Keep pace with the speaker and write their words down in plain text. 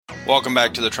Welcome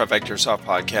back to the Trifecta Soft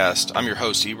Podcast. I'm your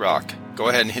host, E-Rock. Go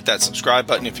ahead and hit that subscribe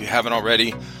button if you haven't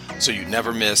already so you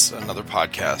never miss another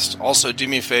podcast. Also, do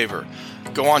me a favor.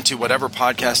 Go on to whatever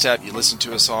podcast app you listen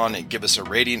to us on and give us a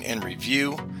rating and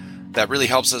review. That really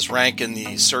helps us rank in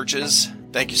the searches.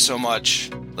 Thank you so much.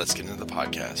 Let's get into the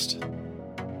podcast.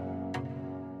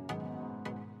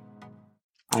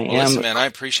 Listen, man, I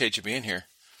appreciate you being here.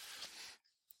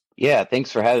 Yeah,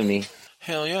 thanks for having me.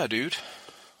 Hell yeah, dude.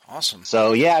 Awesome.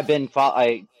 So yeah, I've been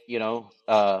go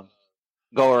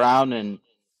around and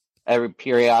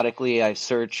periodically I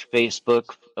search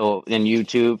Facebook and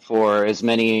YouTube for as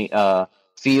many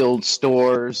field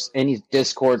stores, any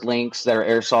Discord links that are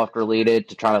airsoft related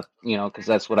to try to, because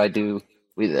that's what I do.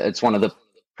 It's one of the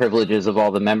privileges of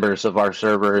all the members of our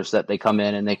servers that they come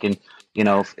in and they can,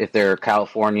 if they're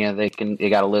California, they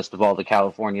got a list of all the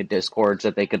California Discords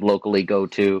that they could locally go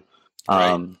to.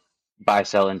 Right. Buy,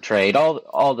 sell, and trade,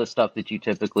 all the stuff that you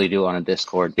typically do on a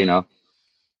Discord,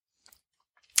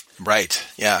 Right.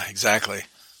 Yeah, exactly.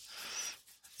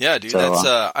 Yeah, dude. So,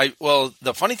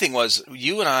 the funny thing was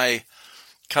you and I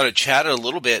kind of chatted a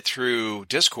little bit through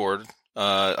Discord.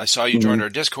 I saw you joined our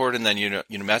Discord, and then you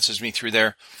messaged me through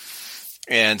there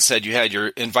and said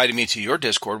you invited me to your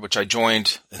Discord, which I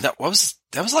joined. And that was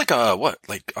like a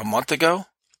month ago?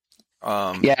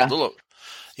 Yeah.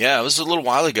 It was a little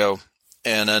while ago.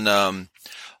 And then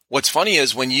what's funny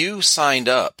is when you signed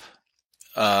up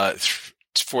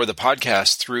for the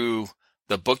podcast through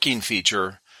the booking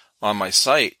feature on my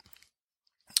site,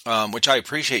 which I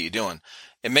appreciate you doing,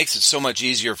 it makes it so much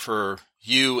easier for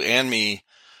you and me.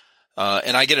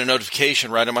 And I get a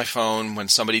notification right on my phone when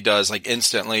somebody does, like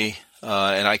instantly,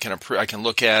 and I can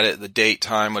look at it, the date,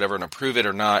 time, whatever, and approve it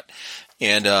or not.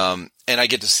 And I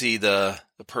get to see the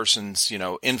person's,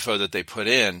 info that they put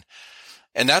in.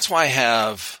 And that's why I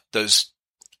have those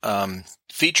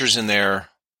features in there,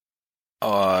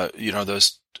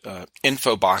 those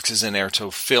info boxes in there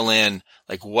to fill in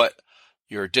like what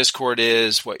your Discord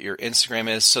is, what your Instagram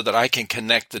is, so that I can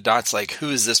connect the dots, like who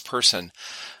is this person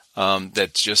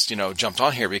that's just, jumped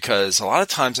on here. Because a lot of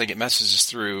times I get messages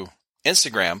through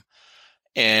Instagram,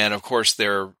 and of course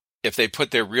if they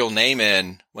put their real name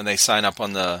in when they sign up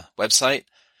on the website,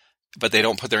 but they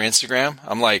don't put their Instagram,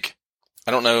 I'm like,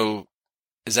 I don't know.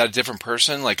 Is that a different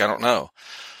person? Like, I don't know.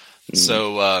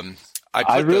 So,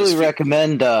 I really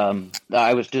recommend,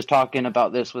 I was just talking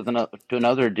about this with to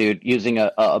another dude using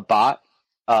a bot,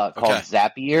 called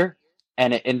Zapier,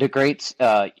 and it integrates,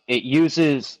 I use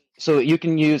it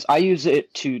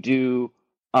to do,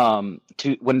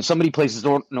 when somebody places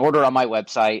an order on my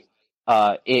website,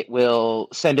 it will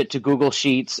send it to Google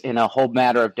Sheets in a whole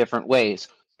matter of different ways.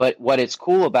 But what it's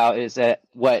cool about is that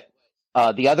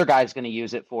the other guy's going to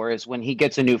use it for is when he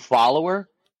gets a new follower,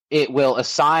 it will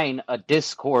assign a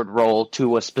Discord role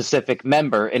to a specific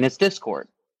member in its Discord.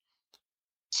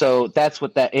 So that's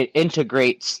it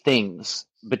integrates things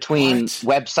between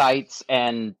websites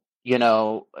and,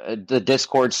 the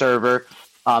Discord server.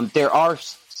 There are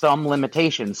some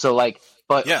limitations. So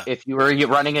if you're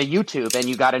running a YouTube and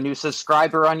you got a new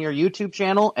subscriber on your YouTube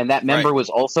channel and that member was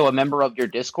also a member of your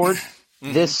Discord,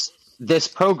 this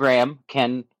program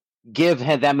can give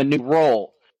them a new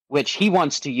role, which he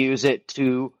wants to use it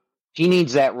he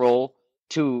needs that role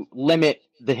to limit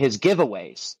his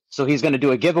giveaways. So he's going to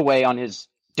do a giveaway on his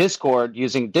Discord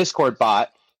using Discord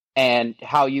bot, and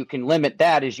how you can limit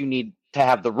that is you need to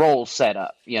have the role set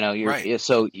up.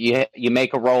 So you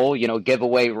make a role,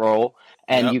 giveaway role,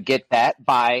 and you get that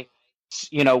by,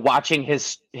 watching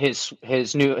his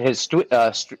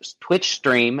Twitch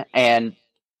stream and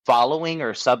following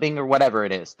or subbing or whatever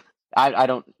it is.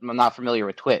 I'm not familiar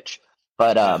with Twitch,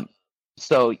 but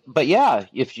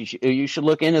if you should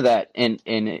look into that, and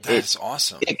that's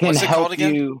awesome. It can help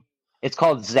you. It's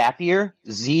called Zapier,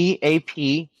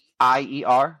 Zapier.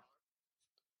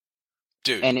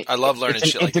 Dude, and I love learning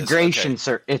shit like this.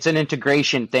 It's an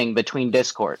integration thing between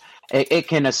Discord. It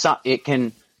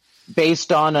can,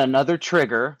 based on another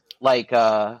trigger, like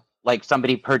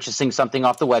somebody purchasing something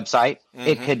off the website,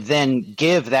 it could then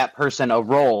give that person a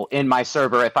role in my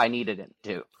server if I needed it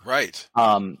to. Right.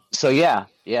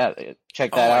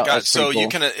 Check that out. God. So cool.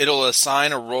 It'll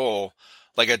assign a role,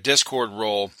 like a Discord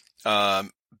role,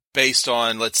 based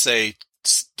on, let's say,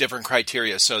 different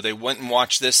criteria. So they went and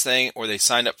watched this thing, or they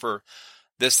signed up for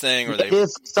this thing, or it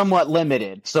is somewhat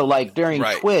limited. So like during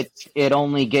Twitch, it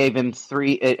only gave him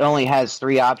it only has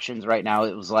 3 options right now.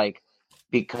 It was like,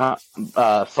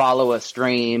 follow a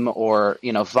stream, or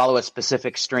follow a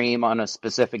specific stream on a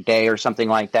specific day or something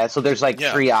like that. So there's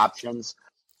 3 options.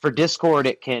 For Discord,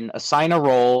 it can assign a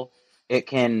role, it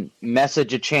can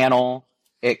message a channel,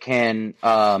 it can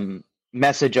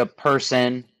message a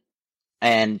person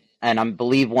and I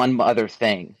believe one other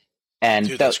thing. And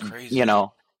Dude, that's crazy. you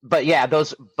know, but yeah,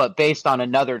 but based on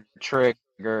another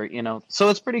trigger, you know, so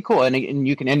it's pretty cool. And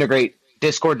you can integrate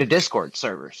Discord to Discord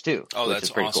servers too. Oh, which that's is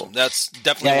pretty awesome. cool. That's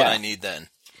definitely what I need then.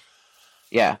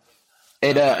 Yeah.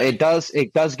 It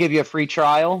does give you a free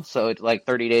trial, so it's like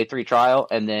 30-day free trial,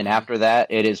 and then after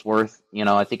that it is worth, you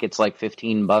know, I think it's like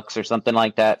 $15 or something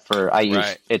like that for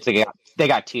they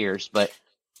got tiers, but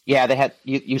yeah, they had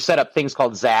you set up things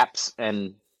called zaps,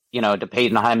 and you know,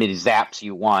 depending on how many zaps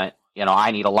you want, you know,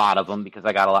 I need a lot of them because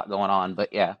I got a lot going on,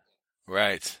 but yeah.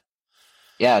 Right.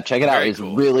 Yeah, check it out. It's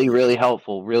cool. really, really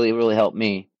helpful. Really, really helped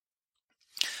me.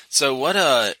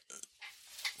 So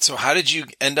so how did you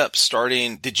end up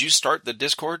starting? Did you start the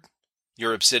Discord,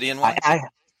 your Obsidian one? I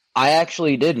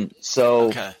actually didn't.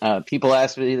 So people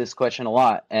ask me this question a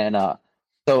lot, and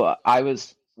so I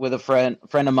was with a friend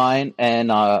of mine,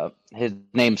 and his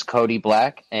name's Cody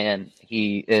Black, and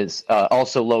he is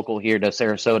also local here to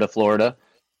Sarasota, Florida,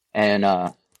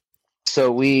 and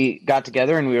so we got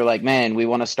together and we were like, man, we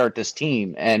want to start this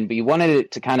team, and we wanted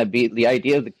it to kind of be, the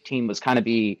idea of the team was kind of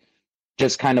be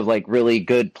just kind of like really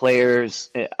good players.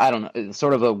 I don't know,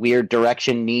 sort of a weird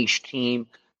direction niche team.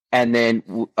 And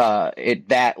then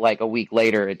like a week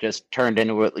later, it just turned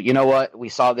into, you know what? We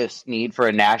saw this need for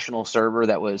a national server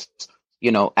that was,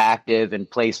 you know, active and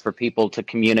place for people to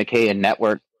communicate and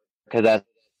network, because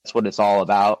that's what it's all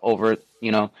about over,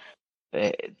 you know,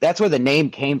 that's where the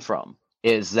name came from,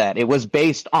 is that it was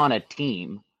based on a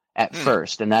team at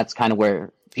first. And that's kind of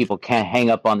where people can't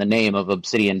hang up on the name of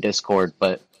Obsidian Discord,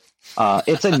 but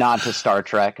it's a nod to Star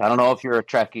Trek. I don't know if you're a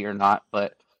Trekkie or not,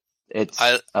 but it's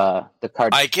the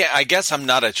card. I guess I'm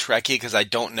not a Trekkie because I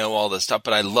don't know all this stuff,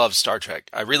 but I love Star Trek.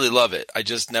 I really love it. I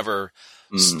just never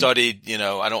studied. You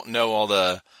know, I don't know all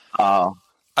the. I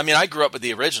mean, I grew up with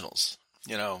the originals.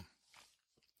 You know.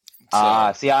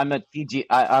 So. See, I'm a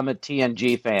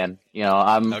TNG fan. You know,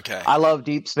 I love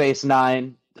Deep Space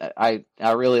Nine. I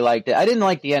really liked it. I didn't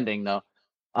like the ending though.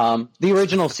 The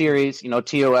original series, you know,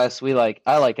 TOS,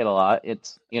 I like it a lot.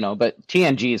 It's, you know, but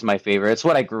TNG is my favorite. It's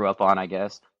what I grew up on, I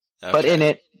guess. Okay. But in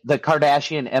it, the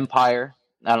Kardashian Empire,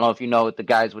 I don't know if you know, the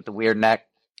guys with the weird neck,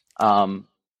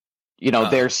 you know,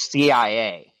 they're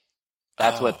CIA.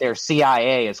 That's what their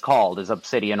CIA is called, is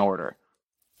Obsidian Order.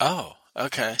 Oh,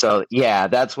 okay. So yeah,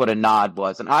 that's what a nod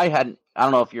was. And I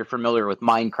don't know if you're familiar with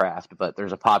Minecraft, but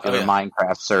there's a popular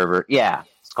Minecraft server. Yeah.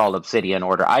 It's called Obsidian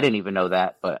Order. I didn't even know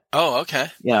that, but okay.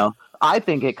 You know, I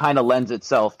think it kind of lends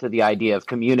itself to the idea of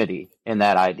community in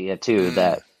that idea too.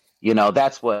 That, you know,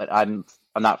 that's what I'm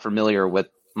not familiar with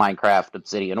Minecraft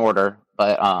Obsidian Order,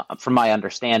 but from my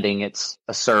understanding, it's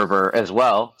a server as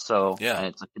well. So and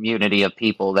it's a community of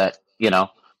people that, you know,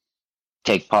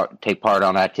 take part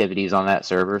on activities on that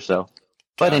server. So,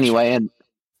 but anyway, and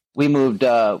we moved.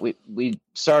 We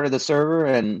started the server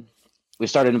and we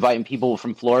started inviting people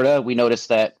from Florida. We noticed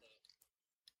that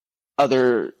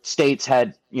other states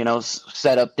had, you know,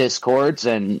 set up Discords,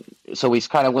 and so we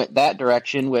kind of went that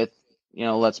direction with, you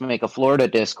know, let's make a Florida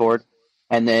Discord.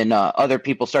 And then other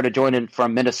people started joining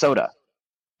from Minnesota,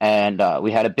 and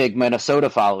we had a big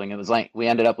Minnesota following. It was like we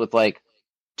ended up with like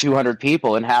 200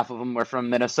 people, and half of them were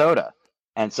from Minnesota.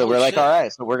 And so we're like, all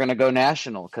right, so we're going to go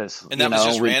national, because and that was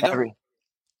just random.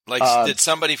 Did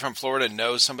somebody from Florida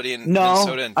know somebody in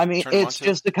Minnesota? And I mean, it's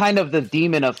just the kind of the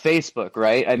demon of Facebook,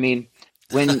 right? I mean,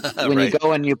 when you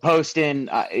go and you post in,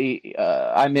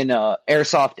 I'm in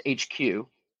Airsoft HQ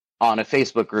on a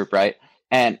Facebook group, right?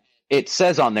 And it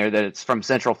says on there that it's from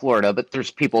Central Florida, but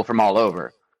there's people from all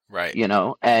over, right? You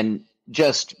know, and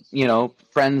just, you know,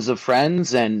 friends of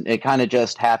friends, and it kind of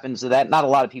just happens to that. Not a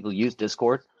lot of people use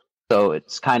Discord, so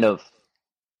it's kind of,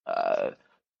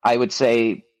 I would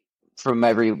say, from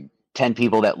every 10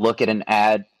 people that look at an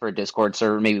ad for a Discord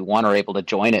server, maybe one are able to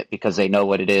join it because they know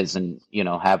what it is and, you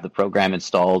know, have the program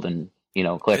installed and, you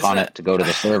know, click on it to go to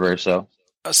the server. So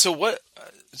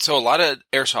a lot of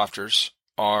airsofters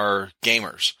are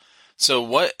gamers. So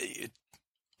what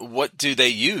do they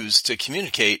use to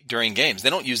communicate during games? They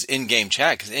don't use in-game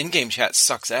chat, because in-game chat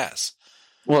sucks ass.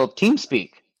 Well,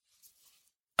 TeamSpeak.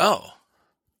 Oh.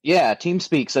 Yeah,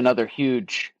 TeamSpeak's another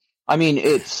huge, I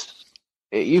mean,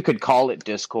 you could call it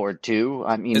Discord too.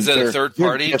 I mean, is it a third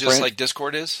party just like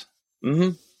Discord is?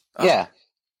 Mm-hmm. Oh.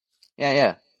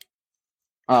 Yeah.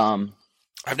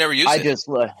 I've never used it.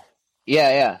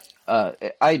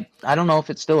 I don't know if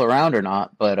it's still around or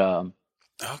not, but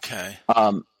okay.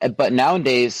 But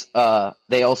nowadays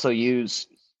they also use,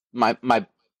 my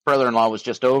brother-in-law was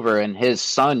just over, and his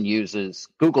son uses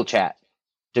Google Chat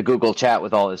to Google Chat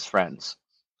with all his friends.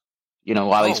 You know,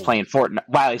 while he's playing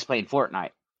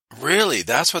Fortnite. Really?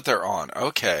 That's what they're on.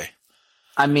 Okay.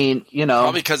 I mean,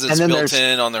 Probably because and it's then built there's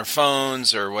in on their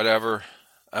phones or whatever.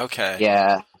 Okay.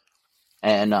 yeah,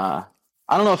 and I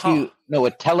don't know if Huh. you know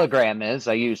what Telegram is.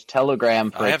 I use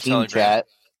Telegram for I a have team Telegram. chat.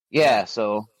 Yeah. Yeah,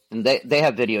 so and they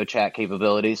have video chat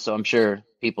capabilities, so I'm sure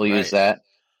people use Right. that.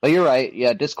 But you're right.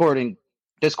 Yeah, Discord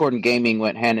and gaming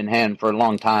went hand in hand for a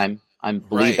long time. I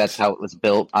believe that's Right. how it was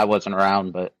built. I wasn't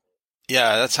around, but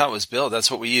Yeah, that's how it was built. That's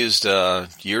what we used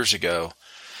years ago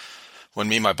when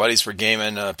me and my buddies were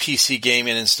gaming, PC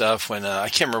gaming and stuff. When I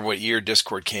can't remember what year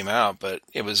Discord came out, but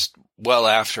it was well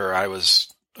after I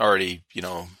was already,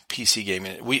 PC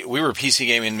gaming. We were PC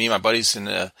gaming, me and my buddies in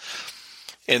the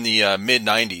mid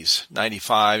 '90s,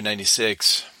 95,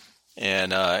 96,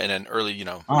 and then early,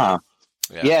 uh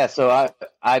yeah, yeah. So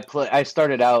I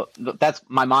started out. That's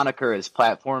my moniker is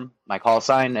platform, my call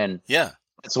sign, and yeah.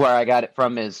 that's where I got it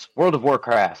from. Is World of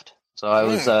Warcraft. So I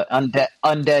was Mm. a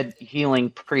undead healing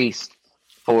priest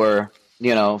for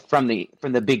from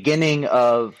the beginning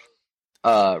of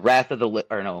Wrath of the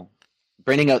or no,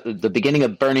 the beginning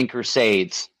of Burning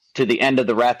Crusades to the end of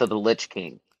the Wrath of the Lich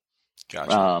King.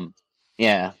 Gotcha.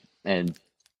 Yeah, and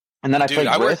then I Dude, played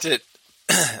I worked Rift.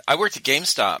 at I worked at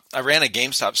GameStop. I ran a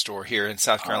GameStop store here in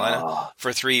South Carolina Oh,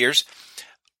 for 3 years.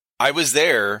 I was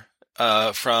there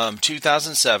from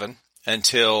 2007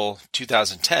 until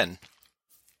 2010,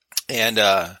 and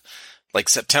like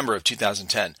September of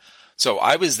 2010. So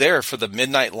I was there for the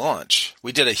midnight launch.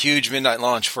 We did a huge midnight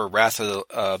launch for Wrath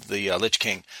of the Lich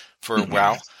King for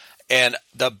WoW, and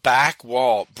the back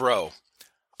wall, bro.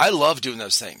 I love doing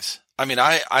those things. I mean,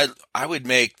 I would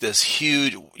make this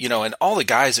huge, and all the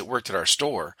guys that worked at our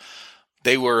store,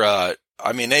 they were,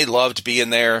 I mean, they loved being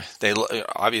there. They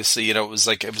obviously, it was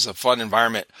a fun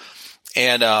environment,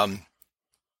 and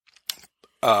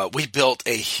we built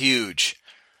a huge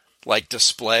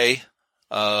display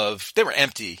of. They were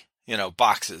empty,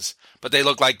 boxes, but they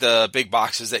looked like the big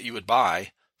boxes that you would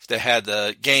buy. They had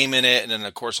the game in it, and then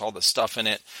of course all the stuff in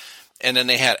it, and then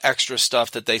they had extra stuff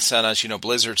that they sent us.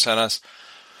 Blizzard sent us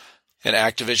and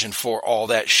Activision for all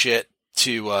that shit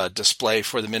to display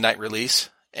for the midnight release,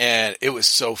 and it was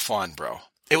so fun, bro.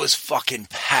 It was fucking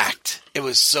packed. It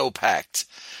was so packed.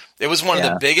 It was one of the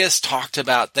yeah. biggest talked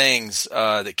about things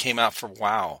that came out for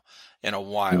WoW in a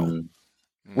while. Mhm.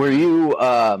 Were Hmm.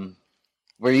 you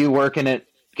were you working at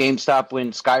GameStop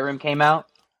when Skyrim came out?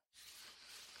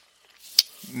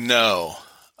 No.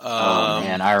 Oh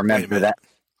man, I Wait a remember minute. that.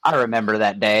 I remember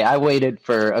that day. I waited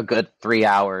for a good 3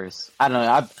 hours. I don't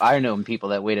know. I know people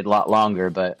that waited a lot longer,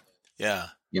 but Yeah.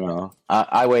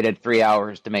 I waited 3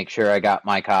 hours to make sure I got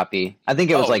my copy. I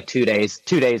think it was Oh, like 2 days.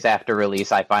 2 days after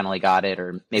release, I finally got it,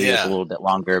 or maybe it was a yeah. little bit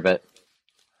longer. But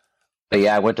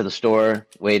yeah, I went to the store,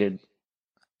 waited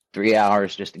 3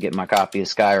 hours just to get my copy of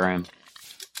Skyrim.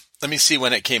 Let me see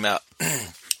when it came out. I'm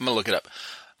gonna look it up.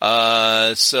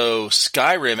 So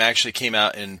Skyrim actually came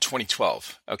out in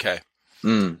 2012. Okay.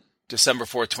 Mm, December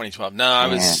 4th, 2012. No, man.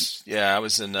 I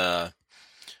was in,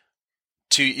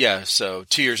 so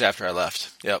 2 years after I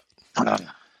left. Yep.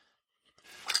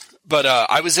 But,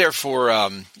 I was there for,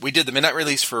 we did the midnight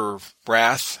release for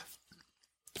Wrath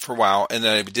for WoW, and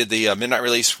then we did the midnight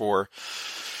release for,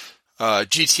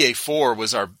 GTA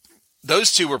 4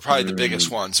 those two were probably the biggest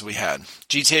Mm, ones we had.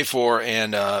 GTA 4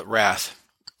 and, Wrath.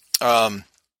 Um,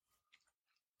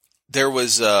 there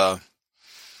wasn't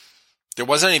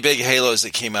any big Halos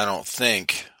that came out, I don't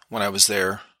think, when I was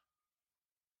there.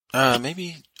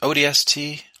 Maybe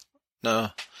ODST? No,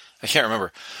 I can't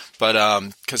remember. But,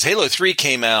 cause Halo 3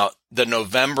 came out the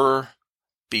November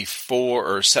before,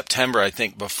 or September, I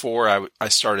think, before I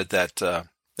started that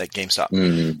GameStop.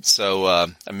 mm. So,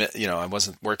 I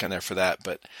wasn't working there for that,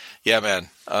 but yeah, man.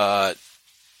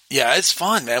 Yeah, it's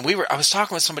fun, man. I was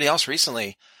talking with somebody else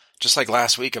recently, just like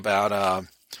last week about,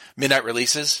 midnight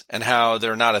releases and how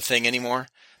they're not a thing anymore.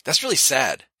 That's really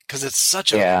sad because it's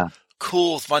such a Yeah,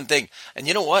 cool, fun thing. And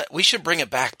you know what? We should bring it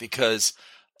back because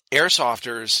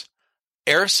airsofters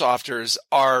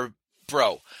are,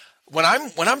 bro. When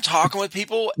I'm talking with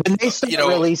people, when they you start know,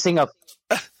 releasing a,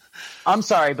 I'm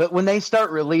sorry, but when they start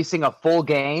releasing a full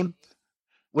game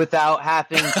without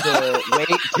having to wait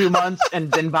 2 months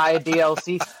and then buy a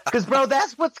DLC, because bro,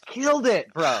 that's what's killed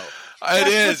it, bro. it That's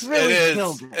what's is, it really is,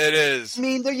 killed it. it is. I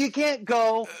mean, there you can't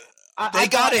go. I They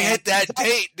got bought to hit that Anthem.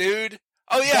 date, dude.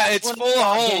 Oh yeah, That's it's when full I of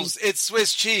bought holes. It's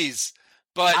Swiss cheese,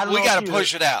 but I don't we know got if to you,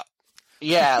 push it out.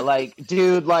 yeah, like,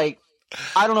 dude, like,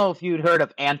 I don't know if you'd heard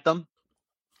of Anthem.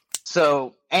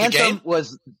 So The game, Anthem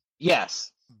was,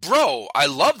 yes, bro. I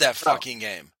love that bro. fucking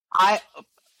game. I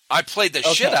I played the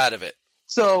shit okay. out of it.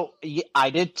 So I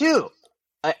did too,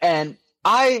 and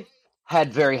I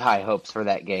had very high hopes for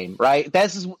that game. Right,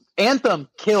 Anthem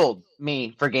killed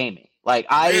me for gaming. Like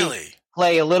I Really?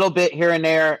 play a little bit here and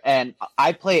there, and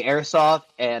I play airsoft,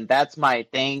 and that's my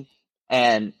thing.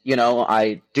 And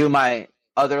I do my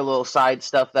other little side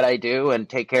stuff that I do, and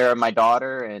take care of my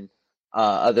daughter. And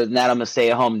other than that, I'm a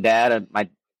stay-at-home dad. And my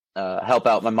help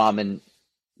out my mom and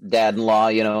dad-in-law,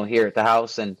 here at the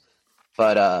house. And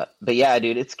but yeah,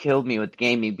 dude, it's killed me with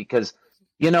gaming because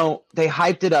they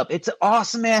hyped it up. It's an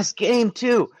awesome ass game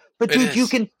too. But dude, you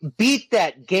can beat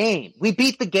that game. We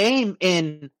beat the game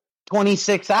in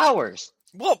 26 hours.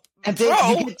 Well, and bro,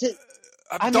 then you get to,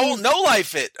 don't no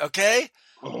life it, okay?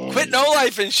 Quit no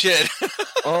life and shit.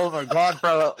 Oh my god,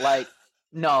 bro! Like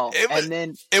no,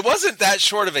 it wasn't that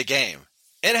short of a game.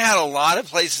 It had a lot of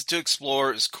places to explore.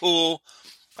 It was cool.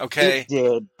 Okay, it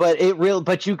did,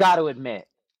 but you got to admit,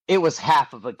 it was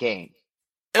half of a game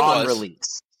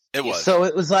release. It was. So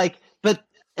it was like, but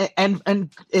and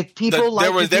if people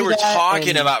they were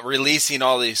talking about releasing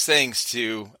all these things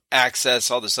to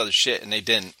access all this other shit, and they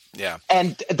didn't. Yeah,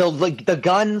 and the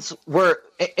guns were.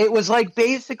 It was like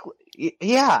basically.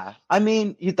 Yeah, I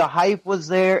mean, the hype was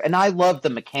there, and I loved the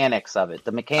mechanics of it.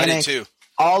 The mechanics, I did too.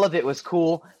 All of it was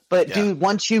cool. But dude,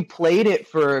 once you played it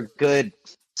for a good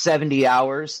 70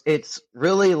 hours, it's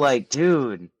really like,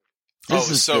 dude, this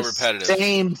is so the repetitive.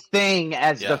 Same thing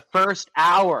as the first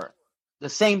hour. The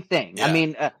same thing. Yeah. I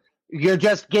mean, you're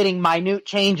just getting minute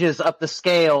changes up the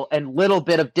scale and little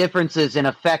bit of differences in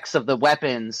effects of the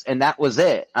weapons, and that was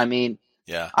it. I mean,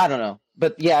 I don't know.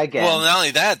 But yeah, again. Well, not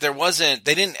only that,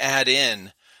 they didn't add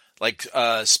in like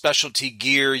specialty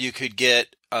gear you could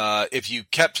get if you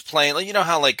kept playing. Like, you know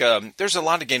how like there's a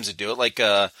lot of games that do it, like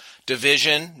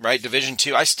Division, right? Division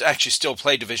 2. I actually still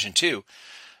play Division 2,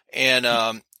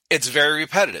 and it's very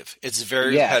repetitive. It's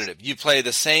very repetitive. You play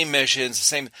the same missions, the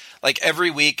same. Like every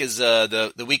week is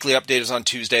the weekly update is on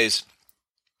Tuesdays,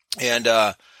 and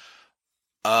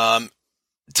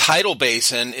Tidal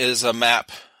Basin is a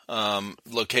map.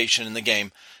 Location in the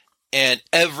game, and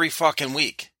every fucking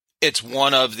week it's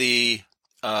one of the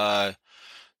Black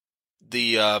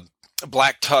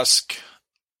Tusk.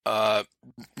 It's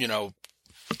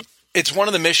one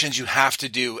of the missions you have to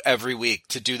do every week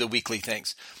to do the weekly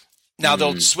things. Now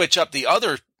they'll switch up the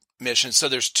other missions, so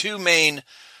there's two main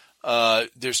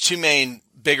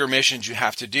bigger missions you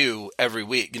have to do every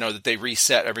week. That they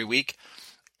reset every week,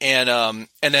 and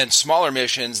then smaller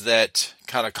missions that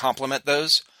kind of complement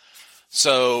those.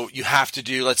 So you have to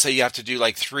do, let's say you have to do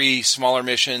like 3 smaller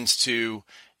missions to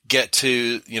get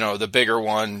to, the bigger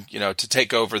one, to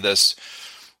take over this,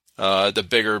 the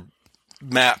bigger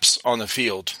maps on the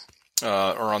field, or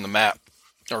on the map,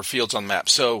 or fields on the map.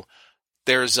 So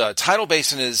there's Tidal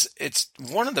Basin it's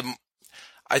one of the,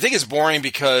 I think it's boring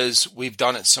because we've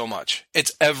done it so much.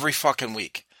 It's every fucking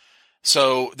week.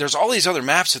 So there's all these other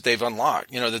maps that they've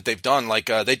unlocked, that they've done. Like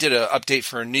they did an update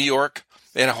for New York.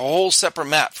 They had a whole separate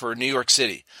map for New York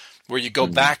City where you go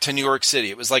back to New York City.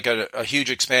 It was like a huge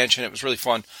expansion. It was really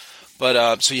fun.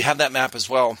 But so you have that map as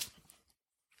well.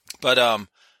 But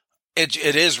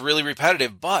it is really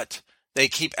repetitive, but they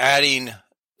keep adding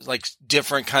like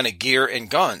different kind of gear and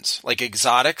guns, like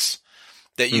exotics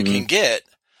that you can get.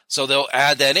 So they'll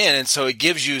add that in. And so it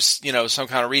gives you, some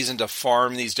kind of reason to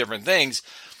farm these different things.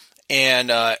 And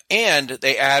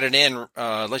they added in,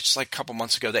 just like a couple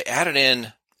months ago, they added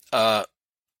in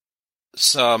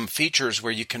some features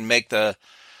where you can make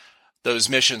those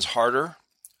missions harder.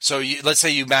 So let's say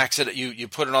you max it, you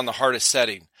put it on the hardest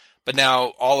setting, but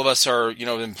now all of us are,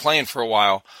 been playing for a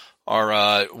while,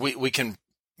 we can,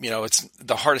 it's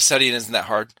the hardest setting isn't that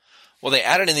hard. Well, they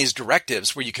added in these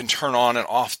directives where you can turn on and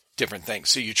off different things.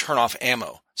 So you turn off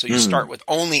ammo. So you start with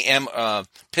only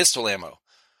pistol ammo.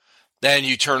 Then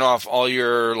you turn off all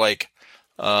your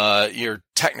your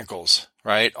technicals,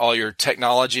 right? All your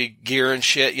technology gear and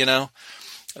shit,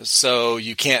 So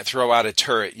you can't throw out a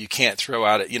turret. You can't throw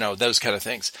out those kind of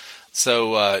things.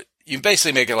 So you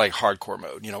basically make it like hardcore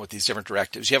mode, with these different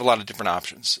directives. You have a lot of different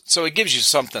options. So it gives you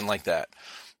something like that.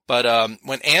 But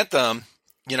when Anthem,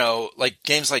 like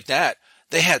games like that,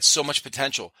 they had so much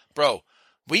potential. Bro,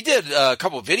 we did a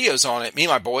couple of videos on it. Me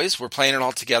and my boys were playing it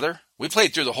all together. We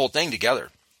played through the whole thing together.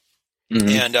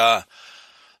 And the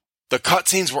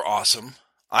cutscenes were awesome.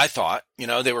 I thought,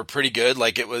 they were pretty good.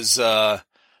 Like it was, the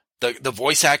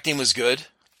voice acting was good.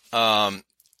 And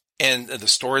the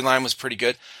storyline was pretty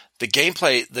good. The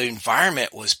gameplay, the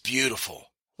environment was beautiful,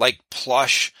 like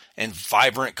plush and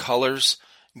vibrant colors,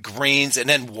 greens, and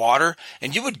then water.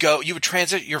 And you would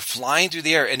transit, you're flying through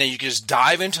the air, and then you could just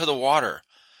dive into the water.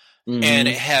 And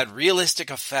it had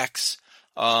realistic effects.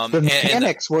 The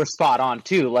mechanics were spot on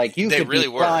too. Like you could really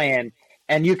be flying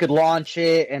and you could launch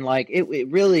it, and like it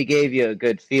really gave you a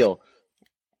good feel.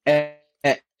 And,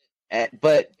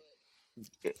 but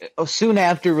soon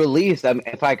after release,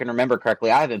 if I can remember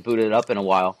correctly, I haven't booted it up in a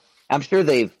while. I'm sure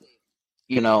they've,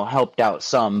 helped out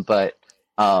some, but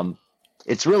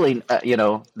it's really,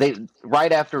 they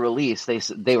right after release,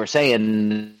 they were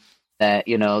saying that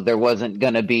there wasn't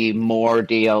going to be more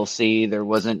DLC. There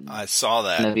wasn't. I saw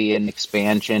that. Going to be an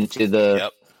expansion to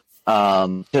the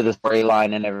to the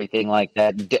storyline and everything like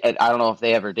that. I don't know if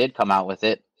they ever did come out with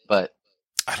it, but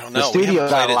I don't know. The studio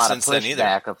got a lot of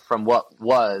pushback from what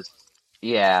was.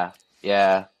 Yeah.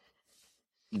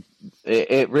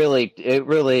 It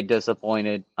really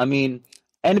disappointed. I mean,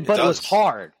 but it was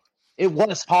hard. It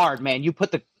was hard, man. You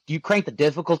crank the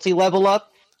difficulty level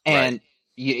up, and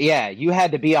right. you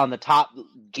had to be on the top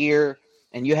gear,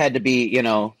 and you had to be,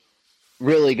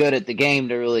 really good at the game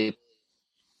to really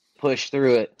push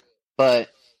through it. But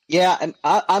yeah, and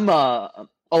I'm a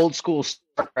old school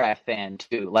StarCraft fan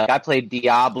too. Like I played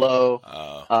Diablo,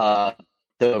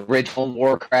 the original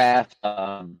Warcraft,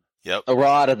 a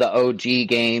lot of the OG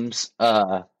games.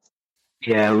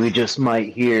 Yeah, we just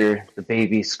might hear the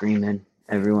baby screaming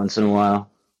every once in a while.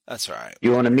 That's all right.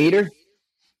 You want to meet her?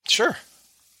 Sure.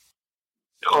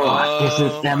 This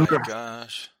is Emma. My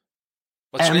gosh.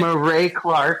 What's Emma Ray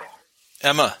Clark.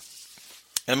 Emma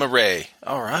Ray.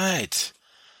 All right.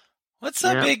 What's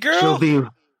up, big girl? She'll be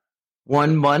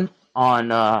 1 month on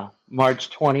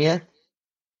March 20th.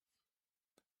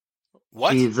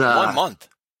 What? She's, 1 month?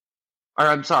 Or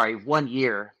I'm sorry, 1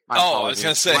 year. I was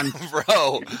going to say,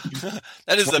 bro,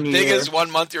 that is the biggest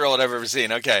 1 month year old I've ever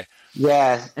seen. Okay.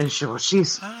 Yeah, and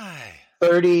she's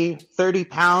 30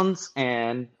 pounds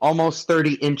and almost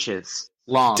 30 inches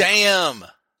long. Damn.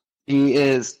 She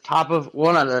is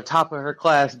one of the top of her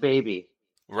class baby.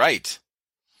 Right.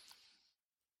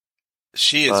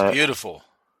 She is beautiful.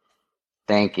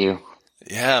 Thank you.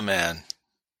 Yeah, man.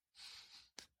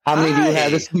 How many do you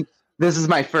have? This is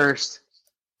my first.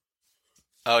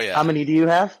 Oh, yeah. How many do you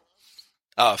have?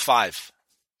 5.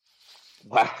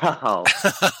 Wow.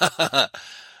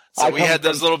 So we had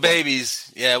those little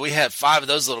babies. Yeah, we had 5 of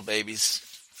those little babies.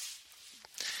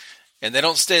 And they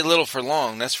don't stay little for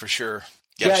long, that's for sure.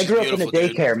 Yeah, I grew up in a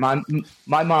daycare.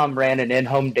 My mom ran an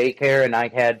in-home daycare, and I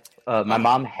had my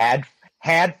mom had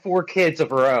 4 kids of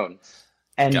her own,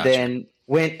 and then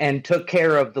went and took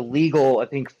care of the legal, I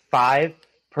think 5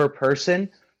 per person.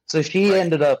 So she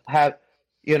ended up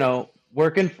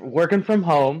working from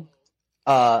home,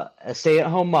 a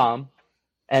stay-at-home mom,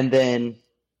 and then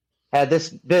had this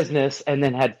business, and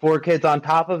then had 4 kids on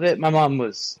top of it. My mom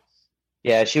was,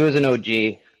 she was an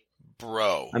OG.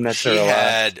 Bro, I met she her a lot.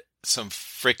 had some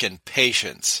freaking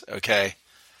patience, okay?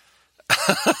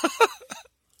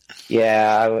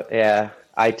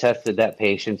 I tested that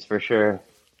patience for sure.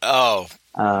 Oh.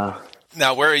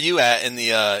 Now, where are you at in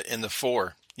the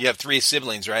 4? You have 3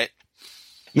 siblings, right?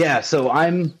 Yeah, so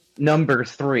I'm number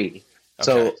 3. Okay.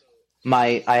 So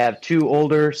I have 2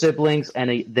 older siblings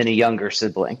and then a younger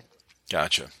sibling.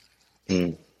 Gotcha.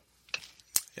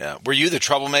 Yeah. Were you the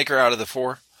troublemaker out of the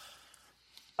 4?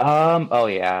 Oh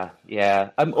yeah.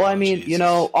 Well, I mean, Jesus.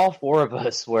 All 4 of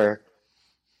us were.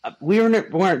 We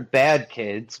weren't bad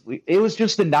kids. It was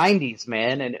just the 90s,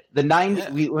 man, and the 90s.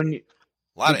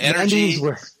 A lot of energy.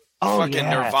 Fucking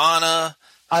Nirvana.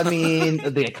 I mean,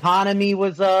 the economy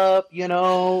was up.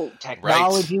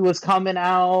 Technology was coming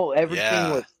out. Everything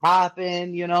was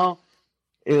popping.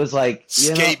 It was like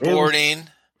skateboarding.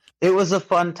 It was a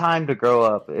fun time to grow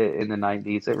up in the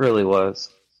 90s. It really was.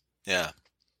 Yeah.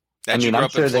 And you grew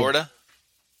up in Florida?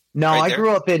 No, I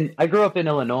grew up in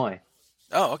Illinois.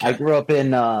 Oh, okay. I grew up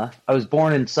in. I was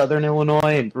born in Southern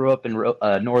Illinois and grew up in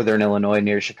Northern Illinois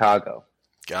near Chicago.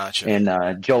 Gotcha. In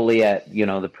Joliet,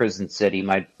 the prison city.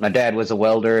 My dad was a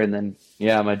welder, and then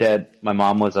my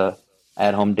mom was a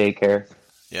at-home daycare.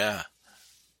 Yeah.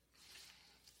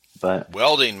 But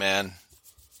welding, man,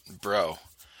 bro,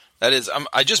 that is.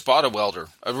 I just bought a welder,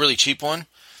 a really cheap one,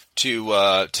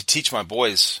 to teach my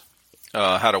boys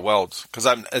how to weld, because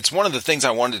it's one of the things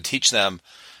I wanted to teach them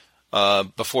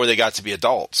before they got to be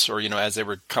adults, or as they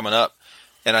were coming up,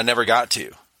 and I never got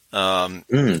to. I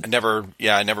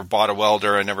never bought a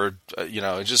welder. I never,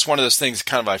 it's just one of those things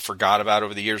kind of I forgot about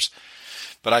over the years.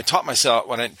 But I taught myself.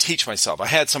 When I didn't teach myself, I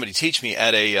had somebody teach me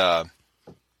at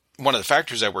one of the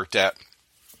factories I worked at,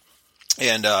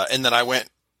 and then I went.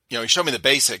 He showed me the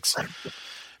basics,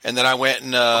 and then I went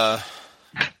and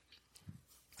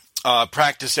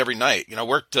practiced every night.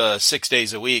 Worked 6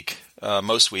 days a week,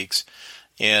 most weeks,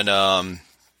 and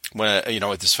when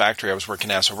at this factory I was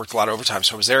working at, so I worked a lot of overtime.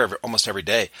 So I was there almost every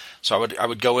day. So I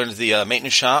would go into the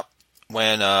maintenance shop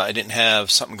when I didn't have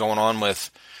something going on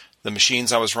with the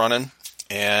machines I was running,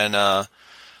 and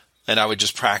and I would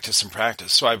just practice and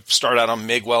practice. So I started out on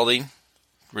MIG welding,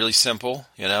 really simple,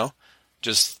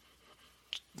 just,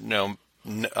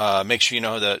 make sure you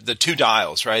know the two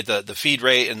dials, right? The feed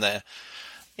rate and the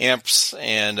amps,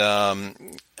 and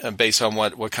based on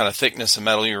what kind of thickness of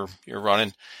metal you're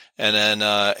running. And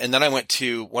then I went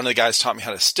to, one of the guys taught me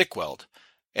how to stick weld.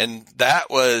 And that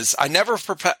was, I never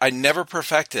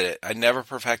perfected it.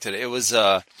 It was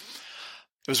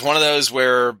one of those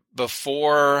where by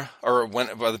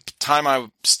the time I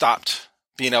stopped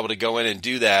being able to go in and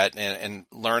do that and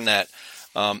learn that,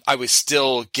 I was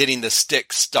still getting the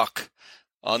stick stuck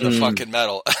on the fucking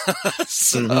metal.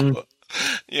 So,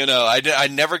 I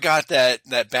never got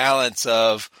that balance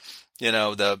of,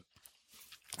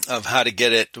 of how to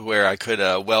get it to where I could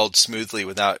weld smoothly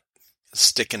without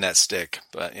sticking that stick.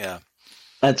 But yeah.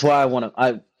 That's why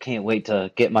I can't wait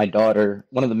to get my daughter.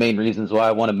 One of the main reasons why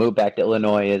I want to move back to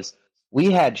Illinois is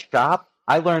we had shop.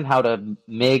 I learned how to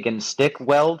MIG and stick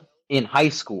weld in high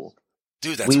school.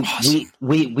 Dude, that's awesome.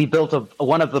 We built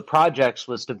one of the projects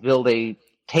was to build a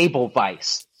table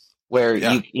vise where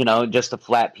just a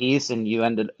flat piece, and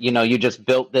you just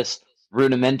built this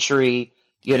rudimentary,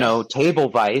 table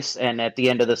vise, and at the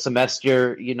end of the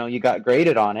semester, you got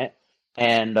graded on it.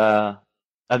 And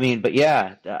but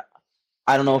yeah,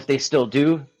 I don't know if they still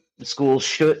do. Schools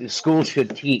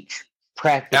should teach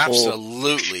practical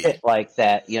absolutely shit like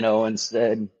that,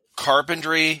 instead.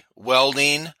 Carpentry,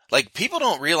 welding, like people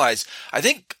don't realize. I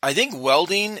think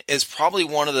welding is probably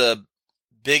one of the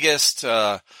biggest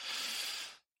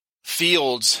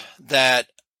fields that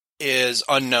is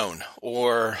unknown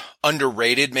or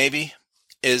underrated. Maybe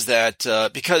is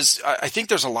that because I think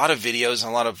there's a lot of videos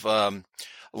and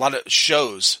a lot of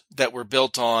shows that were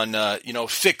built on,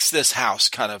 fix this house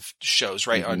kind of shows,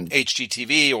 right? Mm-hmm. On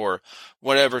HGTV or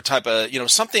whatever type of,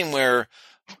 something where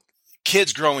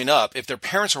kids growing up, if their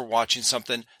parents were watching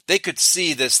something, they could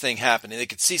see this thing happening. They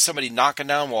could see somebody knocking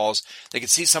down walls. They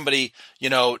could see somebody,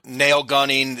 nail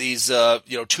gunning these,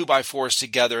 2x4s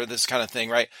together, this kind of thing,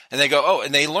 right? And they go, oh,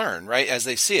 and they learn, right, as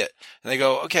they see it. And they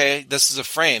go, okay, this is a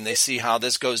frame. They see how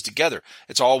this goes together.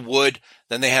 It's all wood.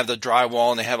 Then they have the drywall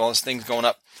and they have all these things going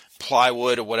up,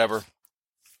 plywood or whatever.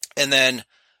 And then,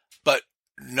 but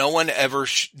no one ever,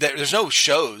 there's no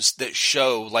shows that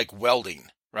show like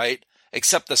welding, right?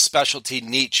 Except the specialty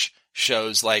niche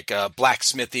shows like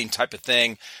blacksmithing type of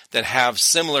thing that have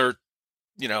similar,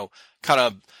 kind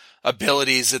of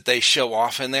abilities that they show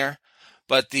off in there.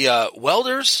 But the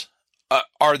welders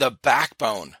are the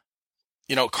backbone.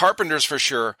 Carpenters for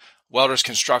sure, welders,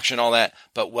 construction, all that.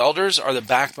 But welders are the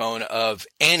backbone of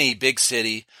any big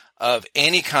city, of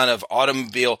any kind of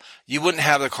automobile. You wouldn't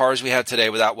have the cars we have today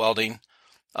without welding.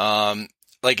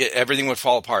 Everything would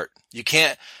fall apart. You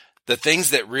can't. The things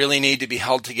that really need to be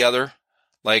held together,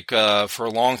 like for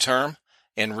long term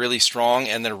and really strong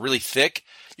and they're really thick,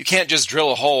 you can't just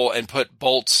drill a hole and put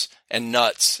bolts and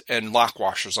nuts and lock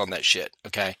washers on that shit,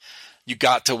 okay? You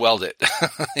got to weld it,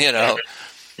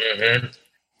 Mm-hmm.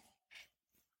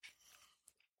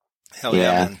 Hell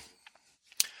yeah, man.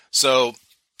 So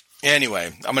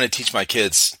anyway, I'm going to teach my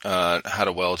kids how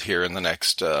to weld here in the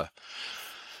next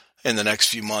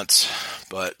few months,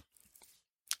 but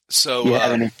so you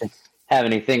have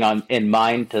anything in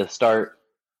mind to start,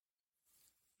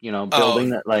 building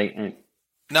that? Like,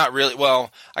 not really.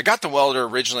 Well, I got the welder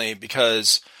originally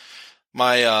because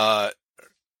my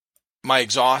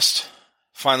exhaust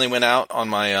finally went out on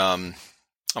my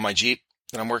Jeep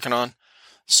that I'm working on.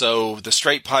 So the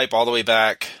straight pipe all the way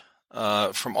back,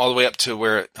 from all the way up to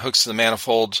where it hooks to the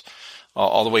manifold,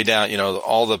 all the way down,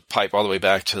 all the pipe all the way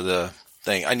back to the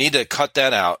thing. I need to cut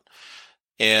that out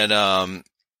and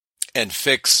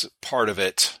fix part of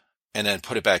it and then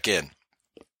put it back in.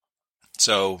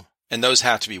 So, and those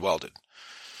have to be welded.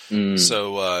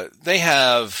 So, they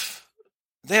have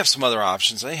some other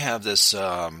options. They have this,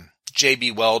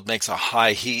 JB Weld makes a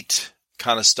high heat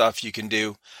kind of stuff you can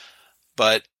do,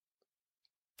 but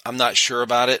I'm not sure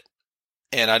about it.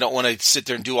 And I don't want to sit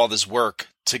there and do all this work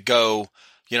to go,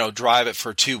 drive it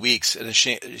for 2 weeks and the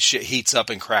shit heats up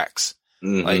and cracks.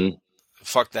 Mm-hmm. Like,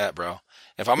 fuck that, bro.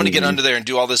 If I'm going to get under there and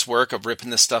do all this work of ripping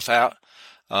this stuff out,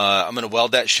 I'm going to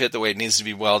weld that shit the way it needs to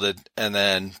be welded and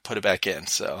then put it back in.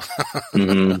 So,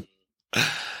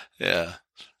 yeah.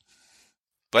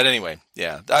 But anyway,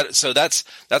 yeah. So that's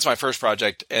my first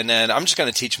project. And then I'm just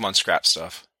going to teach them on scrap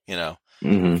stuff,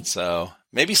 So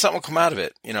maybe something will come out of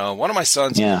it. One of my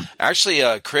sons, actually,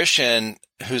 Christian,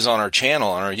 who's on our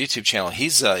YouTube channel,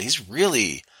 he's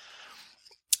really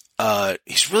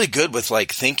good with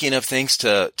like thinking of things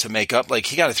to make up. Like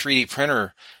he got a 3D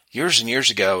printer years and years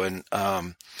ago, and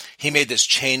he made this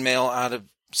chainmail out of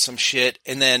some shit,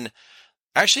 and then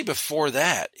Actually, before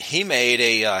that, he made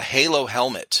a Halo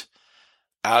helmet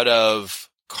out of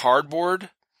cardboard,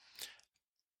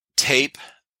 tape,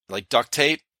 like duct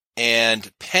tape,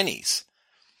 and pennies.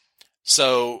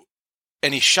 So,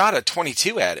 and he shot a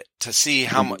 22 at it to see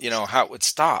how much, how it would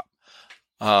stop,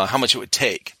 how much it would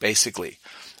take, basically.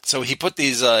 So he put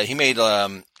these, he made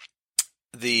the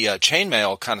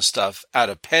chainmail kind of stuff out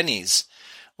of pennies.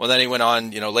 Well, then he went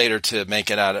on, later to make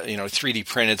it out of, 3D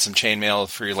printed some chainmail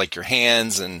for your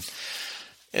hands. And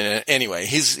anyway,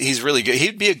 he's really good.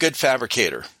 He'd be a good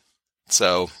fabricator.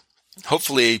 So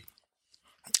hopefully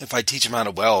if I teach him how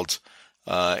to weld,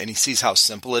 and he sees how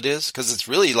simple it is, because it's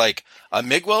really like a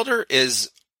MIG welder is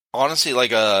honestly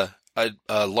like a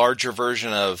larger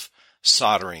version of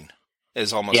soldering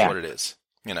is almost what it is,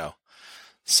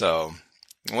 So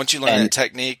once you learn that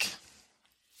technique.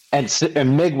 And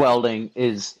MIG welding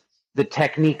is the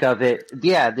technique of it.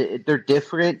 Yeah, they're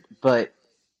different, but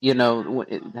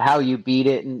how you beat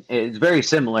it, and it's very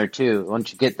similar too.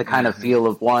 Once you get the kind of feel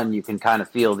of one, you can kind of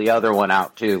feel the other one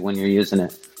out too when you're using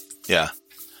it. Yeah.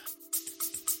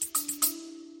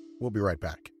 We'll be right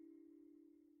back.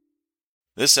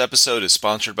 This episode is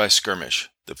sponsored by Skirmish,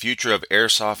 the future of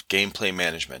airsoft gameplay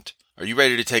management. Are you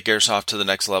ready to take airsoft to the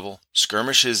next level?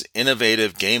 Skirmish's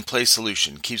innovative gameplay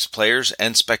solution keeps players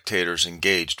and spectators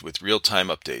engaged with real-time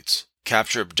updates.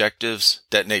 Capture objectives,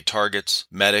 detonate targets,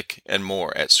 medic, and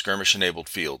more at Skirmish-enabled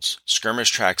fields. Skirmish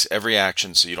tracks every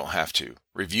action so you don't have to.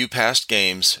 Review past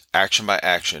games, action by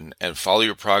action, and follow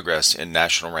your progress in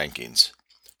national rankings.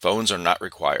 Phones are not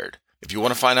required. If you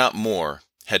want to find out more,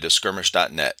 head to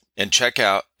skirmish.net and check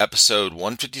out episode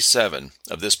 157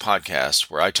 of this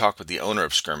podcast, where I talk with the owner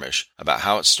of Skirmish about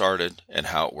how it started and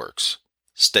how it works.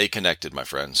 Stay connected, my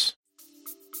friends.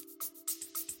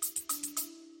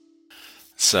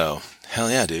 So,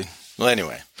 hell yeah, dude. Well,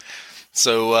 anyway,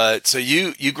 so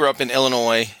you grew up in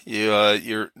Illinois.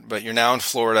 But you're now in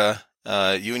Florida.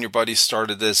 You and your buddies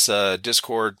started this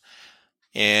Discord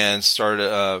and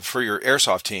started for your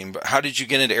airsoft team. But how did you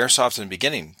get into airsoft in the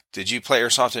beginning? Did you play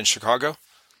airsoft in Chicago?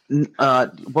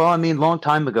 Well, I mean, long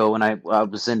time ago when I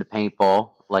was into paintball,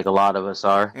 like a lot of us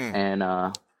are, and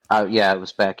I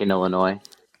was back in Illinois,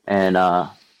 and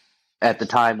at the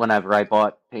time, whenever I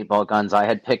bought paintball guns, I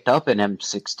had picked up an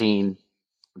M16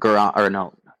 Garand, or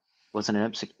no, wasn't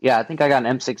an M16? Yeah, I think I got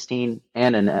an M16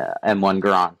 and an M1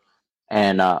 Garand,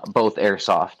 and both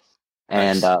airsoft.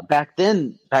 And Nice. back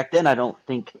then, I don't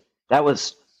think that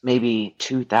was maybe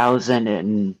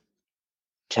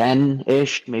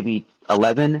 2010-ish, maybe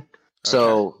 11.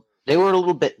 So they were a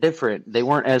little bit different. They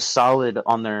weren't as solid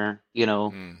on their,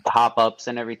 hop ups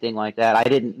and everything like that. I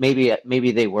didn't.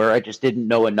 Maybe they were. I just didn't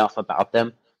know enough about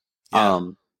them. Yeah.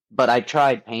 But I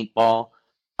tried paintball.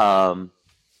 I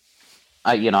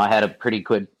had a pretty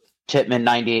good Tippmann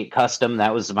 98 Custom.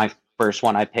 That was my first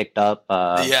one I picked up.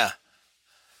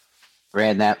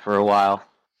 Ran that for a while,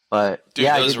 but Dude,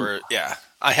 those were,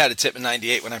 I had a Tippmann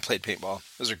 98 when I played paintball.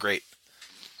 Those are great.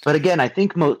 But again, I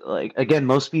think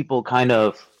most people kind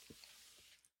of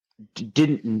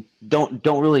don't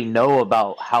really know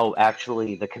about how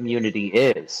actually the community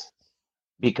is,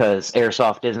 because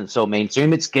airsoft isn't so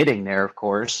mainstream. It's getting there, of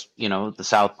course. The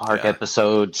South Park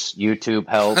episodes, YouTube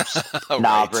helps.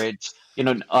 Novridge,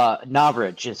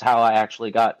 Novridge is how I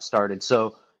actually got started.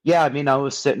 So yeah, I mean, I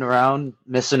was sitting around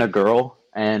missing a girl,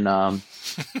 and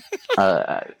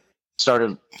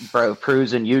started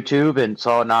cruising YouTube and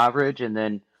saw Novridge, and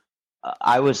then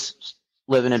I was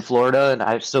living in Florida, and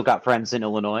I've still got friends in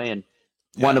Illinois, and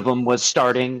one of them was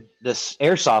starting this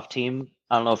airsoft team.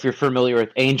 I don't know if you're familiar with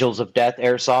Angels of Death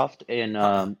Airsoft in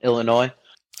Illinois.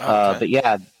 But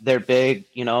yeah, they're big,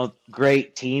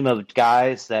 great team of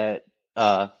guys that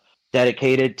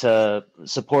dedicated to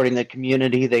supporting the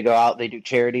community. They go out, they do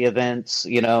charity events,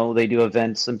 they do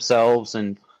events themselves,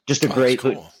 and just a great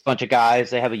bunch of guys.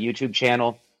 They have a YouTube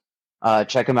channel.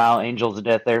 Check them out, Angels of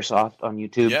Death Airsoft on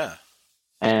YouTube. Yeah.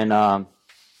 And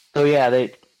so yeah,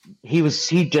 he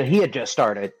had just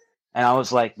started, and I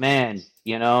was like, man,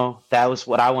 that was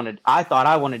what I wanted. I thought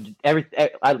I wanted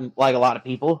like a lot of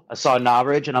people. I saw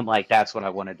Novridge, and I'm like, that's what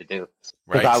I wanted to do.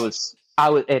 Because I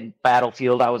was in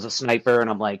Battlefield. I was a sniper, and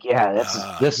I'm like, yeah,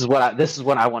 this is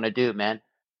what I want to do, man.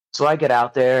 So I get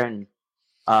out there, and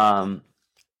I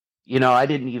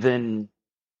didn't even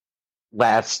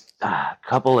last a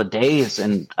couple of days,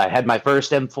 and I had my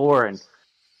first M4, and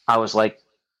I was like,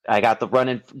 I got the run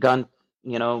and gun,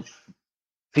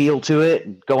 feel to it,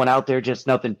 and going out there, just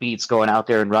nothing beats going out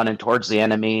there and running towards the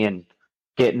enemy and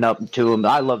getting up to them.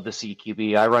 I love the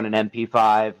CQB. I run an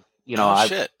MP5.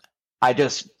 Shit. I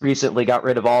just recently got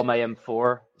rid of all my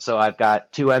M4, so I've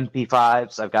got two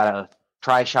MP5s. I've got a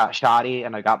tri-shot shotty,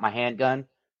 and I got my handgun.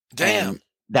 Damn. And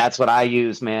that's what I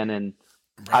use, man. And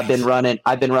Right. I've been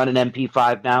running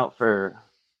MP5 now for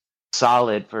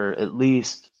at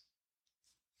least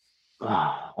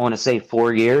I want to say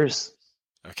 4 years.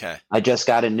 Okay. I just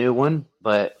got a new one,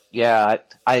 but yeah,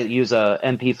 I use a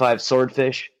MP5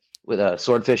 Swordfish with a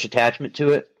Swordfish attachment to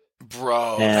it.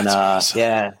 Bro, And that's awesome.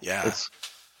 yeah, Yeah.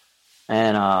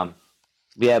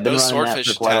 Yeah, I've been Those running that Swordfish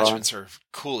for quite a while. attachments are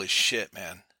cool as shit,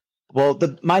 man. Well,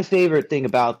 my favorite thing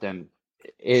about them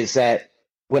is that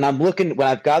when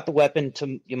I've got the weapon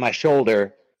to my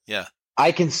shoulder, Yeah.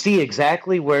 I can see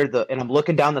exactly and I'm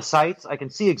looking down the sights, I can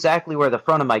see exactly where the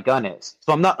front of my gun is.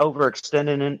 So I'm not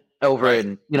overextending it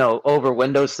over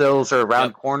windowsills or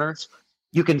around corners.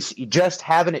 You can just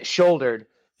having it shouldered,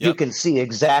 you can see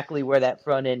exactly where that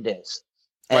front end is.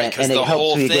 Right, because the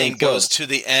whole thing goes close. to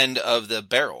the end of the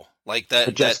barrel, like that.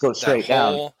 It just goes straight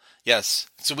down. Yes.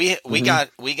 So we got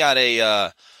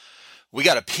a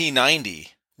P90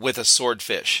 with a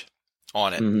Swordfish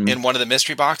on it in one of the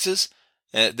mystery boxes.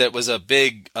 That was a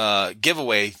big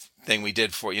giveaway thing we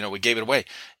did for we gave it away,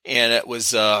 and it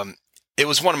was one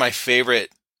of my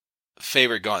favorite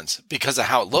guns because of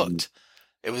how it looked.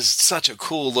 It was such a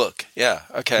cool look. Yeah.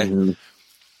 Okay.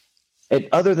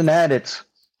 Other than that, it's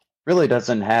really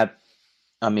doesn't have.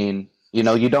 I mean,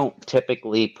 you don't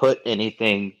typically put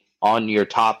anything on your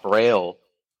top rail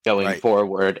going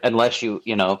forward unless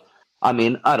I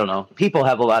mean, I don't know. People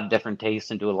have a lot of different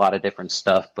tastes and do a lot of different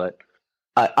stuff, but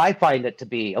I find it to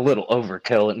be a little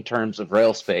overkill in terms of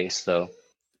rail space. So,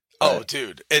 oh,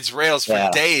 dude, it's rails for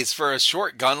days for a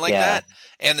short gun like that,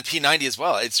 and the P90 as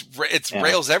well. It's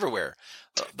rails everywhere,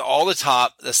 all the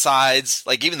top, the sides,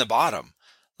 like even the bottom.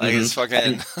 Like it's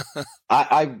fucking.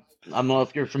 I don't know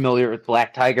if you're familiar with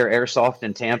Black Tiger Airsoft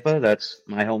in Tampa. That's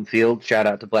my home field. Shout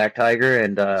out to Black Tiger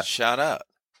and shout out.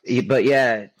 But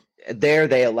yeah, there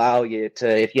they allow you to,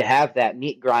 if you have that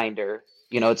meat grinder,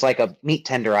 it's like a meat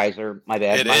tenderizer. My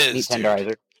bad, meat tenderizer.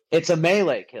 Dude. It's a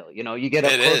melee kill. You get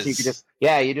up close, you can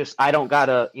just. I don't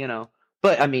gotta,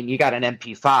 But I mean, you got an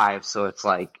MP5, so it's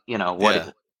like,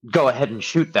 go ahead and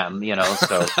shoot them,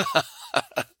 So,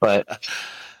 but.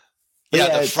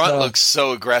 Yeah, the front looks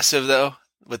so aggressive though,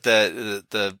 with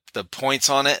the points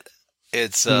on it.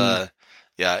 It's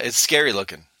it's scary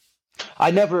looking.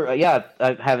 I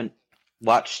haven't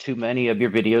watched too many of your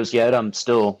videos yet. I'm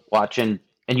still watching,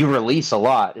 and you release a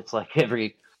lot. It's like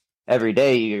every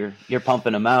day you're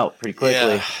pumping them out pretty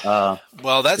quickly. Yeah.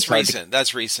 Well, that's recent.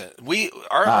 That's recent.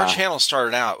 Our channel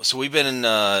started out, so we've been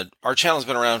our channel's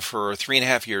been around for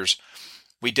 3.5 years.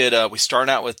 We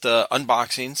started out with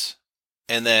unboxings.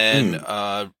 And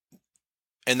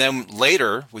then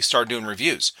later we started doing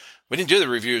reviews. We didn't do the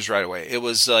reviews right away. It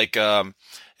was like,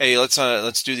 hey,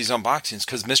 let's do these unboxings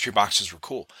because mystery boxes were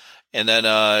cool. And then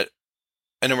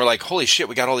we're like, holy shit,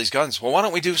 we got all these guns. Well, why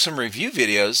don't we do some review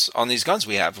videos on these guns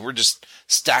we have? We're just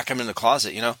stack them in the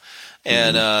closet,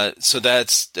 And and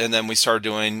then we started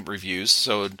doing reviews.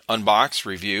 So unbox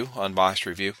review.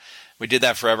 We did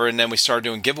that forever, and then we started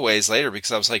doing giveaways later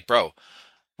because I was like, bro.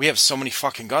 We have so many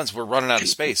fucking guns. We're running out of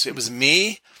space. It was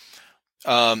me. Two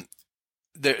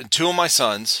of my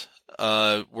sons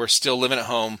were still living at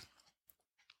home.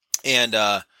 And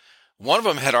one of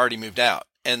them had already moved out.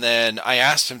 And then I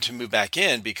asked him to move back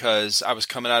in because I was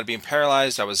coming out of being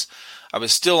paralyzed. I was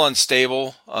still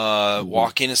unstable,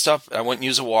 walking and stuff. I wouldn't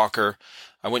use a walker.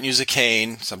 I wouldn't use a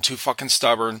cane. So I'm too fucking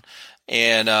stubborn.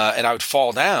 And I would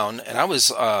fall down. And I was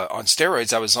on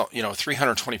steroids. I was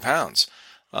 320 pounds.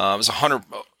 I was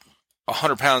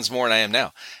 100 pounds more than I am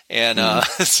now. And,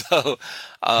 so,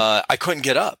 I couldn't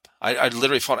get up. I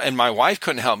literally fought, and my wife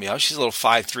couldn't help me out. She's a little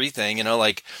 5'3" thing,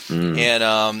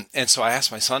 and so I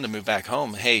asked my son to move back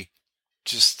home. Hey,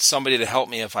 just somebody to help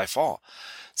me if I fall.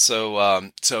 So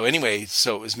anyway,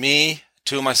 so it was me,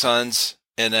 two of my sons,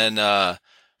 and then,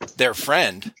 their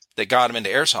friend that got him into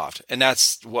airsoft. And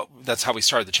that's how we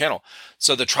started the channel.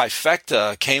 So the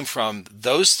trifecta came from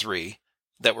those three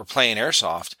that were playing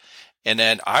airsoft. And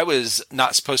then I was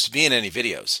not supposed to be in any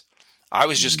videos. I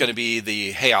was just going to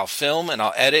be hey, I'll film and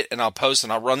I'll edit and I'll post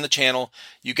and I'll run the channel.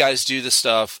 You guys do the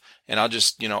stuff and I'll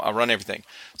just, I'll run everything.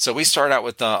 So we start out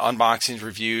with unboxings,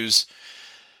 reviews,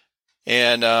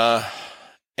 and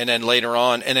then later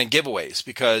on, and then giveaways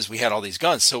because we had all these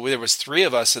guns. So there was 3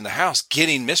 of us in the house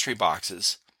getting mystery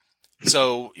boxes.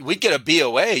 So we'd get a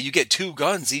BOA, you get 2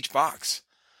 guns each box.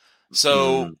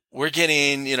 So we're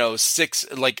getting, 6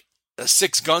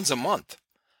 guns a month.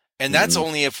 And that's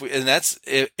only if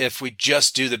we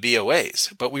just do the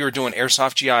BOAs, but we were doing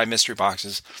Airsoft GI mystery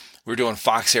boxes. We were doing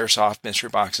Fox Airsoft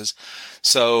mystery boxes.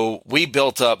 So we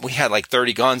built up, we had like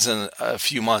 30 guns in a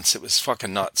few months. It was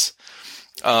fucking nuts.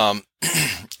 um,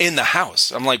 in the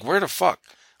house. I'm like, where the fuck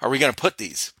are we going to put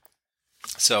these?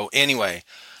 So anyway,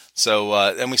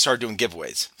 then we started doing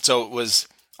giveaways. So it was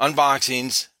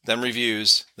unboxings, then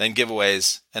reviews, then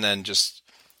giveaways, and then just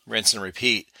rinse and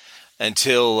repeat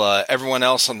until everyone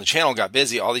else on the channel got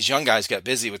busy. All these young guys got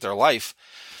busy with their life,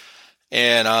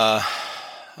 and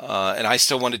I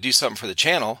still wanted to do something for the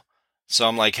channel. So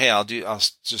I'm like, hey, I'll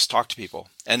just talk to people,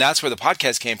 and that's where the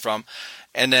podcast came from.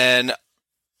 And then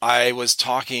I was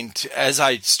talking to, as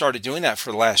I started doing that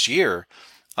for the last year,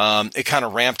 it kind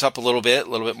of ramped up a little bit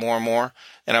more and more.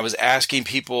 And I was asking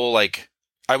people, like,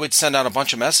 I would send out a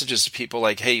bunch of messages to people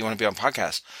like, hey, you want to be on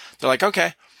podcast? They're like,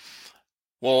 okay.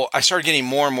 Well, I started getting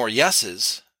more and more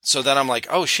yeses. So then I'm like,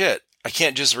 oh shit, I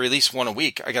can't just release one a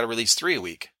week. I got to release 3 a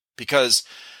week because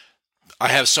I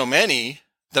have so many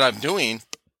that I'm doing,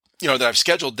 that I've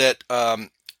scheduled that,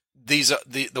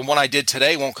 the one I did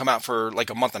today won't come out for like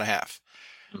a month and a half.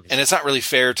 And it's not really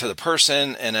fair to the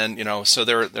person. And then, so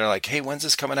they're like, hey, when's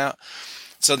this coming out?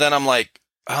 So then I'm like,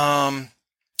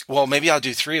 well, maybe I'll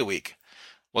do 3 a week.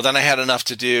 Well, then I had enough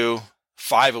to do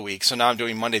 5 a week. So now I'm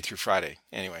doing Monday through Friday.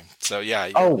 Anyway, so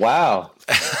yeah. Oh, wow.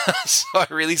 So I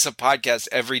release a podcast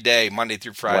every day, Monday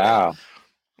through Friday. Wow.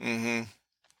 Mm-hmm.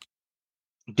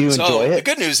 Do you enjoy it? The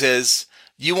good news is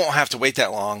you won't have to wait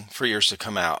that long for yours to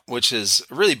come out, which is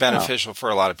really beneficial for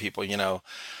a lot of people,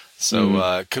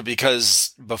 So,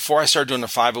 because before I started doing the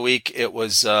 5 a week, it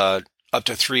was up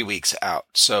to 3 weeks out.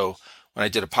 So when I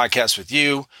did a podcast with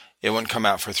you, it wouldn't come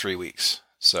out for 3 weeks.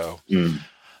 So,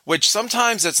 which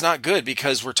sometimes it's not good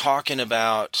because we're talking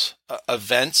about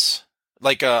events.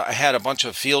 Like I had a bunch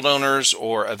of field owners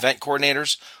or event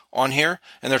coordinators on here,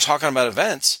 and they're talking about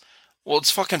events. Well,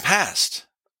 it's fucking past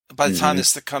by the time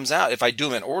this comes out, if I do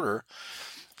them in order.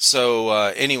 So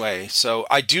anyway, so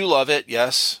I do love it.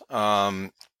 Yes.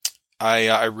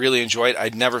 I really enjoy it. I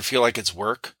never feel like it's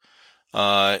work.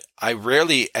 I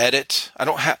rarely edit.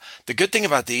 The good thing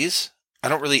about these, I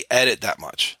don't really edit that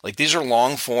much. Like these are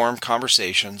long form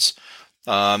conversations.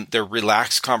 They're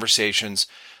relaxed conversations.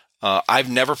 I've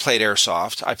never played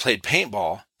airsoft. I played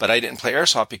paintball, but I didn't play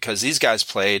airsoft because these guys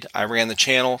played. I ran the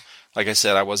channel. Like I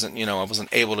said, I wasn't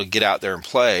able to get out there and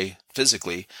play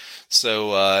physically.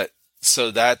 So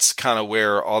that's kind of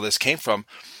where all this came from.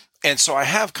 And so I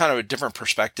have kind of a different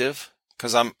perspective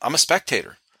because I'm a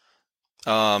spectator.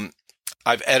 I've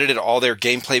edited all their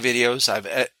gameplay videos.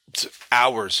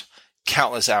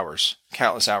 Countless hours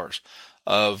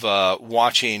of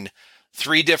watching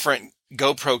 3 different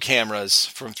GoPro cameras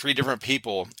from 3 different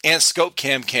people and scope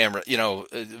cam camera,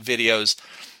 videos,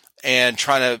 and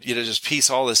trying to just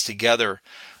piece all this together.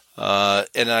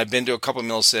 And I've been to a couple of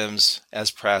milsims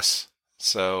as press.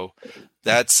 So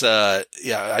that's, I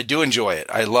do enjoy it.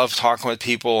 I love talking with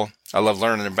people. I love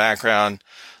learning their background.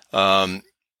 I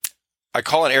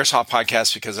call it Airsoft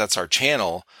Podcast because that's our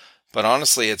channel, but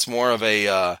honestly, it's more of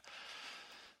a,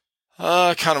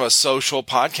 kind of a social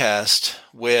podcast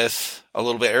with a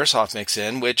little bit airsoft mix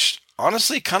in, which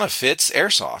honestly kind of fits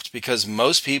airsoft because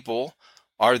most people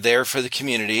are there for the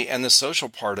community and the social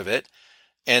part of it.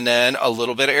 And then a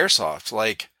little bit of airsoft,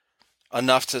 like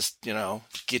enough to,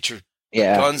 get your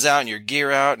guns out and your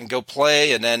gear out and go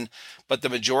play. And then, but the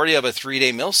majority of a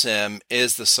 3-day milsim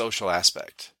is the social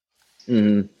aspect.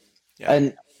 Mm-hmm. Yeah.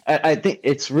 And I think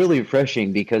it's really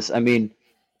refreshing because, I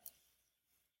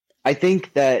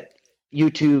think that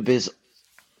YouTube is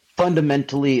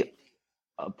fundamentally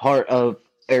a part of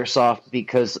airsoft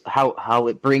because how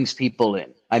it brings people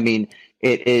in.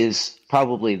 It is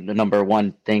probably the number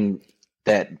one thing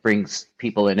that brings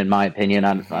people in my opinion.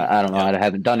 I don't know. I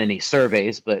haven't done any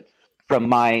surveys, but from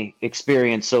my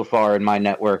experience so far in my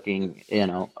networking,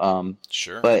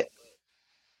 sure. But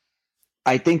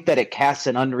I think that it casts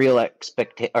an unreal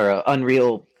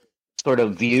unreal sort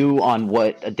of view on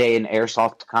what a day in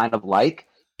airsoft kind of like,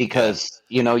 because,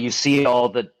 you see all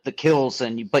the kills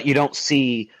but you don't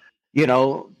see,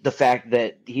 the fact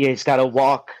that he's got to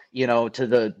walk, to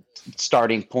the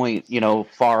starting point,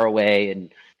 far away.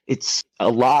 And it's a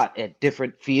lot at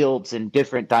different fields and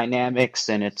different dynamics.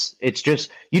 And it's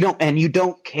just,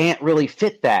 can't really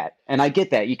fit that. And I get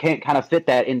that you can't kind of fit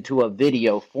that into a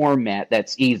video format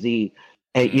that's easy,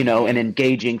 and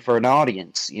engaging for an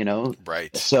audience,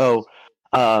 Right. So,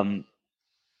 but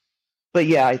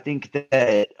yeah, I think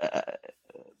that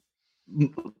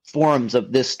forums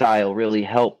of this style really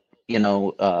help,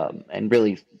 and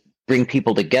really bring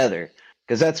people together,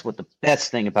 because that's what the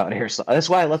best thing about airsoft. That's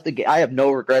why I left the game. I have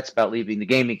no regrets about leaving the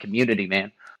gaming community,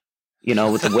 man.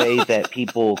 With the way that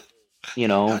people,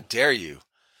 how dare you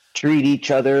treat each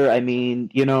other.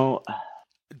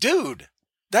 Dude,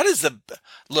 that is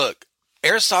look.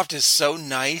 Airsoft is so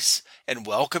nice and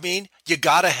welcoming, you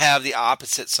got to have the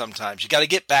opposite sometimes. You got to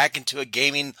get back into a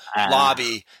gaming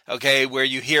lobby, okay, where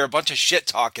you hear a bunch of shit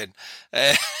talking.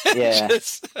 Yeah.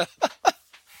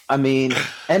 I mean,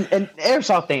 and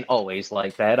Airsoft ain't always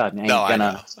like that. I mean, I ain't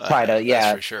gonna try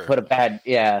to, for sure. put a bad,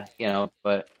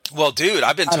 but. Well, dude,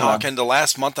 I've been talking the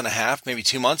last month and a half, maybe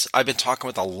 2 months. I've been talking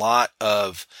with a lot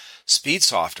of speed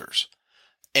softers,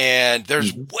 and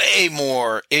there's way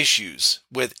more issues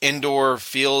with indoor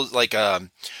fields, like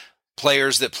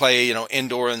players that play,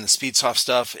 indoor and the speed soft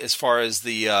stuff. As far as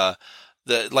the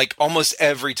like almost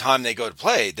every time they go to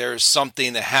play, there's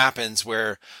something that happens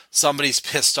where somebody's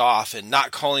pissed off and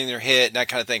not calling their hit and that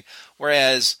kind of thing.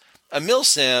 Whereas a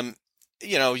milsim,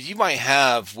 you might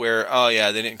have where,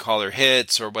 they didn't call their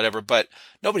hits or whatever, but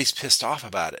nobody's pissed off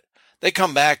about it. They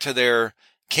come back to their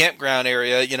campground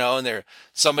area, and they're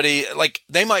somebody like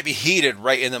they might be heated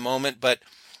right in the moment, but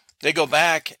they go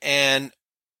back and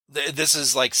this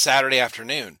is like Saturday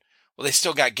afternoon. Well, they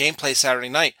still got gameplay Saturday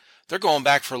night. They're going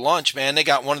back for lunch, man. They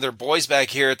got one of their boys back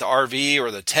here at the RV or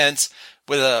the tents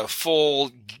with a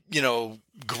full,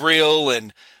 grill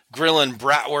and grilling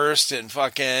bratwurst and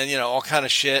fucking, all kind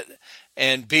of shit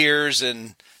and beers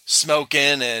and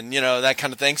smoking and, that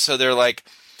kind of thing. So they're like,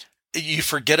 you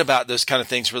forget about those kind of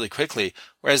things really quickly.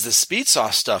 Whereas the speed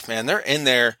sauce stuff, man, they're in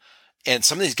there and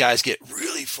some of these guys get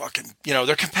really fucking,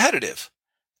 they're competitive.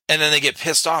 And then they get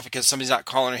pissed off because somebody's not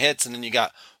calling their hits. And then you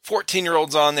got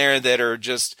 14-year-olds on there that are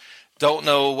just don't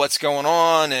know what's going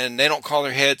on and they don't call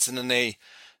their hits. And then they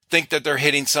think that they're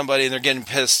hitting somebody and they're getting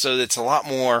pissed. So it's a lot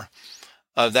more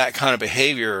of that kind of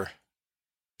behavior,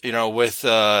 with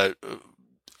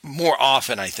more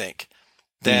often, I think,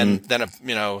 than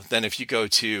if you go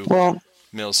to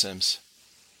milsims.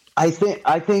 I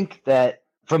think that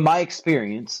from my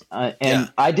experience,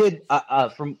 I did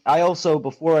I also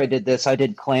before I did this, I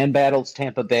did Clan Battles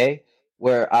Tampa Bay,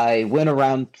 where I went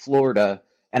around Florida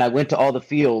and I went to all the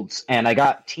fields and I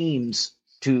got teams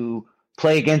to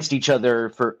play against each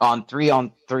other on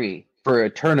 3-on-3 for a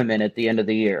tournament at the end of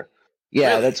the year.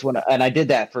 Yeah, really? That's and I did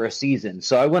that for a season.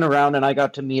 So I went around and I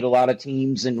got to meet a lot of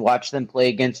teams and watch them play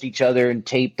against each other and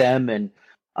tape them. And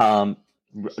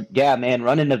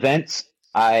running events,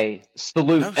 I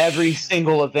salute every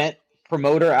single event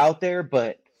promoter out there,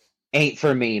 but ain't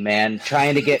for me, man.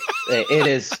 Trying to get it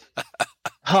is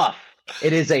tough.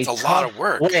 It is a lot of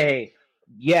work. Way.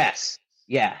 Yes.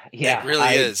 Yeah. It really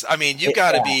is. I mean, you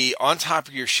got to be on top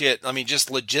of your shit. I mean, just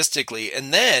logistically,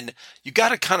 and then you got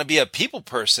to kind of be a people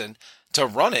person to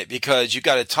run it, because you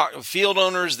got to talk to field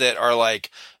owners that are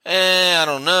like, I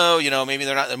don't know, maybe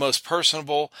they're not the most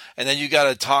personable. And then you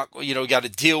got to talk, got to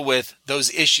deal with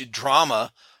those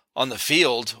drama on the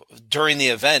field during the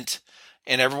event.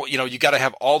 And everyone, you got to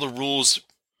have all the rules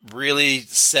really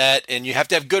set, and you have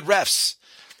to have good refs.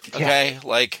 Okay. Yeah.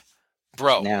 Like,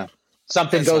 bro. Yeah.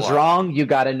 Something goes wrong, you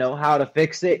got to know how to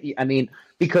fix it. I mean,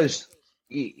 because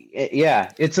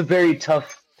it's a very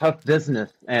tough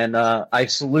business, and I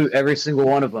salute every single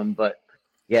one of them. But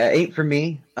yeah, it ain't for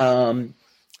me. And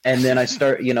then I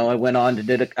went on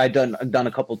to I've done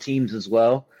a couple teams as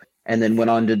well, and then went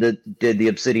on to did the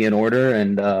Obsidian Order,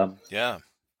 and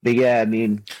But yeah, I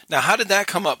mean, now how did that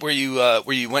come up? Where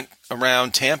you went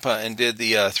around Tampa and did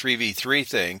the 3v3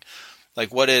 thing?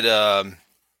 Like, what did how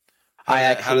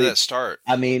did that start?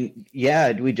 I mean,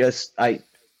 because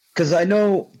I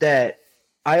know that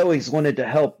I always wanted to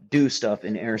help do stuff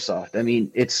in Airsoft. I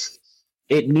mean,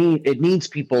 it needs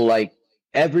people like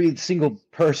every single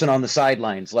person on the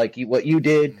sidelines, like what you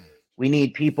did. We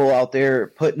need people out there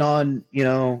putting on,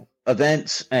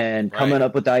 events and coming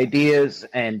up with ideas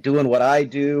and doing what I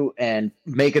do and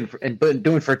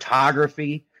doing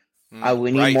photography.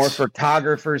 We need more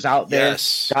photographers out there,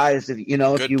 guys.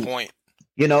 Good point.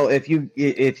 If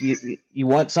you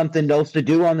want something else to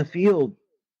do on the field,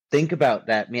 think about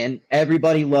that, man.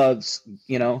 Everybody loves,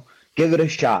 give it a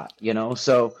shot,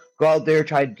 so go out there,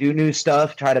 try to do new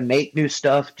stuff, try to make new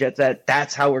stuff. Just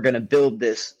that's how we're going to build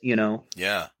this,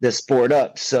 this sport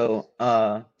up. So,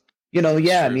 I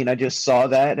mean, I just saw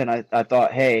that and I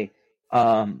thought, hey,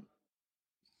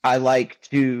 I like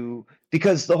to,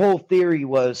 because the whole theory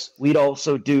was we'd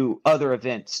also do other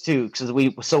events too. So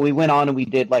we went on and we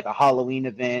did like a Halloween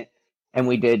event, and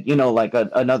we did, like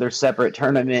another separate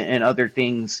tournament and other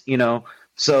things,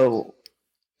 so,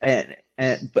 and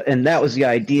that was the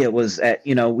idea, was that,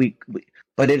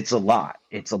 but it's a lot,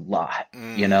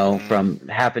 from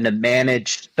having to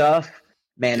manage stuff,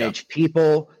 manage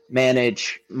people,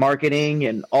 manage marketing,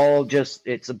 and all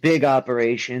it's a big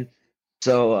operation.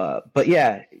 So, but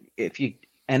yeah,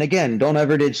 and again, don't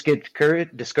ever just get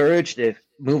discouraged. If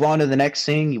move on to the next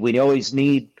thing, we always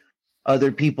need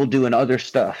other people doing other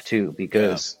stuff too,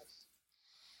 because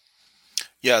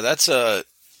Yeah, that's a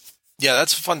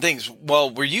fun thing. Well,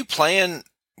 were you doing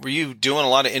a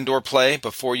lot of indoor play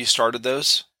before you started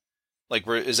those? Like,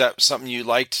 is that something you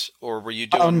liked, or were you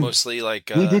doing mostly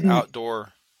like we didn't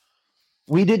outdoor?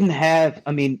 we didn't have,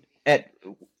 I mean, at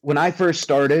when I first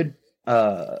started,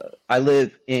 I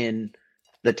live in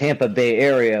the Tampa Bay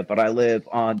area, but I live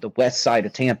on the west side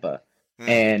of Tampa. Hmm.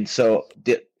 And so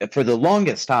for the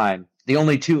longest time, the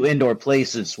only two indoor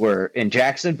places were in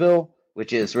Jacksonville,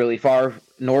 which is really far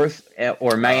north,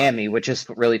 or Miami, which is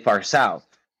really far south.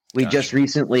 We just Gotcha.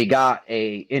 recently got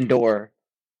a indoor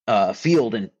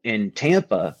field in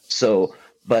Tampa. So,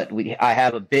 but I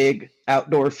have a big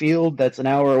outdoor field that's an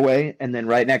hour away, and then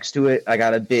right next to it, I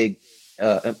got a big,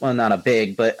 well, not a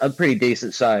big, but a pretty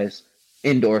decent size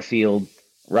indoor field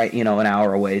right, an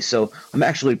hour away. So I'm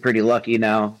actually pretty lucky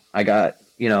now. I got,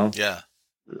 Yeah.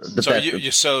 the So best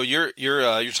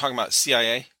you're talking about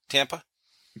CIA Tampa?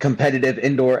 competitive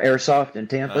indoor airsoft in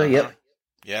Tampa. Uh-huh. Yep.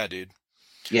 Yeah, dude.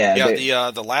 Yeah.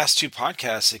 Yeah, the last two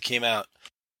podcasts that came out.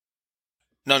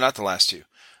 No, not the last two.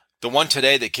 The one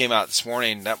today that came out this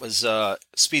morning, that was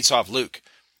Speedsoft Luke.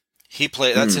 He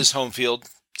played. That's his home field,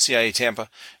 CIA Tampa.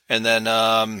 And then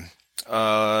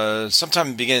sometime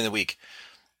in the beginning of the week,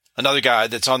 another guy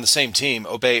that's on the same team,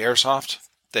 Obey Airsoft.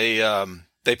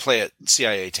 They play at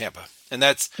CIA Tampa, and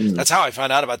that's how I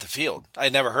found out about the field. I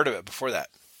had never heard of it before that.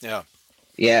 Yeah.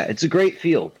 Yeah, it's a great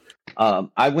field.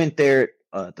 I went there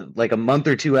like a month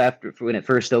or two after when it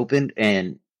first opened,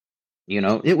 and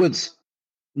it was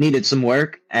needed some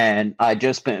work. And I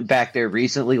just been back there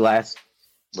recently, last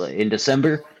in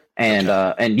December, and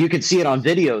and you can see it on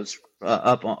videos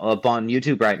up on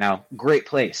YouTube right now. Great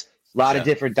place, a lot of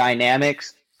different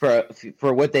dynamics for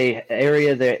what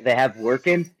area they have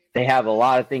working. They have a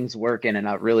lot of things working, and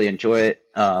I really enjoy it.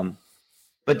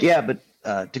 But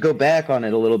to go back on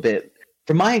it a little bit,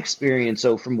 from my experience,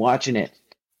 so from watching it,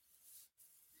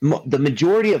 the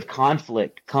majority of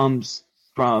conflict comes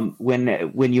from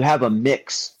when you have a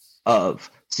mix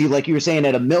of, see, like you were saying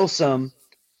at a Milsim,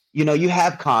 you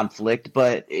have conflict,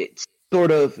 but it sort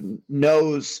of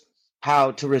knows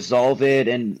how to resolve it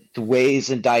and the ways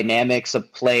and dynamics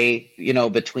of play,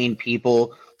 between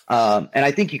people. And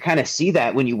I think you kind of see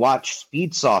that when you watch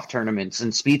Speedsoft tournaments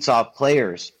and Speedsoft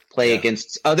players play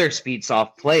against other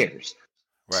Speedsoft players.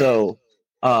 Right. So,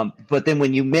 but then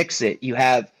when you mix it, you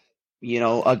have,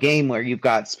 a game where you've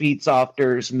got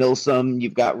Speedsofters, Milsim,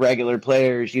 you've got regular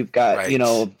players, you've got,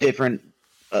 different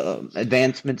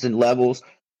advancements and levels.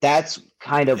 That's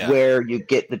kind of where you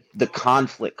get the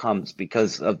conflict comes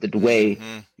because of the way,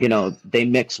 they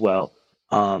mix well.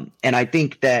 And I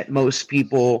think that most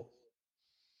people,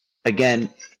 again,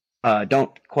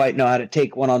 don't quite know how to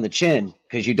take one on the chin,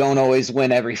 because you don't always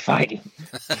win every fighting.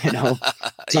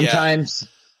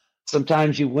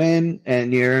 Sometimes you win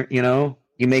and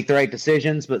you make the right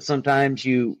decisions, but sometimes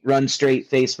you run straight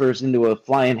face first into a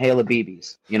flying hail of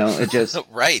BBs. It just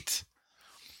right.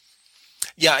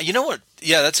 Yeah, you know what?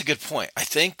 Yeah, that's a good point. I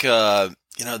think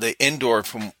the indoor,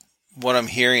 from what I'm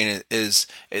hearing,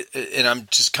 and I'm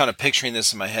just kind of picturing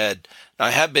this in my head. Now,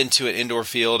 I have been to an indoor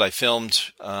field. I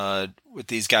filmed with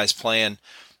these guys playing.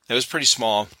 It was pretty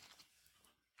small,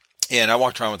 and I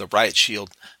walked around with a riot shield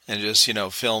and just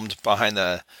filmed behind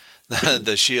the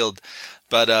the shield.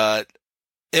 But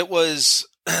it was,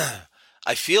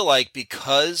 I feel like,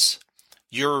 because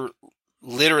you're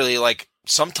literally like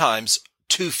sometimes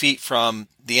 2 feet from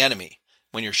the enemy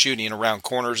when you're shooting around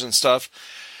corners and stuff,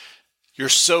 you're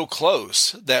so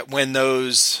close that when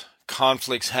those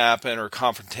conflicts happen or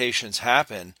confrontations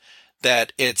happen,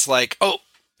 that it's like,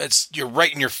 you're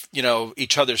right in your,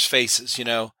 each other's faces,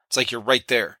 it's like you're right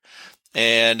there.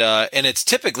 And it's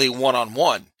typically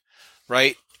one-on-one,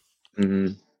 right?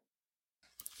 Mm-hmm.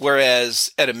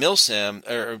 Whereas at a Milsim,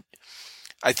 or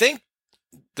I think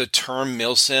the term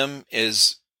Milsim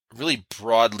is really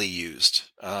broadly used.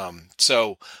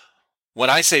 So when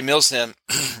I say Milsim,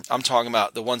 I'm talking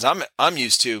about the ones I'm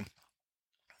used to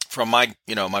from my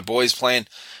boys playing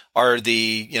are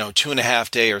the 2.5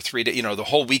 day or 3 day, the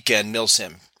whole weekend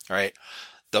Milsim, right?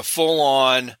 The full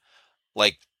on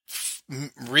like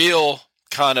real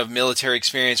kind of military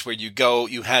experience where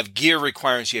you have gear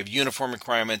requirements, you have uniform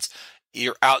requirements.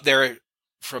 You're out there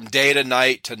from day to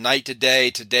night to day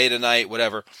to night,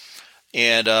 whatever.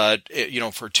 And,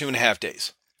 for 2.5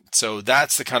 days. So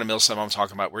that's the kind of Milsim I'm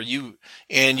talking about, where you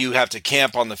have to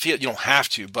camp on the field. You don't have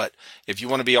to, but if you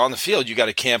want to be on the field, you got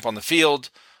to camp on the field,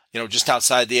 just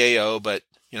outside the AO, but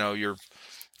you're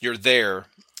there.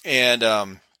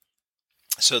 And,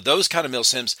 so those kind of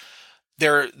Milsims,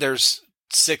 there's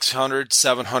 600,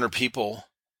 700 people,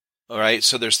 All right.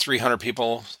 So there's 300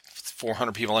 people,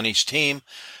 400 people on each team.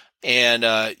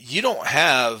 And you don't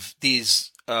have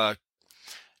these, you're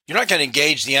not going to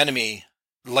engage the enemy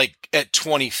like at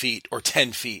 20 feet or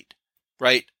 10 feet,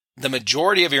 right? The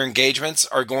majority of your engagements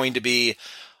are going to be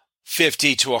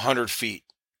 50 to 100 feet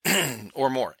or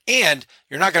more. And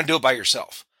you're not going to do it by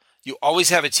yourself. You always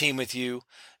have a team with you,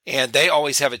 and they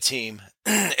always have a team,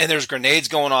 and there's grenades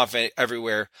going off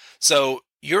everywhere. So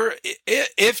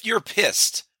if you're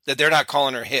pissed that they're not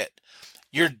calling her hit,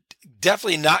 you're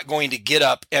definitely not going to get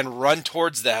up and run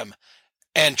towards them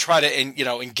and try to,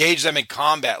 engage them in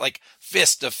combat, like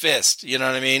fist to fist. You know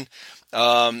what I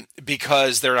mean?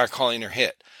 Because they're not calling her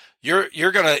hit.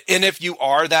 You're going to, and if you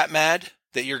are that mad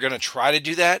that you're going to try to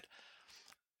do that,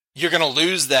 you're going to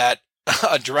lose that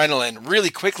adrenaline really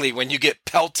quickly when you get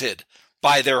pelted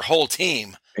by their whole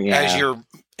team as you're,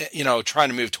 trying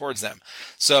to move towards them.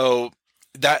 So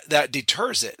that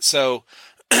deters it. So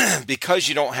because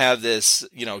you don't have this,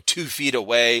 2 feet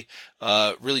away,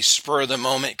 really spur of the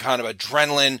moment kind of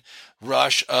adrenaline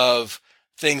rush of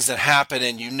things that happen,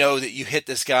 and that you hit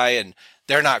this guy and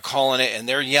they're not calling it and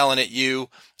they're yelling at you,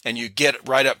 and you get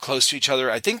right up close to each other.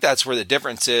 I think that's where the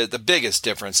difference is, the biggest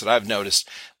difference that I've noticed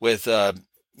with,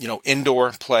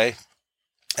 indoor play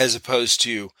as opposed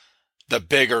to the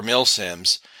bigger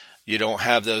milsims. You don't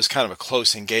have those kind of a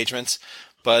close engagements,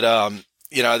 but,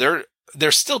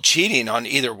 they're still cheating on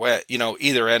either way,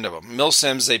 either end of them.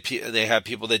 Milsims, they have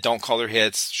people that don't call their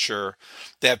hits. Sure.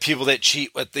 They have people that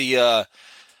cheat with the,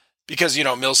 because,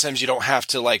 milsims, you don't have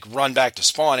to like run back to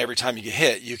spawn every time you get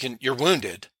hit. You're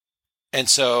wounded. And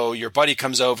so your buddy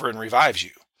comes over and revives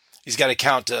you. He's got to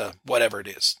count to whatever it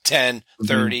is, 10,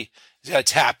 30. Mm-hmm. He's got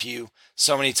to tap you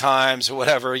so many times or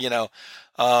whatever,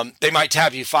 they might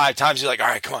tap you 5 times. You're like, all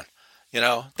right, come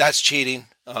on. That's cheating.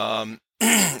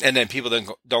 And then people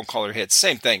don't call their hits.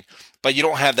 Same thing, but you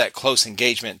don't have that close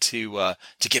engagement to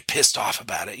get pissed off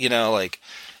about it. Like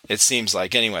it seems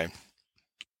like anyway.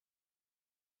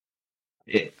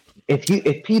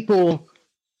 If people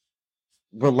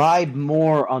relied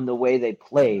more on the way they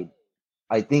played,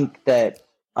 I think that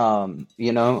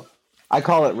I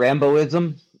call it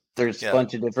Ramboism. There's a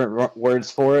bunch of different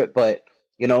words for it, but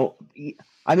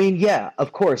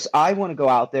of course, I want to go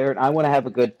out there and I want to have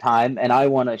a good time and I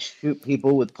want to shoot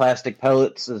people with plastic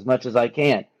pellets as much as I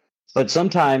can. But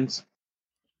sometimes,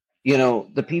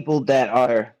 the people that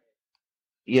are,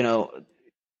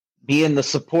 being the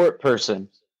support person,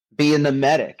 being the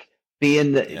medic,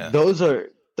 being the those are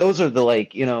the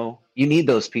you need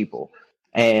those people.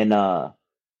 And Are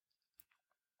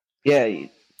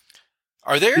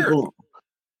there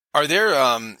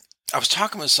I was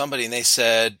talking with somebody and they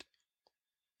said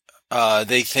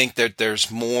they think that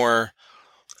there's more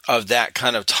of that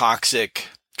kind of toxic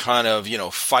kind of,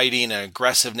 fighting and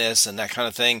aggressiveness and that kind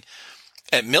of thing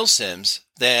at milsims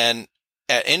than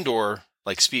at indoor,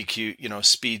 like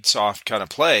speed soft kind of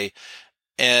play.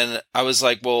 And I was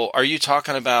like, well, are you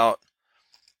talking about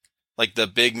like the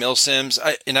big milsims?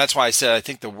 And that's why I said, I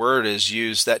think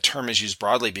that term is used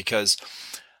broadly because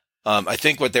I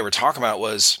think what they were talking about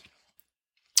was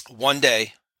one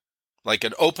day, like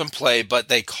an open play, but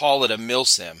they call it a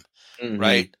milsim,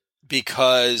 right?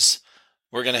 Because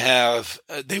we're going to have,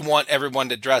 they want everyone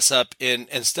to dress up in,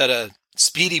 instead of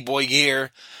Speedy Boy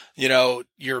gear,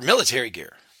 your military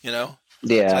gear, Yeah.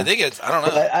 So I think I don't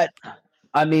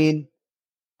know.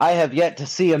 I have yet to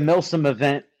see a milsim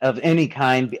event of any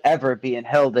kind ever being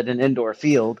held at an indoor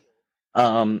field.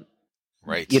 Right.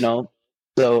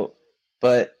 So,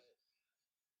 but.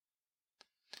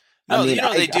 No,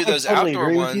 they do those totally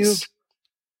outdoor ones.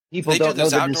 People don't know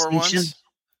the distinction.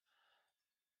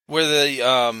 Where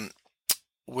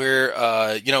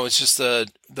it's just the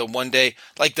one day,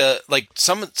 like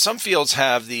some fields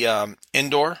have the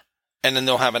indoor, and then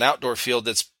they'll have an outdoor field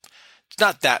that's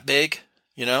not that big,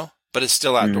 but it's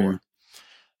still outdoor. Mm-hmm.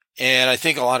 And I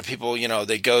think a lot of people,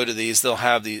 they go to these, they'll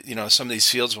have some of these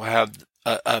fields will have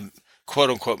a quote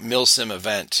unquote milsim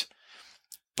event.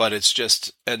 But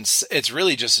it's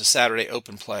really just a Saturday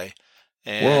open play.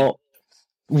 And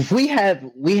we have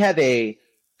a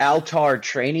Altar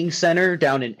Training Center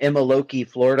down in Imaloki,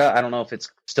 Florida. I don't know if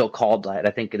it's still called that.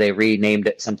 I think they renamed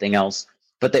it something else.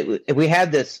 But we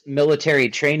have this military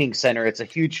training center. It's a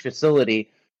huge facility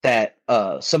that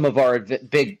some of our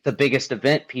the biggest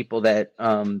event people that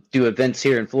do events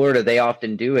here in Florida, they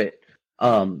often do it.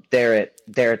 They're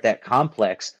at that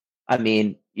complex.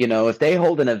 If they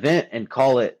hold an event and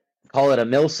call it a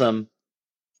milsim,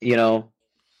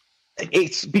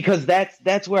 it's because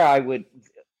that's where I would,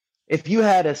 if you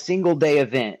had a single day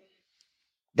event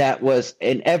that was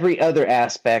in every other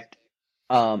aspect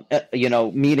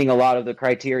meeting a lot of the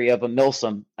criteria of a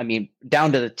Milsim. I mean,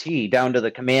 down to the T, down to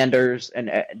the commanders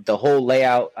and the whole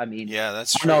layout. I mean, Yeah,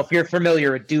 that's I don't know true. if you're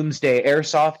familiar with Doomsday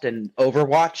Airsoft and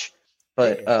Overwatch,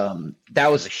 but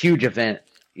that was a huge event.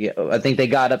 Yeah, I think they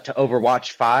got up to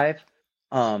Overwatch 5.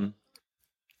 But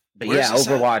Where's yeah, this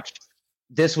at? Overwatch.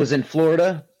 This was in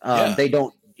Florida. Yeah. They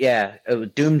don't. Yeah, it was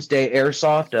Doomsday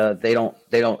Airsoft. They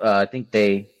don't. I think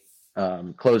they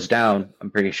closed down.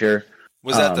 I'm pretty sure.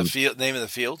 Was that the name of the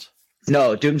field?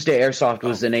 No, Doomsday Airsoft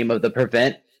was the name of the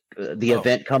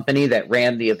event company that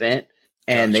ran the event,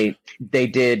 and Gotcha. they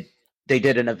did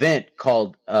an event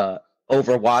called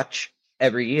Overwatch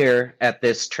every year at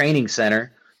this training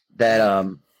center.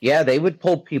 That they would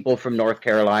pull people from North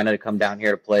Carolina to come down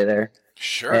here to play there.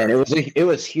 Sure. And it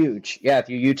was huge. Yeah, if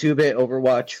you YouTube it,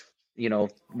 Overwatch,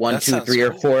 1, That 2, sounds 3,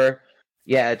 or cool. 4.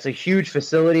 Yeah, it's a huge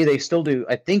facility. They still do.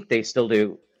 I think they still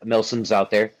do Milsims out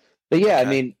there. But yeah, Okay. I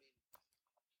mean,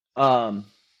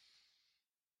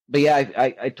 but yeah,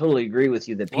 I totally agree with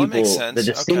you that Well, that makes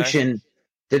people sense.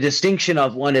 the distinction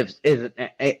of one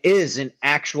is an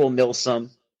actual Milsim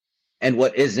and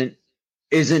what isn't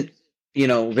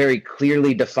very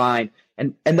clearly defined.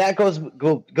 And that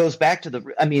goes back to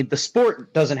the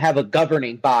sport doesn't have a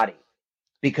governing body,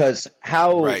 because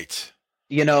Right.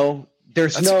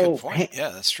 there's That's a no good point. Yeah,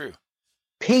 that's true.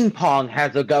 ping pong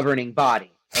has a governing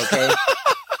body. Okay.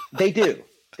 They do.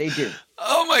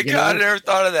 Oh my God, I never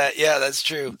thought of that. Yeah, that's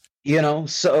true.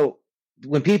 So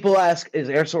when people ask, is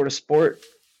airsoft a sport?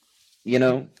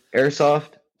 Airsoft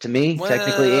to me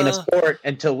technically ain't a sport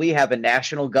until we have a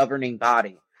national governing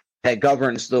body that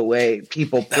governs the way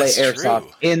people play That's airsoft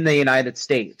true. in the United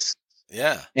States.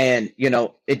 Yeah. And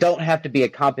it don't have to be a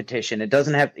competition. It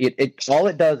doesn't have all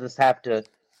it does is have to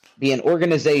be an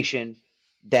organization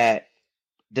that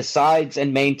decides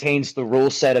and maintains the rule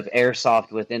set of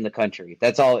airsoft within the country.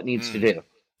 That's all it needs to do.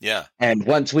 Yeah. And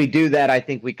once we do that, I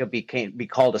think we could be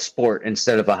called a sport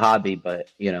instead of a hobby. But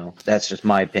that's just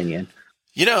my opinion.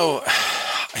 I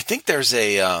think there's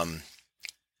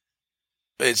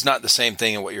it's not the same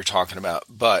thing in what you're talking about,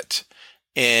 but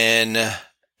in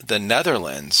the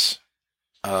Netherlands,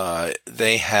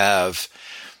 they have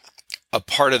a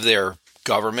part of their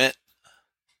government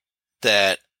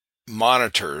that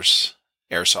monitors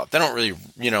airsoft. They don't really,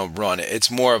 run it.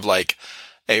 It's more of like,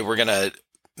 hey, we're going to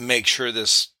make sure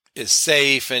this is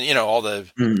safe and, all the,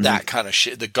 that kind of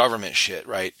shit, the government shit.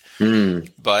 Right.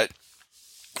 But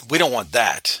we don't want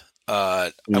that.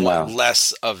 I want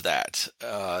less of that.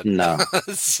 No.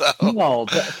 So no,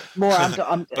 but more.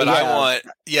 but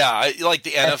yeah. I like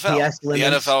the NFL. The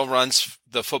NFL runs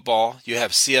the football. You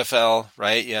have CFL,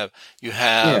 right? You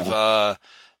have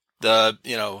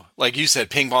the like you said,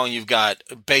 ping pong. You've got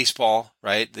baseball,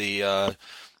 right? The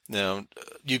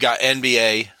you got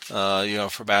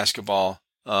NBA, for basketball.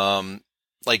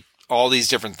 Like all these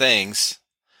different things.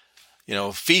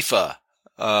 FIFA.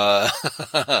 Well,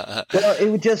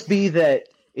 it would just be that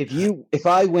if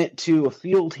I went to a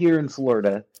field here in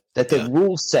Florida, that the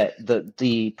rule set,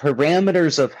 the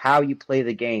parameters of how you play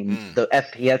the game, the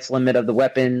FPS limit of the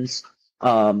weapons,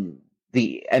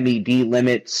 the MED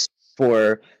limits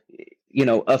for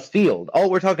a field.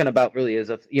 All we're talking about really is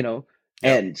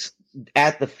and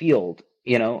at the field,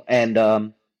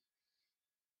 and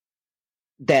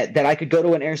that I could go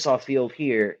to an airsoft field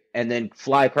here and then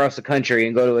fly across the country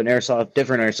and go to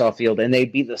different airsoft field, and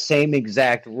they'd be the same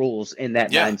exact rules in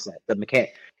that mindset. The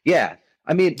mechanic. Yeah.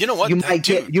 I mean, you know what? You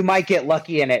might get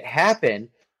lucky and it happen,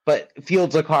 but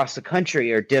fields across the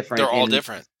country are different. They're all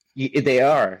different. They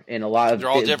are in a lot of. They're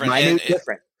all different.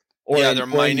 Different. They're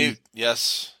minute.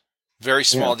 Yes. Very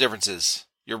small differences.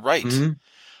 You're right. Mm-hmm.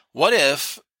 What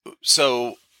if?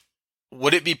 So,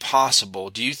 would it be possible?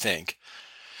 Do you think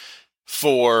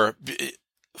for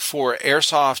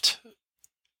airsoft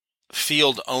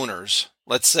field owners?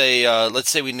 Let's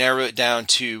say we narrow it down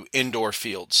to indoor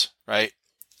fields, right?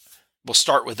 We'll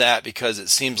start with that because it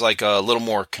seems like a little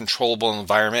more controllable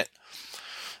environment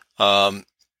than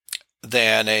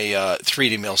a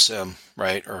 3D milsim,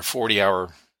 right? Or a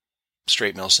 40-hour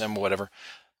straight milsim, or whatever.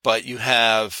 But you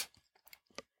have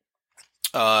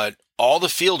all the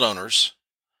field owners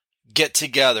get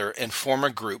together and form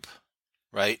a group,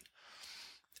 right?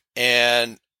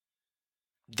 And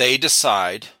they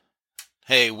decide,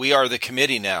 hey, we are the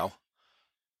committee now.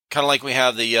 Kind of like we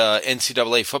have the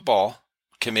NCAA football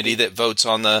committee that votes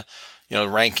on the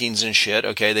rankings and shit.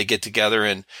 Okay, they get together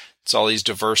and it's all these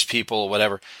diverse people or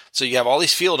whatever. So you have all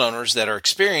these field owners that are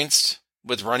experienced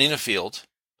with running a field.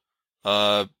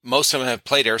 Most of them have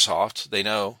played airsoft. They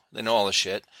know all the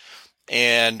shit,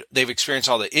 and they've experienced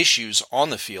all the issues on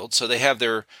the field. So they have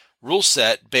their rule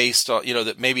set based on,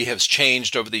 that maybe has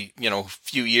changed over the,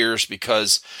 few years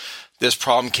because this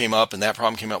problem came up and that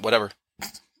problem came up, whatever.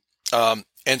 And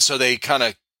so they kind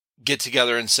of get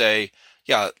together and say,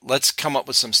 yeah, let's come up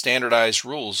with some standardized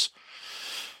rules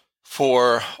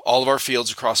for all of our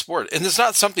fields across the board. And it's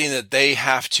not something that they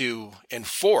have to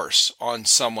enforce on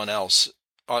someone else,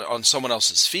 on someone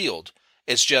else's field.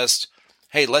 It's just,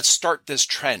 hey, let's start this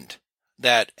trend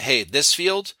that, hey, this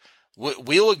field,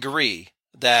 we'll agree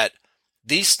that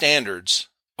these standards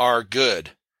are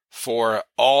good for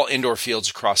all indoor fields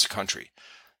across the country,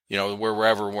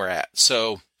 wherever we're at.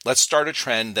 So let's start a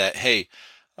trend that, hey,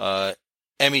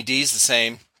 MED's the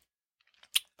same.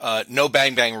 No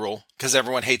bang bang rule, because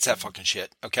everyone hates that fucking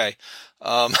shit. Okay.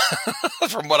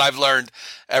 From what I've learned,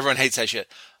 everyone hates that shit.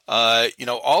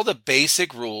 All the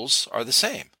basic rules are the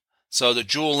same. So the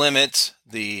joule limit,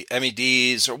 the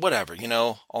MEDs or whatever,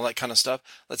 all that kind of stuff.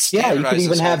 Let's standardize you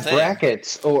could even have thing.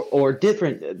 brackets or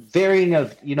different varying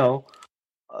of,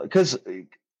 because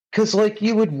like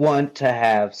you would want to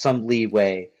have some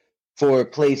leeway for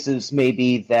places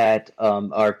maybe that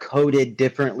are coded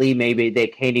differently. Maybe they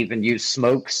can't even use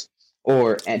smokes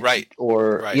or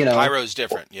pyro's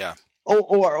different, yeah.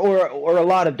 Or a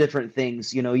lot of different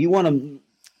things. You want to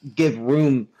give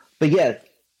room, but yeah,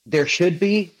 there should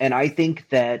be, and I think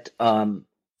that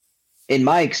in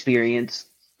my experience,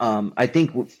 I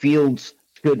think fields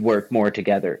should work more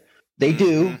together. They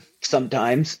do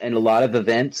sometimes in a lot of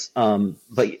events, and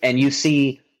you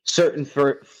see certain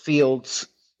fields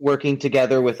working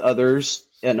together with others,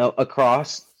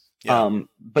 across. Yeah.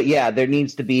 But yeah, there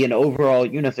needs to be an overall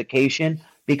unification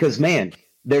because, man,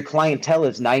 their clientele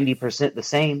is 90% the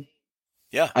same.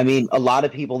 Yeah. I mean, a lot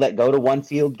of people that go to one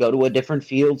field go to a different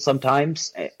field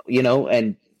sometimes, and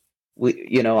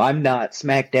I'm not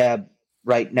smack dab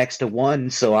right next to one,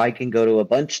 so I can go to a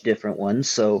bunch of different ones.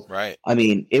 So, right. I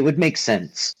mean, it would make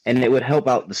sense and it would help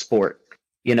out the sport,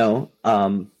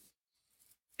 and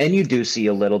you do see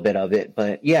a little bit of it,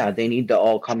 but yeah, they need to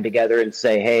all come together and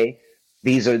say, hey,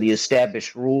 these are the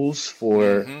established rules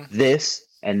for this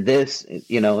and this,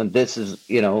 and this is,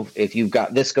 if you've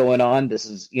got this going on, this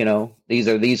is, these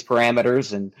are these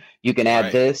parameters and you can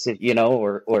add this,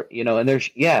 or, and there's,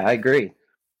 yeah, I agree.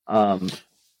 That's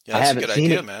a good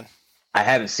idea, man. I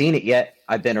haven't seen it yet.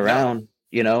 I've been around,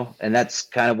 and that's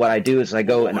kind of what I do is I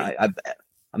go and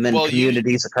I'm in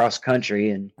communities across the country.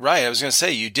 And right. I was going to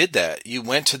say, you did that. You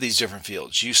went to these different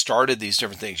fields. You started these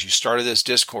different things. You started this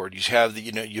Discord. You have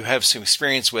you have some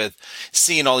experience with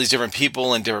seeing all these different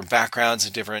people and different backgrounds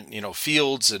and different,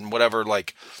 fields and whatever,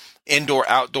 like indoor,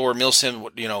 outdoor,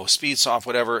 milsim, speed soft,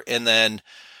 whatever. And then,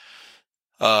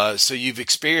 so you've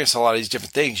experienced a lot of these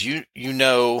different things. You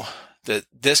know that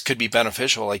this could be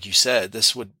beneficial. Like you said,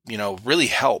 this would, really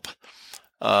help,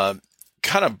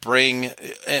 kind of bring,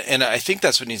 and I think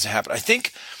that's what needs to happen. I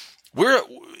think we're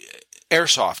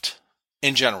airsoft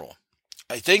in general.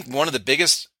 I think one of the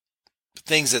biggest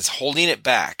things that's holding it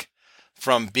back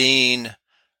from being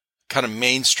kind of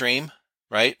mainstream,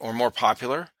 right, or more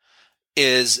popular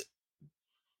is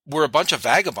we're a bunch of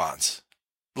vagabonds.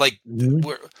 Like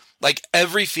we're like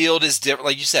every field is different.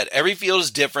 Like you said, every field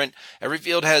is different. Every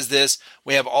field has this.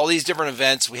 We have all these different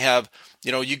events. We have,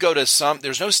 you go to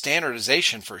there's no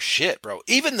standardization for shit, bro.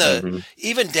 Even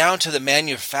even down to the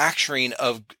manufacturing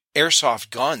of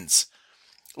airsoft guns.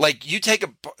 Like you take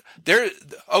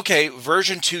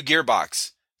version 2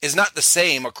 gearbox is not the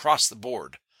same across the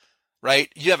board,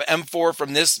 right? You have M4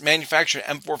 from this manufacturer,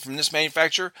 M4 from this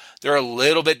manufacturer. They're a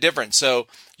little bit different. So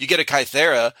you get a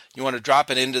Kythera, you want to drop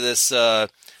it into this,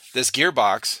 this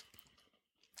gearbox.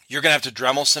 You're going to have to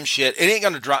Dremel some shit. It ain't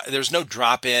going to drop. There's no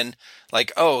drop in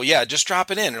like, oh yeah, just drop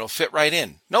it in. It'll fit right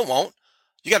in. No, it won't.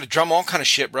 You got to drum all kind of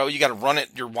shit, bro. You got to run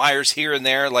it, your wires here and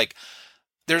there. Like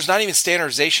there's not even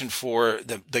standardization for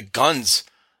the guns.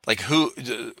 Like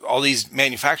all these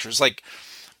manufacturers, like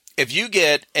if you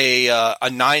get a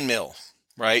 9mm,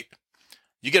 right?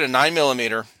 You get a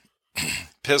 9mm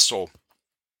pistol.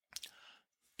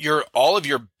 All of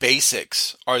your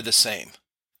basics are the same.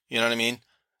 You know what I mean?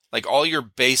 Like all your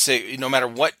basic, no matter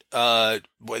what,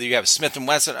 whether you have Smith &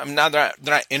 Wesson, I mean, they're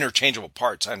not interchangeable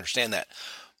parts. I understand that.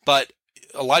 But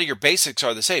a lot of your basics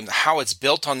are the same. How it's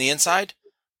built on the inside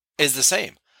is the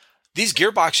same. These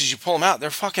gearboxes, you pull them out,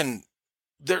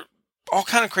 they're all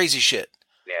kind of crazy shit.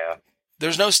 Yeah.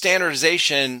 There's no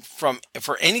standardization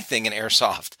for anything in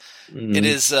airsoft. It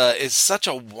is, it's such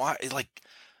a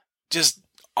just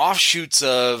offshoots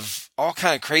of all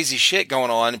kind of crazy shit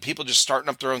going on and people just starting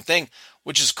up their own thing,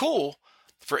 which is cool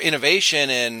for innovation.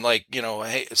 And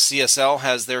hey, CSL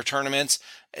has their tournaments,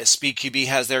 SpeedQB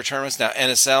has their tournaments. Now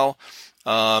NSL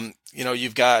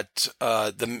You've got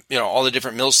all the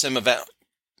different Milsim event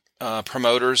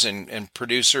promoters and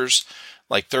producers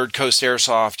like Third Coast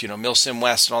Airsoft, Milsim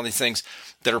West, and all these things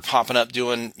that are popping up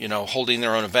doing, holding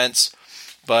their own events.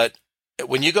 But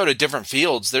when you go to different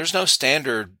fields, there's no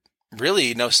standard,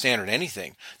 really no standard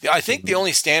anything. I think the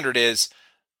only standard is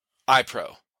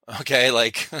iPro. Okay,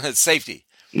 like safety.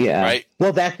 Yeah. Right.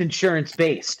 Well, that's insurance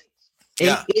based.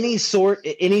 Yeah. Any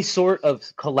sort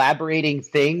of collaborating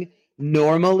thing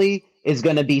normally is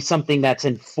going to be something that's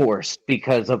enforced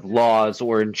because of laws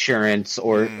or insurance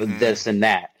or this and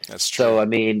that. That's true. So, I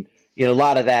mean, a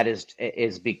lot of that is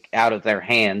out of their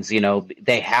hands.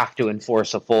 They have to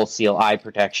enforce a full seal eye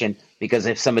protection because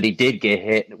if somebody did get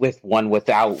hit with one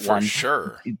without For one,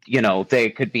 sure, they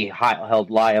could be held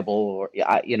liable or,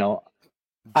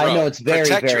 Bro, I know it's very,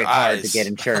 very hard eyes. to get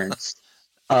insurance.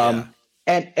 Yeah.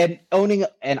 And owning,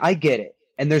 and I get it.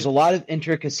 And there's a lot of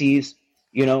intricacies.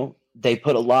 They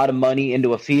put a lot of money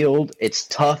into a field. It's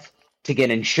tough to get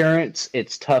insurance.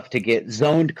 It's tough to get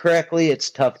zoned correctly. It's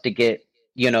tough to get,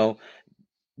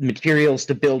 materials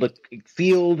to build a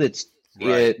field. It's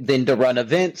Right. then to run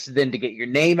events, then to get your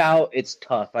name out. It's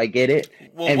tough. I get it.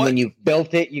 Well, and when you've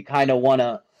built it, you kind of want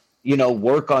to,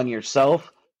 work on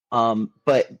yourself.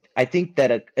 But I think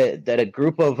that a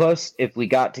group of us, if we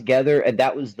got together, and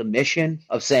that was the mission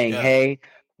of saying, hey,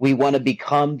 we want to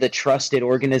become the trusted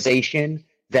organization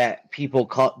that people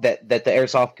that the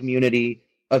airsoft community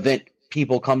event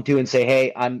people come to and say,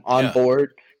 hey, I'm on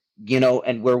board,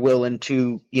 and we're willing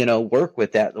to, work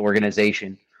with that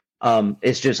organization.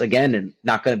 It's just, again,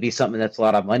 not going to be something that's a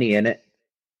lot of money in it.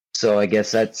 So I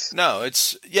guess that's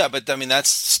but I mean that's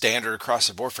standard across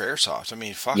the board for airsoft. I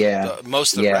mean,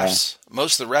 most of the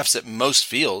refs at most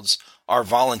fields are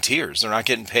volunteers. They're not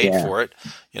getting paid for it.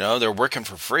 They're working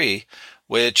for free.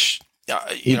 Which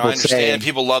I understand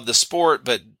people love the sport,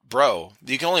 but bro,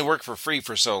 you can only work for free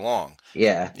for so long.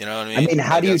 Yeah, you know what I mean. I mean,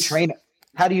 how do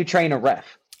you train a ref?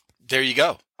 There you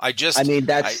go. I just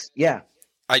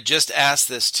asked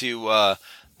this to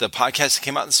the podcast that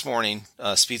came out this morning.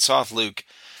 Speedsoft Luke.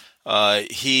 I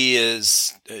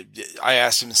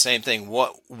asked him the same thing.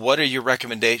 What are your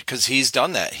recommendations? Because he's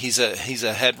done that. He's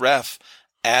a head ref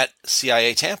at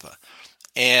CIA Tampa,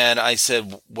 and I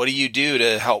said, what do you do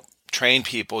to help train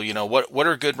people? What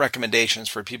are good recommendations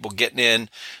for people getting in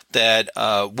that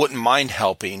wouldn't mind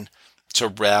helping to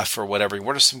ref or whatever?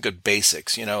 What are some good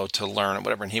basics, to learn or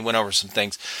whatever? And he went over some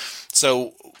things.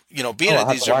 So being at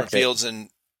these different fields and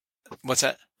what's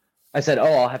that? I said,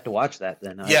 I'll have to watch that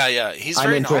then. He's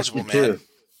very knowledgeable, man. Too.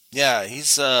 Yeah,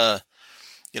 he's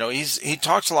he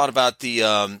talks a lot about the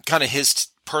kind of his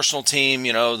personal team,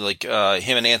 like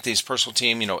him and Anthony's personal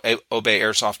team, Obey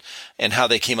Airsoft, and how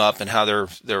they came up and how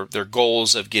their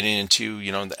goals of getting into,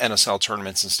 the NSL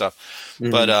tournaments and stuff.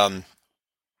 Mm-hmm. But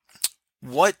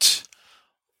what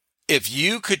if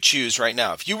you could choose right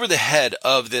now, if you were the head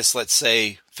of this, let's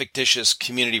say, fictitious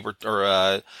community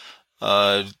or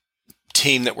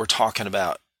team that we're talking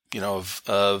about,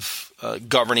 of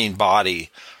governing body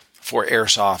for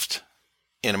airsoft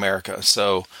in America.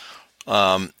 So,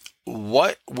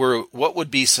 what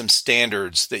would be some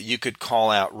standards that you could call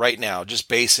out right now, just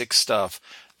basic stuff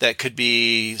that could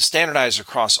be standardized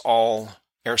across all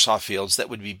airsoft fields that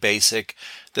would be basic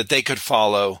that they could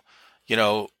follow?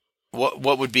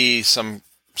 What would be some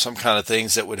kind of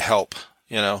things that would help,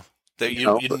 that you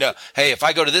know, hey, if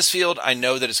I go to this field, I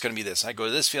know that it's going to be this. I go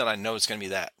to this field, I know it's going to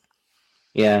be that.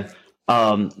 Yeah.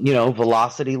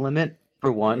 Velocity limit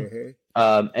for one.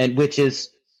 Mm-hmm. And which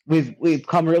is, we've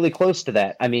come really close to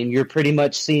that. I mean, you're pretty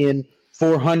much seeing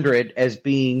 400 as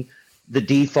being the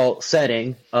default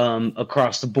setting,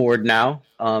 across the board now.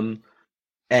 And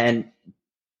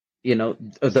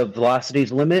the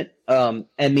velocities limit,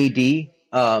 MED,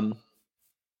 and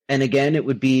again, it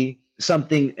would be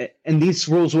something, and these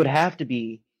rules would have to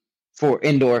be for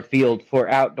indoor field, for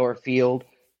outdoor field.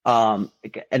 And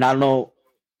I don't know,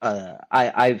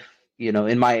 I've,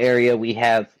 in my area, we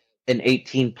have an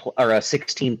 18 or a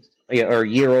 16 or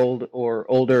year-old or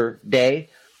older day.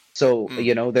 So,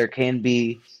 there can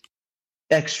be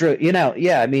extra,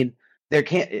 I mean, there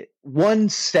can't, one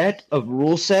set of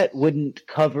rule set wouldn't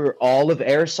cover all of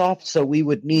airsoft. So we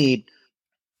would need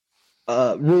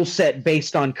rule set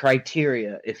based on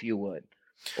criteria, if you would,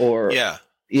 or,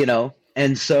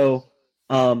 and so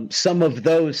some of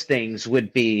those things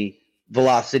would be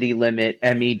velocity limit,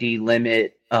 MED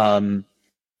limit,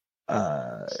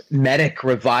 medic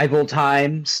revival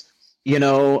times,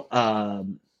 medic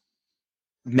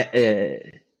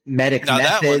now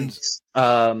methods.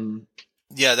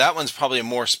 That one's probably a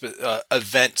more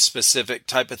event specific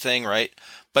type of thing, right?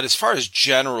 But as far as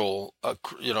general,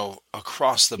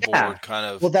 across the board kind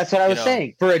of, well, that's what I was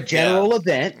saying. For a general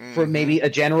event, for maybe a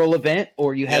general event,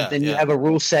 or you have you have a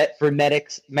rule set for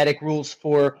medic rules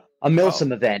for a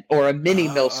Milsim event or a mini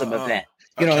Milsim event.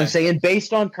 You know what I'm saying?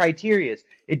 Based on criteria,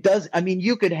 it does. I mean,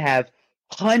 you could have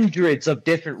hundreds of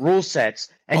different rule sets,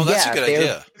 and that's a good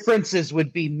idea. Differences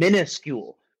would be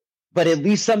minuscule, but at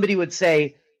least somebody would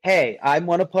say, hey, I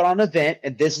want to put on an event,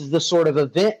 and this is the sort of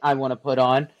event I want to put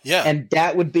on. Yeah. And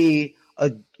that would be a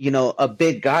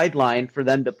big guideline for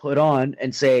them to put on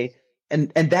and say, and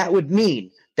that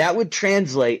would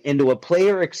translate into a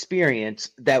player experience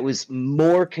that was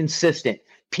more consistent.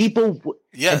 People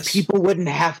wouldn't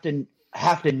have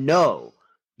to know.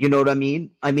 You know what I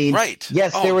mean? Right.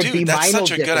 Yes, there would be that's minor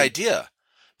such a good idea.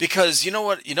 Because you know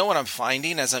what I'm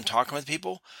finding as I'm talking with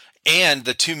people, and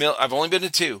I've only been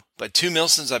to 2, but 2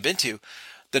 Milsims I've been to,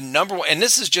 the number one, and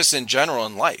this is just in general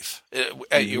in life,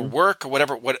 at your work or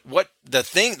whatever,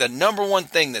 the number one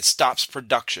thing that stops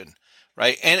production,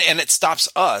 right? And it stops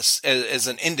us as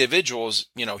an individual,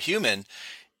 human,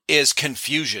 is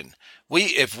confusion.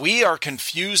 If we are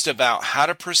confused about how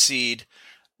to proceed,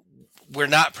 we're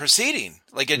not proceeding.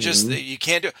 Like it just, you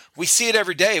can't do it. We see it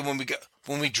every day when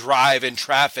we drive in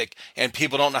traffic and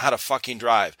people don't know how to fucking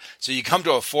drive. So you come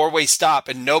to a 4-way stop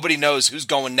and nobody knows who's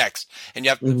going next. And you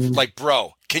have like,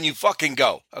 bro, can you fucking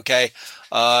go? Okay.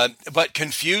 But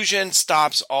confusion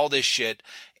stops all this shit,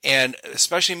 and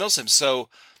especially Milsim. So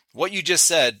what you just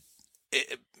said,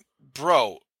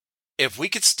 bro, if we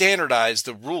could standardize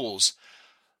the rules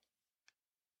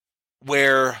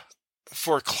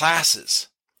for classes,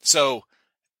 so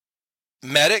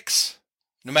medics,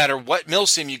 no matter what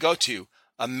Milsim you go to,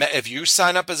 if you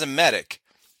sign up as a medic,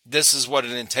 this is what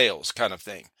it entails, kind of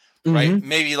thing, right?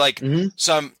 Maybe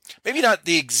maybe not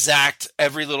the exact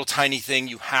every little tiny thing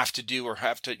you have to do or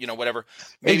have to, whatever.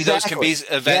 Maybe those can be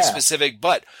event specific,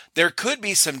 but there could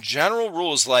be some general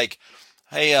rules like,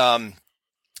 hey,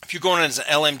 if you're going as an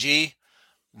LMG,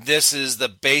 this is the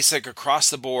basic across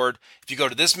the board. If you go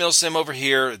to this Milsim over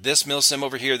here,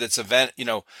 that's event,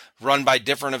 run by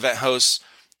different event hosts,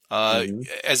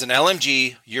 as an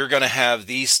LMG, you're going to have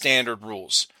these standard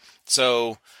rules.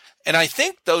 So, and I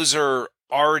think those are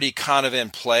already kind of in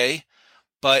play,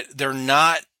 but they're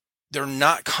not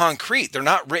concrete. They're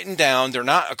not written down.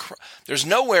 There's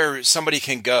nowhere somebody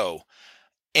can go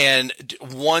and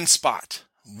one spot,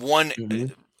 one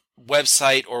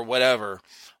website or whatever,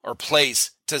 or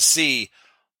place to see,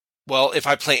 well, if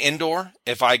I play indoor,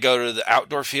 if I go to the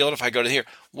outdoor field, if I go to here,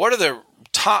 what are the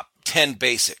top 10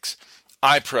 basics?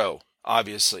 iPro,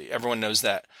 obviously, everyone knows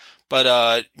that.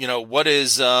 But, what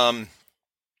is the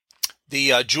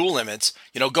jewel limits?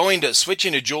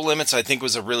 Switching to jewel limits, I think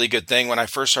was a really good thing. When I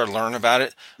first started learning about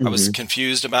it, I was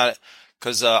confused about it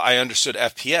because I understood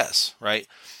FPS, right?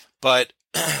 But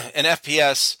an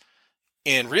FPS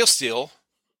in Real Steel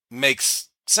makes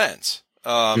sense.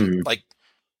 Like,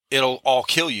 it'll all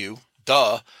kill you,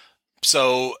 duh.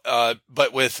 So,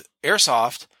 but with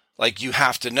Airsoft, like, you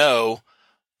have to know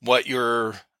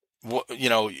it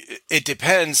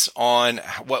depends on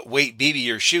what weight BB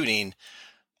you're shooting.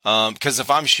 Because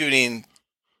if I'm shooting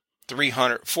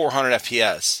 400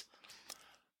 FPS,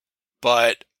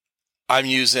 but I'm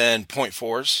using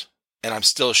 0.4s and I'm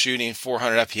still shooting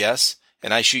 400 FPS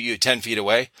and I shoot you 10 feet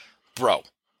away, bro,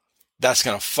 that's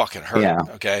going to fucking hurt. Yeah.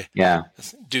 Okay. Yeah.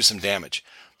 Do some damage.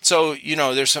 So,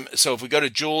 so if we go to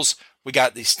joules, we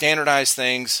got these standardized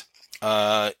things,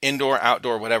 indoor,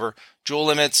 outdoor, whatever, joule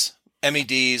limits,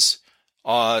 MEDs,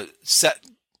 set,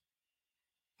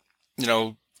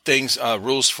 things,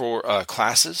 rules for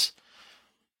classes.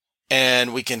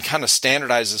 And we can kind of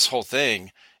standardize this whole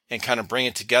thing and kind of bring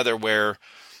it together where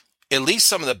at least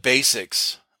some of the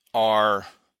basics are,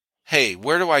 hey,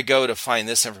 where do I go to find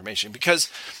this information? Because,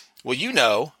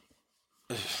 well,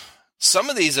 some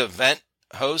of these event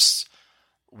hosts,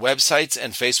 websites,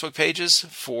 and Facebook pages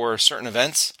for certain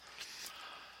events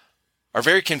are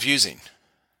very confusing.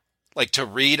 Like, to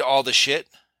read all the shit.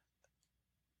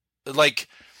 Like,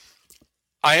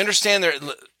 I understand there,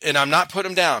 and I'm not putting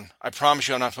them down. I promise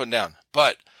you I'm not putting them down.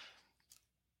 But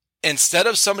instead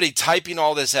of somebody typing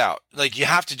all this out, like, you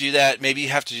have to do that. Maybe you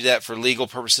have to do that for legal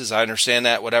purposes. I understand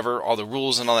that, whatever, all the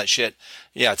rules and all that shit.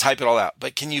 Yeah, type it all out.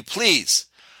 But can you please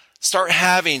start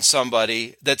having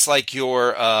somebody that's like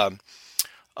your,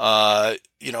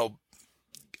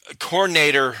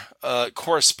 coordinator,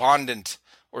 correspondent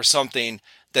or something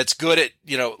that's good at,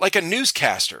 like a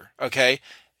newscaster, okay?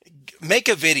 Make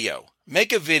a video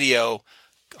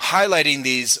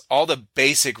highlighting all the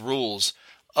basic rules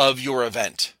of your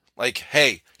event. Like,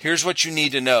 hey, here's what you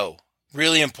need to know.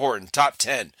 Really important. Top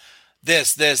 10.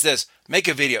 This. Make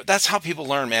a video. That's how people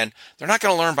learn, man. They're not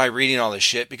going to learn by reading all this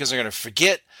shit because they're going to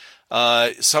forget.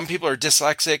 Some people are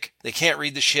dyslexic. They can't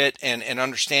read the shit and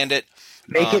understand it.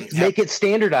 Make it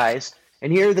standardized.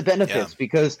 And here are the benefits,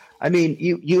 because I mean,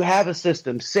 you have a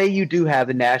system. Say you do have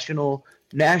a national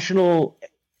U.S.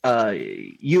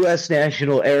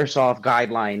 national airsoft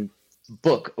guideline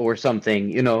book or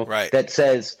something, that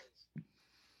says,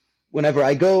 whenever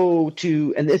I go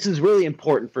to, and this is really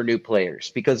important for new players,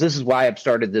 because this is why I've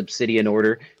started the Obsidian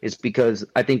Order, is because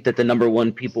I think that the number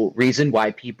one reason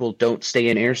why people don't stay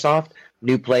in airsoft,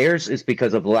 new players, is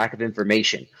because of the lack of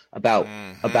information about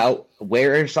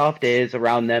where airsoft is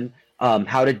around them,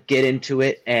 how to get into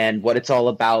it, and what it's all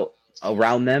about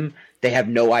around them. They have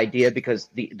no idea because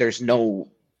there's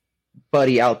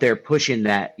nobody out there pushing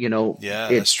that. Yeah,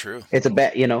 that's true. It's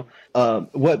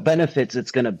what benefits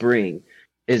it's going to bring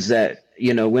is that,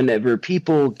 whenever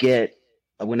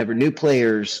new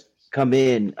players come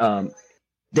in,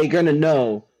 they're going to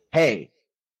know, hey,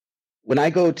 when I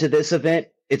go to this event,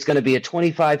 it's going to be a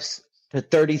 25 to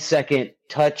 30 second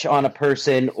touch on a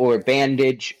person or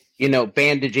bandaging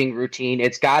routine.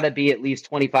 It's got to be at least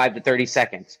 25 to 30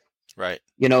 seconds. Right.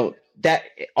 That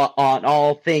on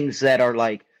all things that are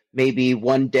like maybe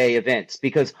 1 day events,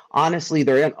 because honestly,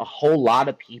 there aren't a whole lot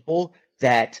of people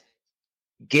that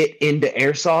get into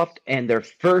airsoft and their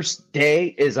first day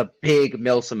is a big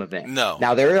Milsim event. No.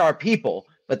 Now there are people,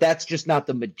 but that's just not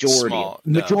the majority.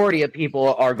 Majority of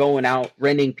people are going out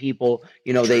renting people.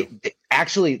 They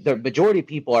actually, the majority of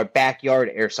people are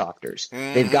backyard airsofters.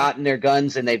 Mm-hmm. They've gotten their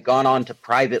guns and they've gone on to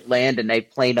private land and they've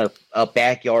played a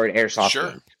backyard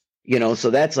airsoft game. So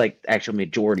that's like actual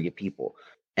majority of people.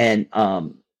 And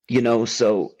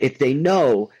so if they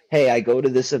know, hey, I go to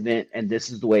this event and this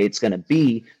is the way it's going to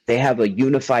be, they have a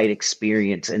unified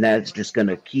experience, and that's just going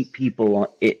to keep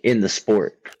people in the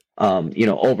sport,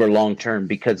 over long term,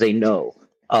 because they know.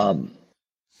 And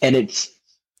it's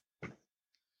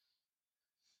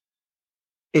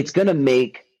going to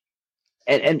make,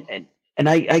 and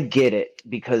I get it,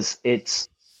 because it's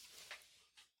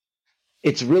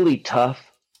really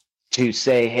tough to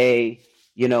say, hey,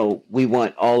 we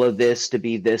want all of this to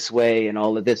be this way and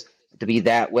all of this to be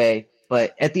that way.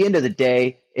 But at the end of the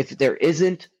day, if there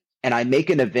isn't, and I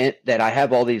make an event that I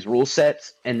have all these rule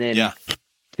sets, and then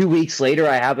 2 weeks later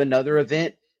I have another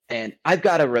event, and I've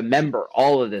got to remember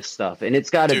all of this stuff, and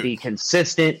it's got to be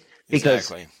consistent,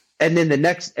 because, and then the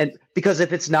next, and because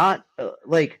if it's not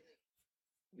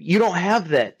you don't have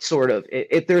that sort of,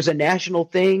 if there's a national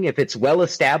thing, if it's well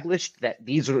established that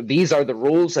these are the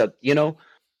rules of,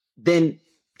 then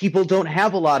people don't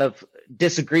have a lot of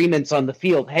disagreements on the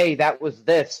field. Hey, that was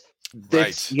this,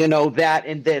 that,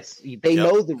 and this. They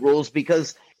know the rules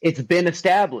because it's been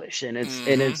established, and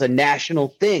it's a national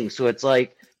thing. So it's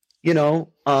like, you don't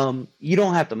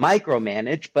have to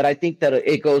micromanage, but I think that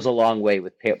it goes a long way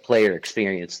with player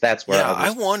experience. That's where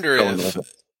I wonder if,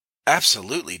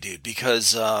 absolutely, dude,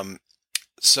 because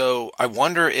so I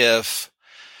wonder if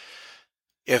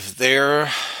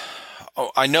there. Oh,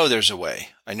 I know there's a way.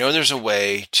 I know there's a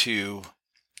way to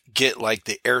get like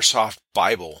the Airsoft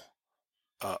Bible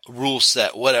rule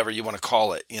set, whatever you want to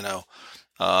call it,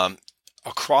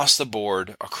 across the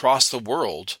board, across the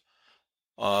world,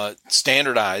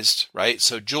 standardized, right?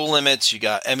 So jewel limits, you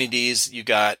got MEDs, you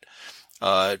got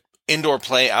indoor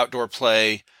play, outdoor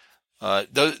play,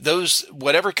 those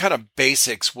whatever kind of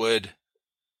basics would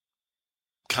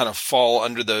kind of fall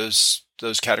under those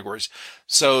categories.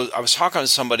 So I was talking to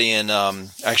somebody, and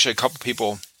actually a couple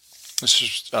people, this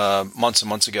was months and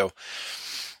months ago.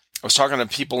 I was talking to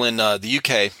people in the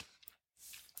UK.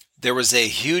 There was a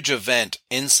huge event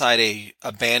inside a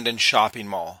abandoned shopping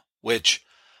mall, which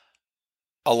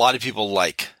a lot of people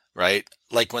like, right?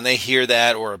 Like when they hear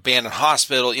that, or abandoned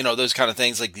hospital, those kind of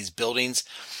things, like these buildings,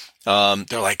 they're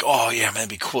like, oh yeah, man, that'd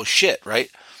be cool shit,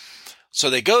 right? So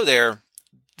they go there.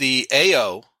 The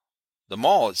AO, the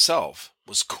mall itself,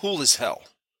 was cool as hell.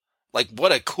 Like,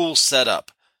 what a cool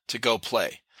setup to go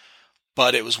play.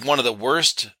 But it was one of the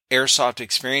worst airsoft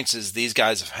experiences these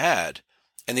guys have had.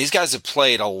 And these guys have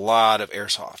played a lot of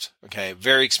airsoft, okay?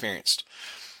 Very experienced.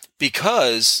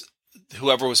 Because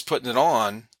whoever was putting it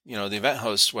on, the event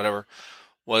host, whatever,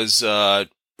 was, it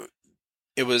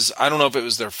was, I don't know if it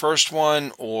was their first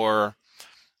one or,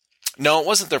 no, it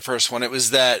wasn't their first one. It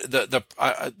was that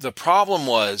the problem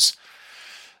was,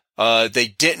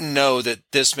 they didn't know that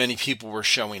this many people were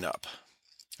showing up.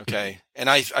 Okay. And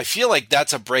I feel like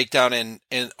that's a breakdown in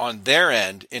on their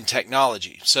end in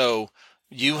technology. So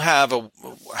you have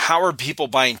how are people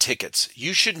buying tickets?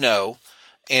 You should know,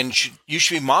 and you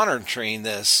should be monitoring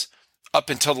this up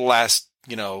until the last,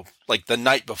 like the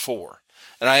night before.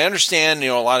 And I understand,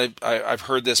 a lot of, I've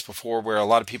heard this before where a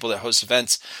lot of people that host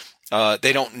events,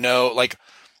 they don't know, like,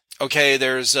 okay,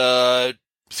 there's 300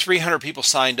 people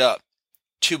signed up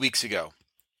 2 weeks ago,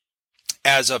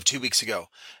 as of 2 weeks ago.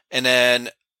 And then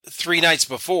 3 nights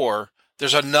before,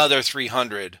 there's another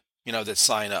 300, that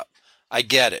sign up. I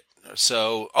get it.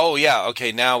 So, oh yeah,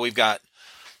 okay, now we've got,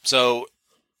 so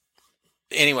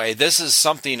anyway, this is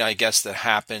something I guess that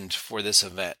happened for this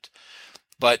event.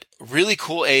 But really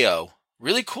cool AO,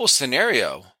 really cool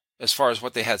scenario as far as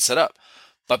what they had set up.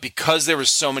 But because there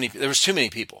was too many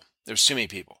people. There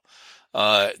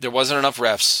wasn't enough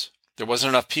refs. There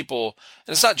wasn't enough people.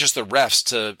 And it's not just the refs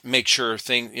to make sure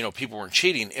people weren't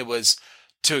cheating. It was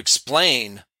to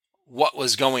explain what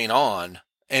was going on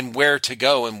and where to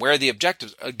go and where the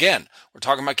objectives. Again, we're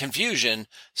talking about confusion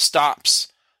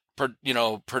stops,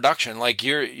 production. Like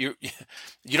you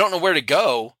don't know where to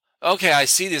go. Okay, I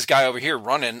see this guy over here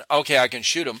running. Okay, I can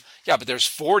shoot him. Yeah, but there's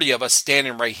 40 of us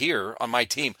standing right here on my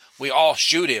team. We all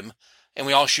shoot him, and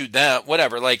we all shoot them.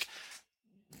 Whatever. Like,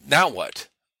 now what?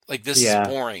 Like, this is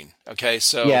boring. Okay,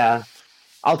 so yeah,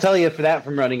 I'll tell you for that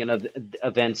from running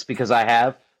events because I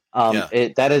have.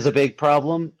 That is a big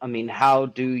problem. I mean, how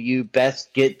do you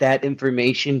best get that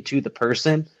information to the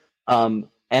person? And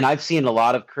I've seen a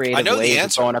lot of creative ways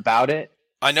of going about it.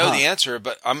 I know the answer,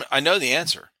 but I know the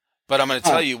answer. But I'm going to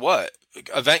tell you what,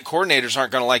 event coordinators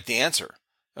aren't going to like the answer,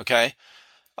 okay?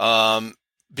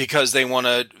 Because they want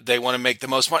to make the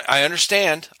most money. I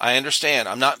understand. I'm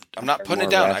not putting it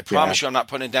down. I promise you, I'm not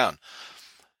putting it down.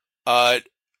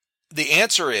 The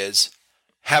answer is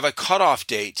have a cutoff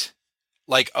date,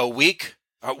 like a week,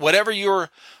 whatever your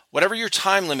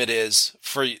time limit is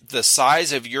for the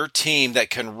size of your team that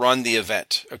can run the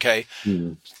event, okay?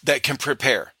 Mm-hmm. That can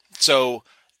prepare. So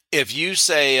if you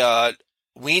say,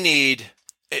 if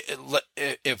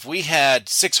we had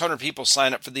 600 people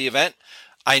sign up for the event,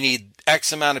 I need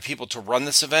X amount of people to run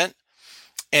this event,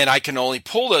 and I can only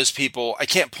pull those people. I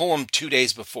can't pull them 2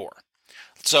 days before.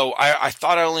 So I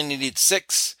thought I only needed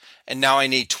 6, and now I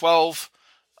need 12.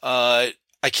 I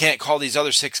can't call these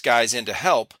other 6 guys in to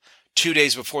help 2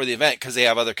 days before the event because they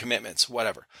have other commitments,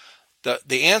 whatever.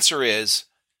 The answer is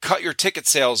cut your ticket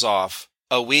sales off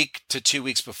a week to 2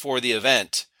 weeks before the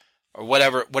event, or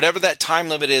whatever that time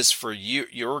limit is for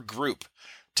your group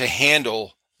to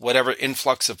handle whatever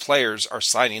influx of players are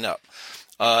signing up.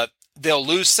 They'll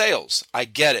lose sales. I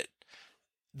get it.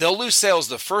 They'll lose sales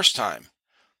the first time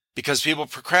because people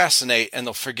procrastinate and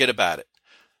they'll forget about it.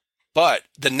 But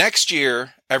the next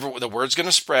year, the word's going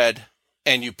to spread,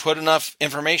 and you put enough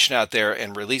information out there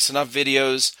and release enough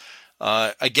videos.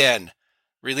 Again,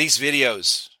 release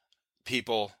videos,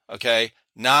 people, okay?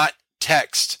 Not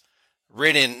text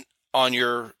written on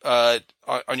your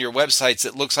websites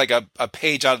that looks like a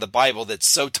page out of the Bible that's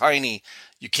so tiny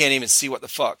you can't even see what the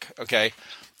fuck, okay?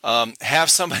 Have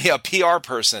somebody, a PR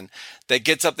person, that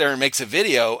gets up there and makes a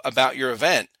video about your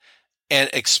event and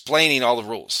explaining all the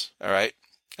rules, all right?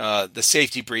 The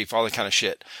safety brief, all that kind of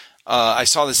shit. I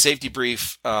saw the safety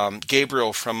brief,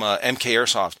 Gabriel from MK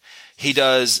Airsoft.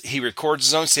 He records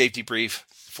his own safety brief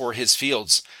for his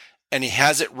fields, and he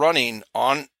has it running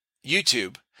on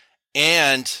YouTube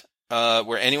and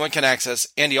where anyone can access,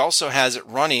 and he also has it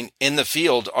running in the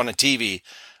field on a TV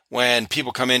when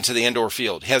people come into the indoor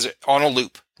field. He has it on a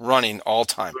loop running all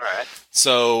time. Right.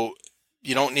 So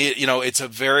you don't need, it's a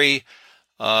very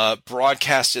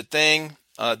broadcasted thing.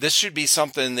 This should be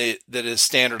something that is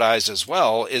standardized as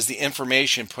well, is the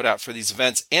information put out for these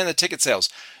events and the ticket sales.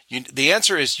 The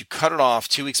answer is you cut it off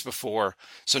 2 weeks before.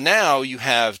 So now you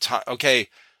have time. Okay,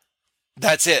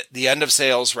 that's it. The end of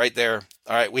sales right there.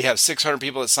 All right, we have 600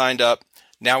 people that signed up.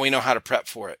 Now we know how to prep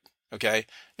for it. Okay,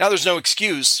 now there's no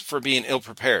excuse for being ill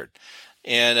prepared,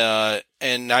 and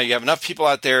now you have enough people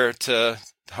out there to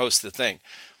host the thing.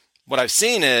 What I've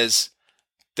seen is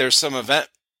there's some event.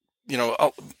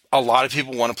 A lot of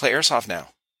people want to play airsoft now.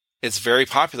 It's very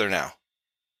popular now,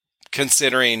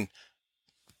 considering,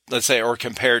 let's say, or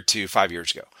compared to 5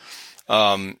 years ago.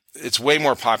 It's way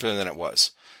more popular than it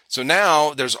was. So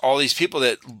now there's all these people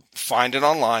that find it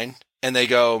online and they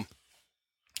go,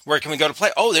 where can we go to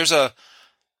play? Oh, there's an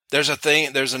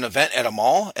event at a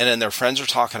mall, and then their friends are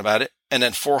talking about it, and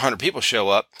then 400 people show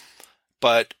up,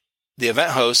 but the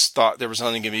event host thought there was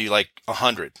only going to be like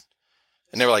 100.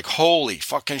 And they were like, holy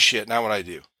fucking shit, now what I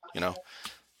do,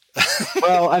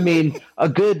 Well, I mean, I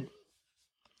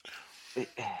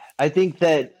think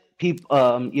that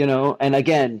people, and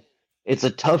again, it's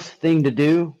a tough thing to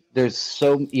do. There's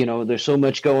so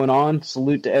much going on.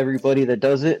 Salute to everybody that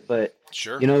does it, but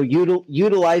sure,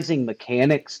 utilizing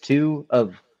mechanics too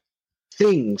of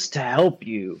things to help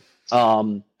you.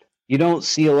 You don't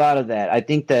see a lot of that. I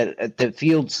think that the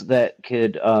fields that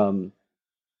could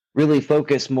really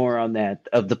focus more on that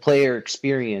of the player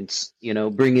experience,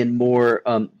 bring in more,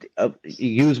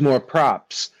 use more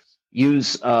props,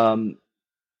 use some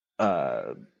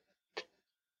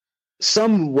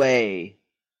way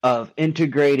of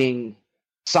integrating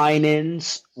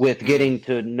sign-ins with getting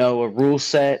to know a rule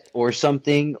set or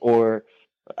something, or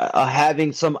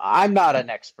having some. I'm not an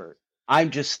expert. I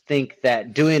just think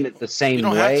that doing it the You same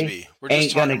don't have to way be. We're just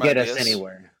ain't gonna talking about get us ideas.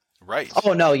 anywhere. Right.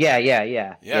 Oh no, yeah.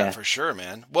 Yeah, for sure,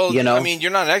 man. Well, You know? I mean, you're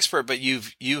not an expert, but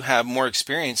you have more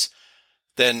experience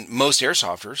than most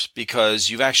airsofters because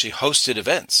you've actually hosted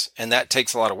events, and that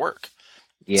takes a lot of work.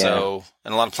 Yeah. So,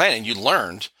 and a lot of planning. You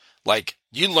learned,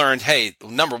 hey,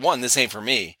 number one, this ain't for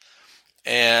me,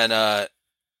 and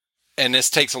this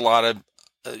takes a lot of,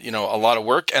 a lot of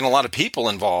work and a lot of people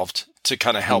involved to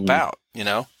kind of help out.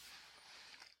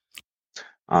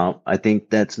 I think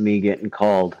that's me getting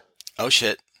called. Oh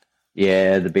shit!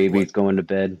 Yeah, the baby's What? going to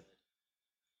bed.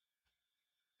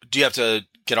 Do you have to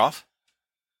get off?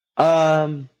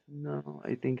 No,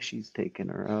 I think she's taking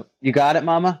her up. You got it,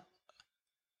 Mama?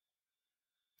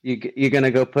 You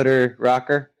gonna go put her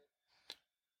rocker?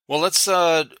 Well, let's.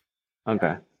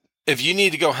 Okay. If you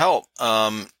need to go help,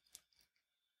 I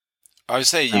would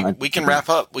say we can wrap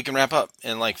up. We can wrap up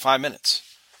in like 5 minutes.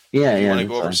 Yeah, You yeah. want to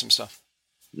go over fine. some stuff?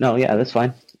 No, yeah, that's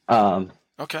fine.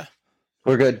 Okay.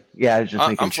 We're good. Yeah, I was just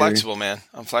making I'm sure. flexible, man.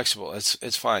 I'm flexible.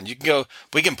 It's fine. You can go.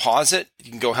 We can pause it.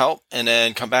 You can go help, and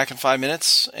then come back in 5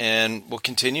 minutes, and we'll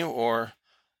continue. Or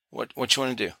what you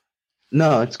want to do?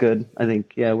 No, it's good. I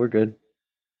think we're good.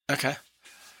 Okay.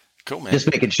 Cool, man. Just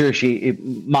making sure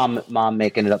mom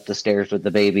making it up the stairs with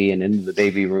the baby and into the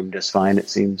baby room just fine. It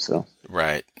seems so.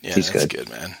 Right. Yeah, She's that's good. good,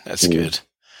 man. That's good.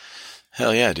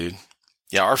 Hell yeah, dude.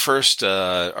 Yeah, our first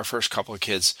couple of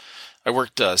kids, I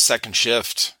worked second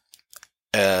shift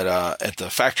at the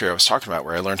factory I was talking about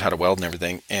where I learned how to weld and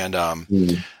everything. And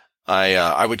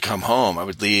I would come home. I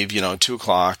would leave,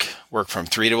 2:00, work from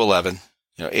 3 to 11,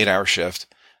 8-hour shift.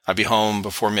 I'd be home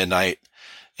before midnight.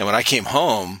 And when I came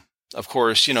home, of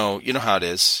course, you know how it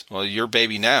is. Well, your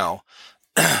baby now,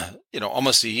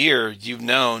 almost a year, you've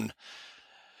known.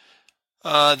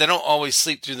 They don't always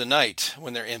sleep through the night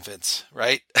when they're infants,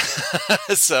 right?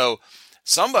 So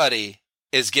somebody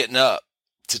is getting up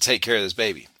to take care of this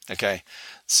baby. Okay.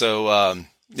 So,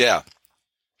 yeah.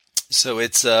 So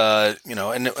it's, and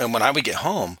when I would get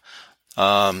home,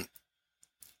 I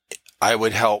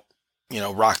would help,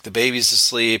 rock the babies to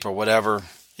sleep or whatever.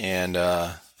 And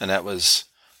that was,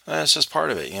 that's just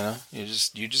part of it. You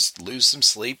just lose some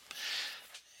sleep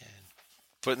and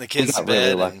putting the kids to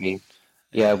bed. Really lucky.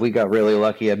 Yeah, we got really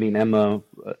lucky. I mean, Emma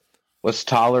was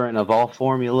tolerant of all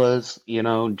formulas,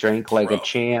 drank like a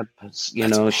champ. She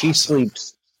awesome.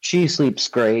 She sleeps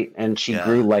great, and she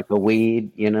grew like a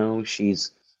weed.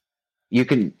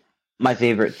 My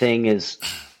favorite thing is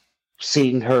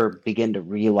seeing her begin to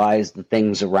realize the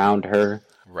things around her,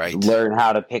 right? Learn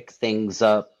how to pick things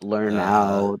up, learn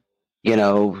how,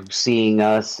 seeing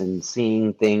us and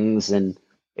seeing things, and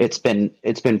it's been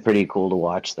pretty cool to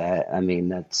watch that. I mean,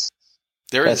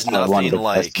 there's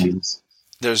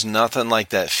nothing like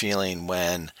that feeling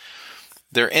when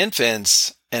they're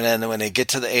infants, and then when they get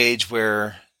to the age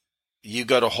where you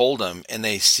go to hold them and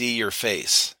they see your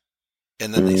face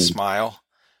and then they smile,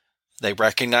 they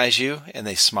recognize you and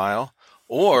they smile,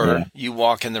 or you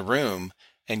walk in the room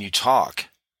and you talk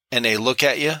and they look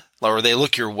at you or they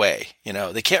look your way.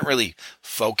 They can't really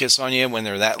focus on you when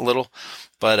they're that little,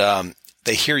 but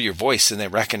they hear your voice and they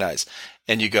recognize,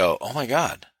 and you go, oh my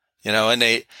God.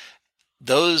 And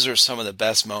those are some of the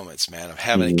best moments, man, of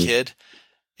having a kid.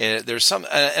 And there's some,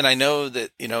 and I know that,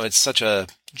 it's such a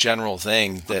general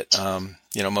thing that,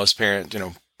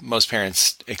 most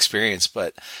parents experience,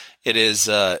 but it is,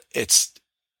 it's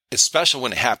special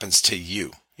when it happens to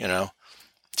you,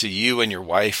 to you and your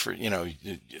wife, or,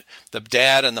 the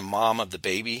dad and the mom of the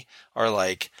baby are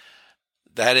like,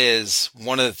 that is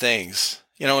one of the things,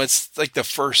 it's like the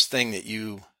first thing that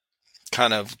you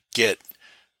kind of get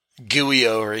gooey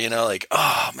over, like,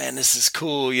 oh man, this is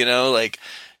cool, like,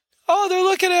 oh, they're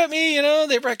looking at me,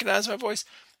 they recognize my voice.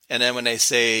 And then when they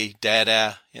say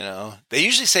dada, they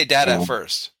usually say dada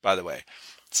first, by the way.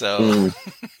 So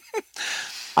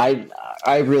I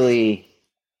really,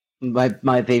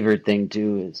 my favorite thing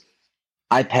too is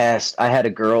I had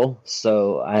a girl,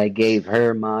 so I gave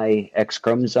her my X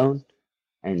chromosome.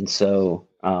 And so,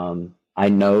 I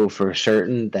know for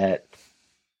certain that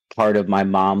part of my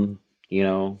mom,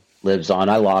 lives on.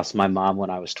 I lost my mom when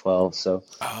I was 12, so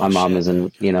my mom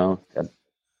isn't,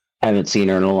 I haven't seen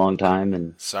her in a long time.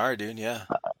 And sorry, dude. Yeah.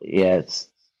 Yeah,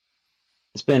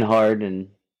 it's been hard,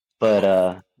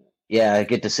 but yeah, I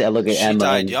get to see. I look at She Emma,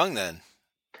 died and young then.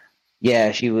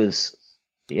 yeah, she was.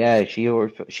 Yeah, she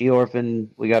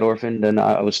orphaned. We got orphaned, and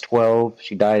I was 12.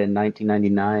 She died in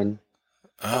 1999.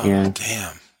 Oh, Yeah,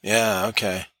 damn. Yeah,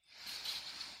 okay.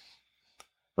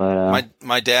 but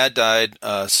My dad died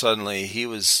suddenly. He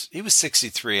was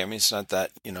 63. I mean, it's not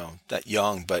that, that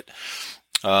young, but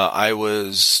I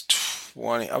was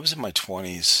 20. I was in my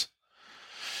 20s.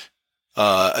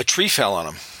 A tree fell on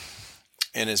him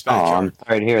in his oh, I'm backyard.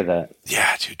 sorry to hear that.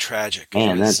 Yeah, dude, tragic. It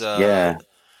Man, was that's yeah.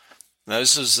 no,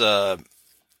 this was a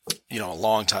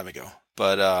long time ago.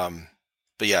 But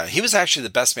yeah, he was actually the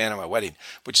best man at my wedding,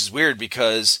 which is weird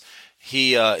because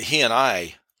he and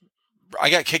I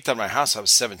got kicked out of my house. I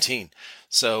was 17.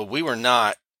 So we were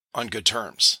not on good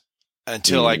terms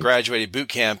until I Mm, graduated boot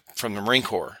camp from the Marine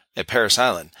Corps at Parris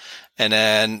Island. And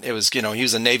then it was, he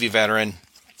was a Navy veteran.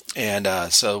 And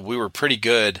so we were pretty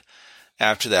good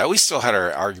after that. We still had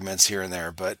our arguments here and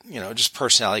there, but, just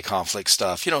personality conflict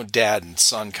stuff, dad and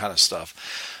son kind of stuff.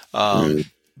 mm,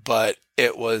 But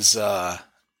it was,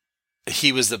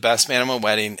 he was the best man at my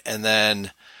wedding. And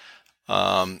then,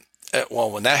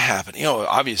 well, when that happened,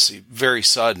 obviously very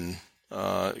sudden,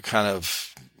 kind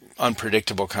of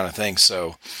unpredictable kind of thing.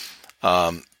 So,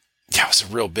 yeah, it was a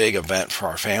real big event for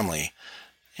our family.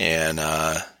 And,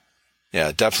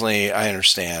 yeah, definitely I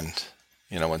understand,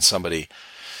 when somebody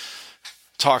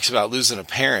talks about losing a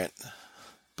parent,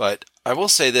 but I will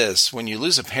say this, when you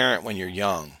lose a parent when you're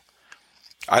young,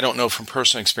 I don't know from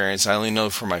personal experience. I only know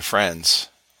from my friends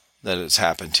that it's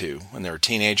happened to when they're a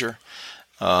teenager.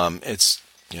 It's,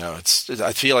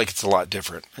 I feel like it's a lot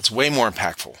different. It's way more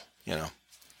impactful.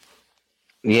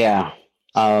 yeah.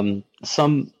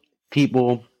 Some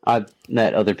people I've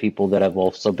met other people that have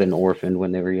also been orphaned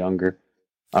when they were younger.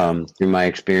 Through my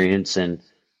experience, and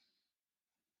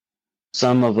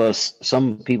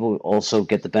some people also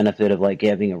get the benefit of like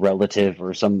having a relative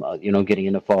or some, getting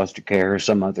into foster care or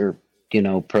some other,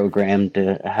 program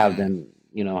to have Mm. them,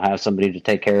 have somebody to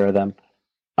take care of them.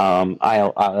 I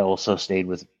also stayed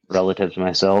with relatives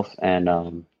myself, and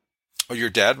Oh, your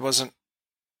dad wasn't?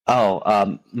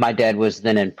 my dad was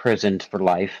then imprisoned for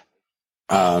life.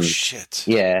 Oh, Um, shit.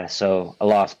 yeah, so I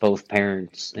lost both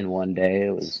parents in one day.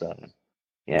 It was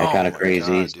yeah, Oh kind of my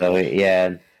crazy. God, So dude.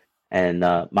 yeah, and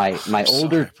I'm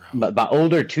sorry, bro. my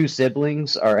older two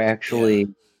siblings are Yeah.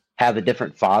 actually have a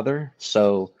different father,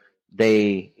 so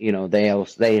they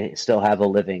still have a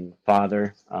living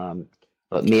father.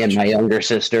 But me and my Gotcha. younger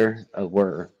sister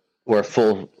were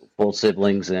full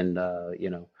siblings, and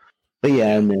but yeah,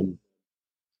 Yeah. and then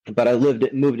but I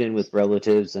moved in with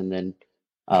relatives, and then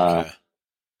uh, Okay.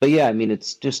 but yeah, I mean,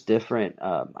 it's just different.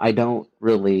 I don't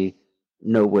really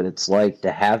know what it's like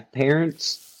to have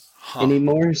parents Huh.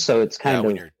 anymore, so it's Yeah, kind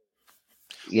when of you're,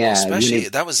 well, yeah, especially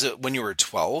that was when you were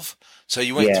 12. So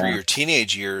you went through yeah, your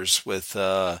teenage years with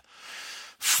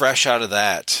fresh out of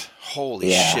that. Holy yeah.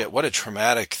 shit, what a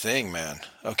traumatic thing, man.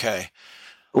 Okay.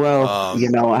 Well, Um,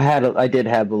 I did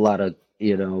have a lot of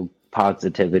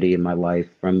positivity in my life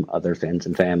from other friends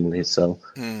and family. So,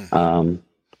 hmm. um,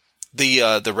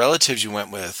 The relatives you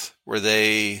went with, were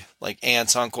they like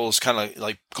aunts, uncles, kind of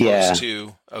like close yeah,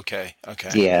 to? Okay,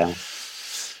 okay. yeah,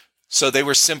 So they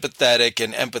were sympathetic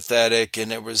and empathetic,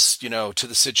 and it was, to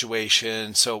the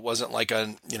situation. So it wasn't like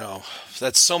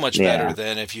that's so much better yeah,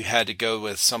 than if you had to go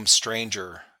with some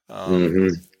stranger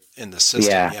hmm, in the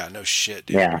system. yeah, Yeah, no shit,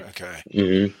 dude. yeah. Okay.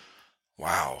 Hmm.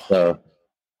 Wow. So,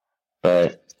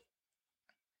 but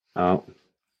oh,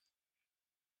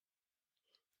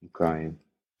 I'm crying.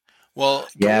 Well,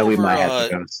 Yeah, go we over, might have to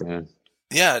go soon.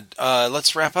 yeah,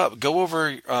 let's wrap up. Go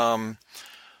over,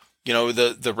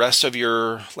 the rest of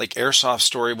your like airsoft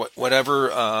story,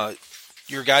 whatever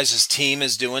your guys' team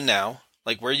is doing now.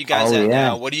 Like, where are you guys Oh at yeah.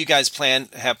 now? What do you guys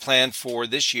have planned for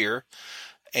this year?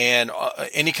 And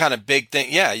any kind of big thing?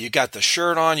 Yeah, you got the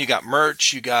shirt on, you got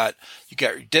merch, you got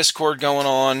your Discord going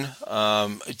on.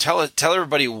 Tell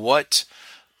everybody what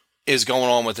is going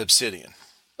on with Obsidian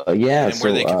Yeah, and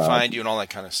where so they can find you and all that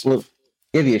kind of well, stuff.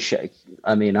 give you a shake.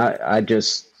 I mean, I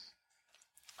just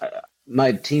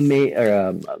my teammate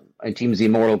or my team's the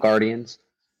Immortal Guardians.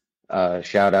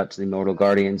 Shout out to the Immortal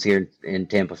Guardians here in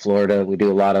Tampa, Florida. We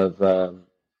do a lot of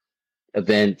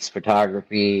events,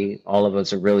 photography. All of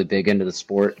us are really big into the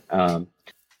sport.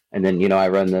 And then I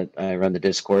run the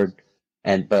Discord,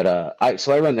 and but I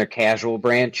run their casual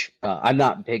branch. I'm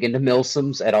not big into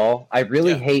Milsims at all. I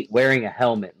really Yeah, hate wearing a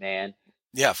helmet, man.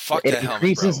 yeah. Fuck It that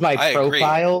helmet, increases bro. my I agree.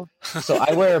 profile. So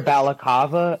I wear a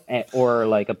balaclava or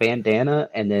like a bandana,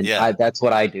 and then Yeah. that's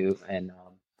what I do. And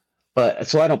but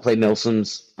so I don't play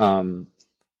Milsims.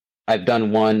 I've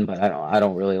done one, but I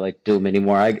don't really like do them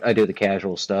anymore. I do the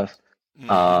casual stuff. Mm-hmm.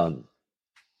 Um,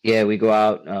 yeah, we go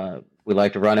out. We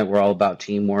like to run it. We're all about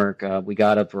teamwork. We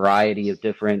got a variety of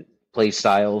different play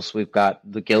styles. We've got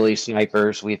the ghillie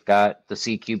snipers. We've got the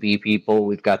CQB people.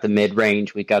 We've got the mid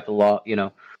range. We've got the law.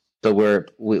 So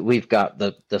we've got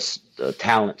the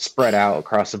talent spread out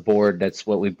across the board. That's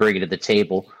what we bring to the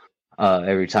table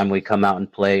every time we come out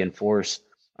and play and force.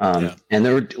 Yeah. And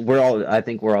I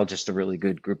think we're all just a really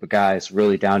good group of guys,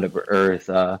 really down to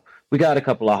earth. We got a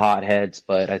couple of hotheads,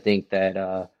 but I think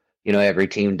that every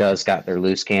team does got their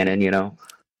loose cannon.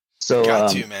 So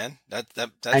Got to, man. That's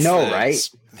I know, right?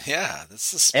 Yeah,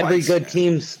 that's the Every spice, good man.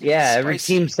 team's every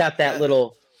Spicy. team's got that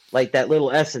Yeah.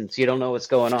 little essence. You don't know what's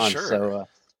going For on. sure. So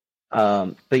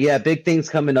but yeah, big things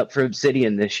coming up for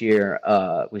Obsidian this year.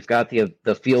 We've got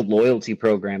the field loyalty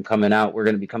program coming out.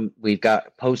 We've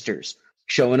got posters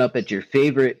showing up at your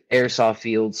favorite airsoft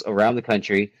fields around the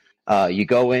country. You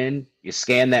go in, you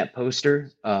scan that poster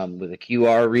with a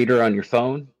QR reader on your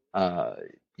phone.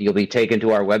 You'll be taken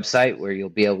to our website where you'll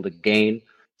be able to gain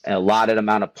an allotted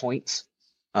amount of points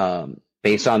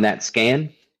based on that scan.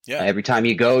 Yeah. Every time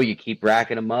you go, you keep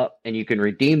racking them up, and you can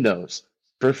redeem those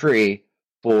for free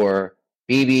for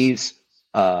BBs,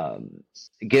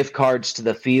 gift cards to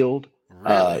the field.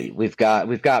 Really? We've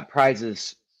got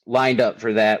prizes lined up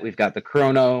for that. We've got the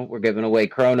chrono. We're giving away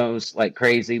chronos like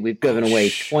crazy. We've given away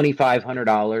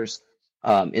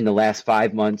 $2,500 in the last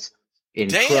 5 months in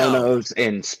Damn. chronos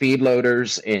and speed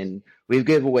loaders, and we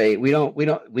give away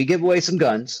some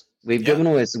guns. We've given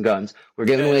away some guns. We're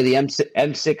giving away the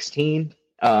M16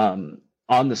 on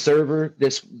the server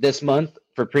this month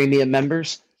for premium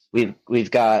members.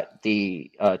 We've got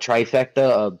the trifecta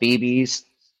of BBs,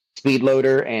 speed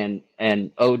loader, and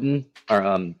Odin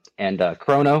and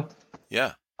chrono.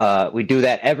 Yeah. We do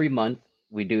that every month.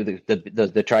 We do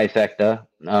the trifecta.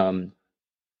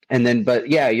 But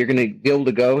yeah, you're going to be able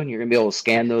to go and you're going to be able to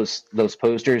scan those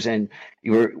posters. And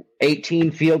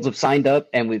 18 fields have signed up,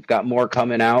 and we've got more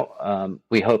coming out.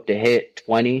 We hope to hit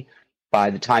 20 by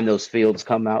the time those fields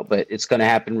come out, but it's going to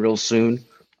happen real soon.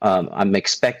 I'm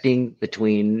expecting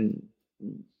between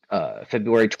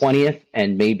February 20th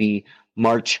and maybe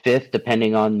March 5th,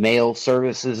 depending on mail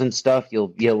services and stuff. You'll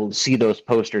be able to see those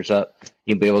posters up.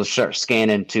 You'll be able to start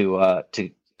scanning to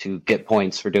get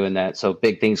points for doing that. So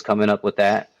big things coming up with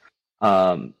that.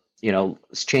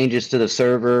 Changes to the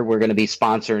server. We're going to be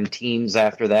sponsoring teams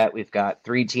after that. We've got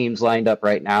 3 teams lined up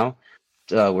right now.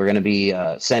 We're going to be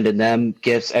sending them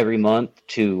gifts every month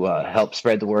to help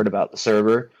spread the word about the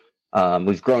server.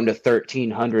 We've grown to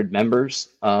 1,300 members.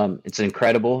 It's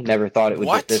incredible. Never thought it would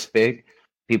get this big.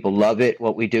 People love it.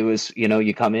 What we do is,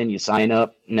 you come in, you sign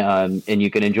up, and you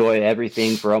can enjoy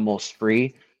everything for almost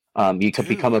free. You could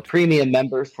become a premium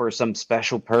member for some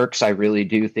special perks. I really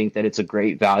do think that it's a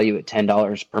great value at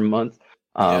 $10 per month.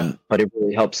 But it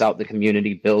really helps out the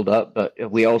community build up. But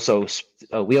we also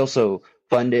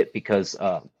fund it because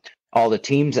all the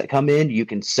teams that come in, you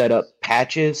can set up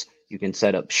patches, you can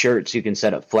set up shirts, you can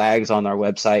set up flags on our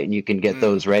website, and you can get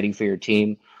those ready for your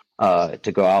team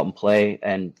to go out and play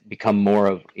and become more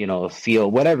of a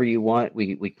feel, whatever you want.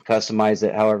 We can customize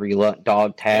it however you want.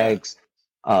 Dog tags.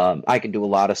 I can do a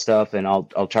lot of stuff, and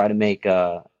I'll try to make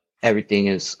everything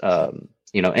is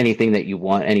anything that you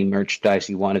want, any merchandise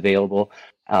you want available.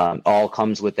 All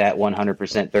comes with that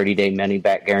 100% 30-day money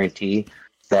back guarantee.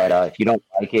 That if you don't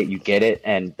like it, you get it,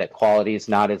 and the quality is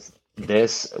not as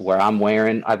this where I'm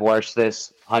wearing. I've washed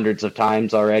this hundreds of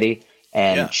times already,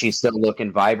 and she's still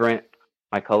looking vibrant.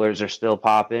 My colors are still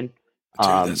popping. Dude,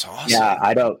 that's awesome. Yeah,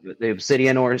 I don't. The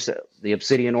Obsidian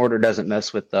Order doesn't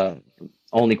mess with the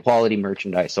only quality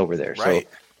merchandise over there. Right.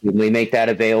 So we make that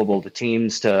available to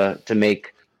teams to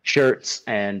make shirts,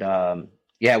 and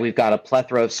we've got a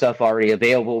plethora of stuff already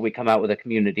available. We come out with a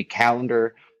community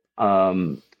calendar,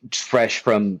 fresh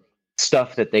from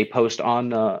stuff that they post on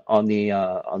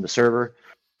the server.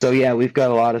 So yeah, we've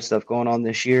got a lot of stuff going on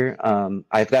this year.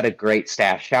 I've got a great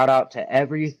staff. Shout out to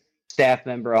every staff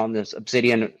member on this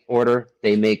Obsidian Order.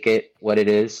 They make it what it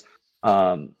is.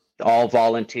 All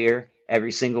volunteer,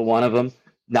 every single one of them.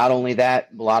 Not only that,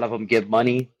 a lot of them give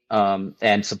money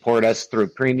and support us through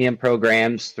premium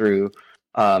programs, through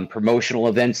promotional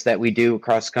events that we do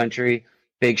across the country.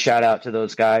 Big shout out to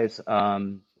those guys.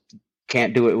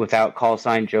 Can't do it without Call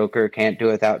Sign Joker. Can't do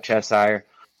it without Cheshire.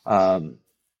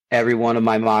 Every one of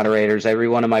my moderators, every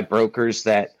one of my brokers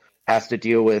that has to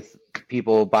deal with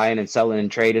people buying and selling and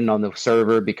trading on the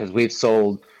server, because we've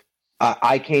sold.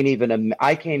 I can't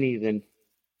even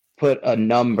put a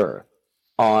number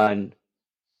on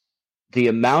the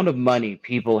amount of money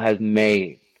people have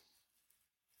made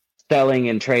selling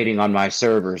and trading on my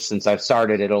servers since I've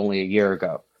started it only a year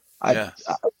ago. Yeah.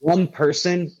 One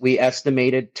person we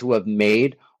estimated to have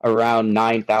made around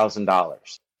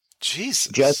 $9,000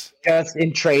 Jesus. just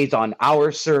in trades on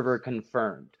our server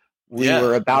confirmed. We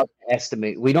were about to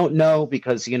estimate. We don't know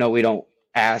because we don't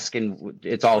ask and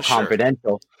it's all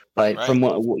confidential. But from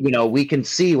what we can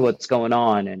see what's going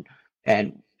on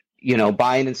and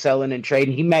buying and selling and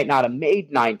trading. He might not have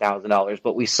made $9,000,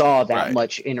 but we saw that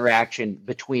much interaction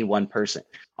between one person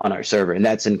on our server, and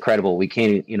that's incredible. We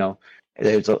can't,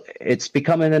 it's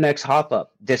becoming the next hop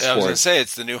up. Discord. I was going to say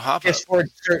it's the new hop up.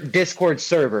 Discord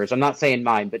servers. I'm not saying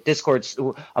mine, but Discord's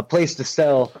a place to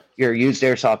sell your used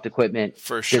airsoft equipment.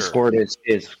 For sure. Discord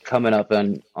is coming up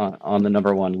on the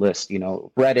number one list.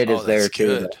 Reddit is there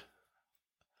too.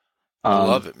 I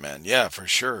love it, man. Yeah, for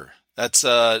sure. That's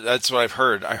what I've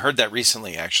heard. I heard that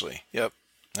recently, actually. Yep.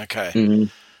 Okay. Mm-hmm.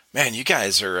 Man, you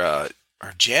guys are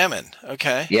jamming.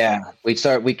 Okay. Yeah, we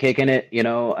kicking it,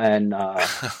 and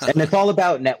it's all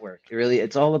about network. Really,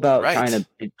 it's all about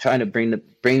trying to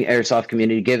bring airsoft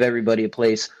community, give everybody a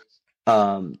place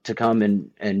to come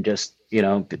and just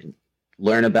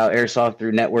learn about airsoft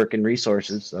through network and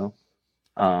resources. So,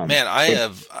 man,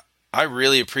 I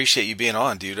really appreciate you being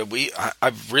on, dude.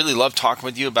 I've really loved talking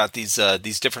with you about these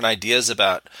different ideas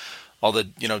about all the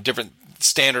different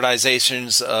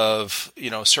standardizations of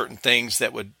certain things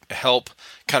that would help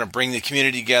kind of bring the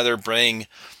community together, bring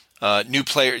new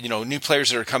players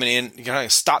that are coming in, kind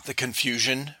of stop the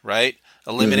confusion, right?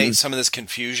 Eliminate some of this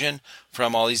confusion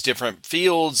from all these different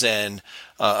fields and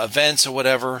events or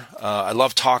whatever. I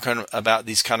love talking about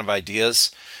these kind of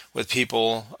ideas with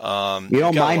people. You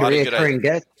don't mind reoccurring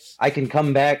guests? I can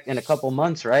come back in a couple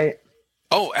months, right?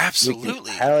 Oh,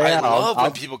 absolutely! Hell yeah. I love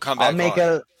when people come back.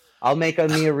 I'll make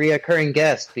me a reoccurring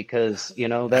guest because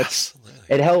that's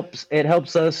it helps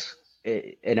us.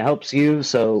 It helps you.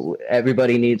 So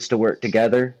everybody needs to work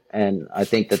together, and I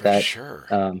think that sure.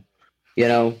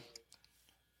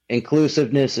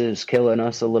 Inclusiveness is killing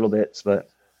us a little bit, but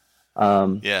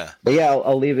I'll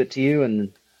leave it to you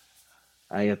and.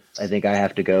 I think I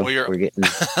have to go. Well, I'm getting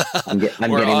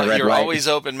the red you're light. Always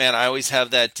open, man. I always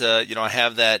have that. I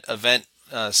have that event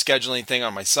scheduling thing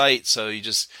on my site. So you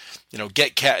just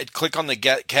click on the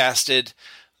Get Casted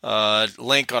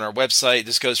link on our website.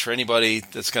 This goes for anybody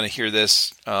that's going to hear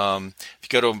this. If you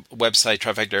go to a website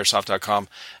trifectaairsoft.com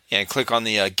and click on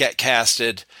the Get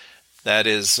Casted,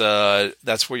 that's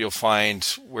where you'll find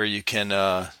where you can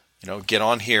get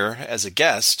on here as a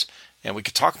guest, and we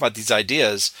could talk about these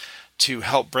ideas to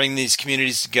help bring these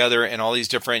communities together and all these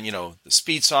different, the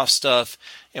Speedsoft stuff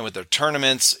and with their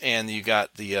tournaments, and you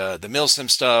got the Milsim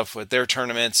stuff with their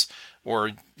tournaments or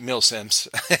Milsims,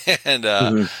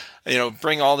 and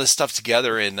bring all this stuff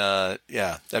together, and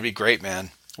that'd be great, man.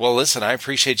 Well, listen, I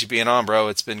appreciate you being on, bro.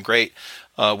 It's been great.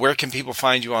 Where can people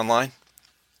find you online?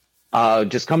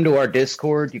 Just come to our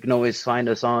Discord. You can always find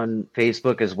us on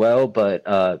Facebook as well, but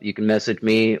you can message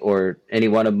me or any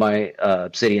one of my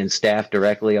Obsidian staff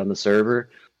directly on the server.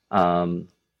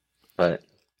 But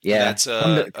yeah, that's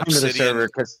come to the server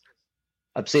because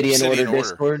Obsidian Order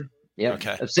Discord. Yeah,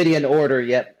 okay. Obsidian Order.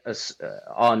 Yep.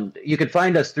 You can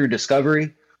find us through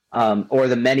Discovery or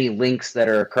the many links that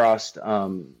are across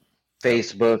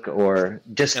Facebook, or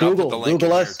just Google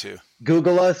us.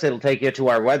 Google us. It'll take you to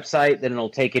our website. Then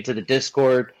it'll take you to the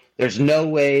Discord. There's no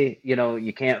way,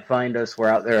 you can't find us. We're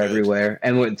out there everywhere.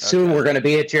 And soon we're going to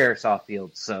be at your airsoft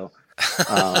fields. So,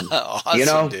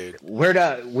 awesome, dude.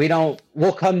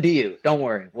 We'll come to you. Don't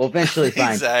worry. We'll eventually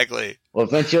find you. We'll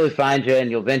eventually find you, and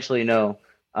you'll eventually know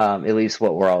at least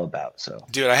what we're all about. So,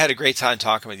 dude, I had a great time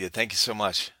talking with you. Thank you so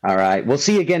much. All right. We'll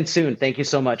see you again soon. Thank you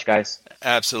so much, guys.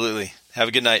 Absolutely. Have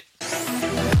a good night.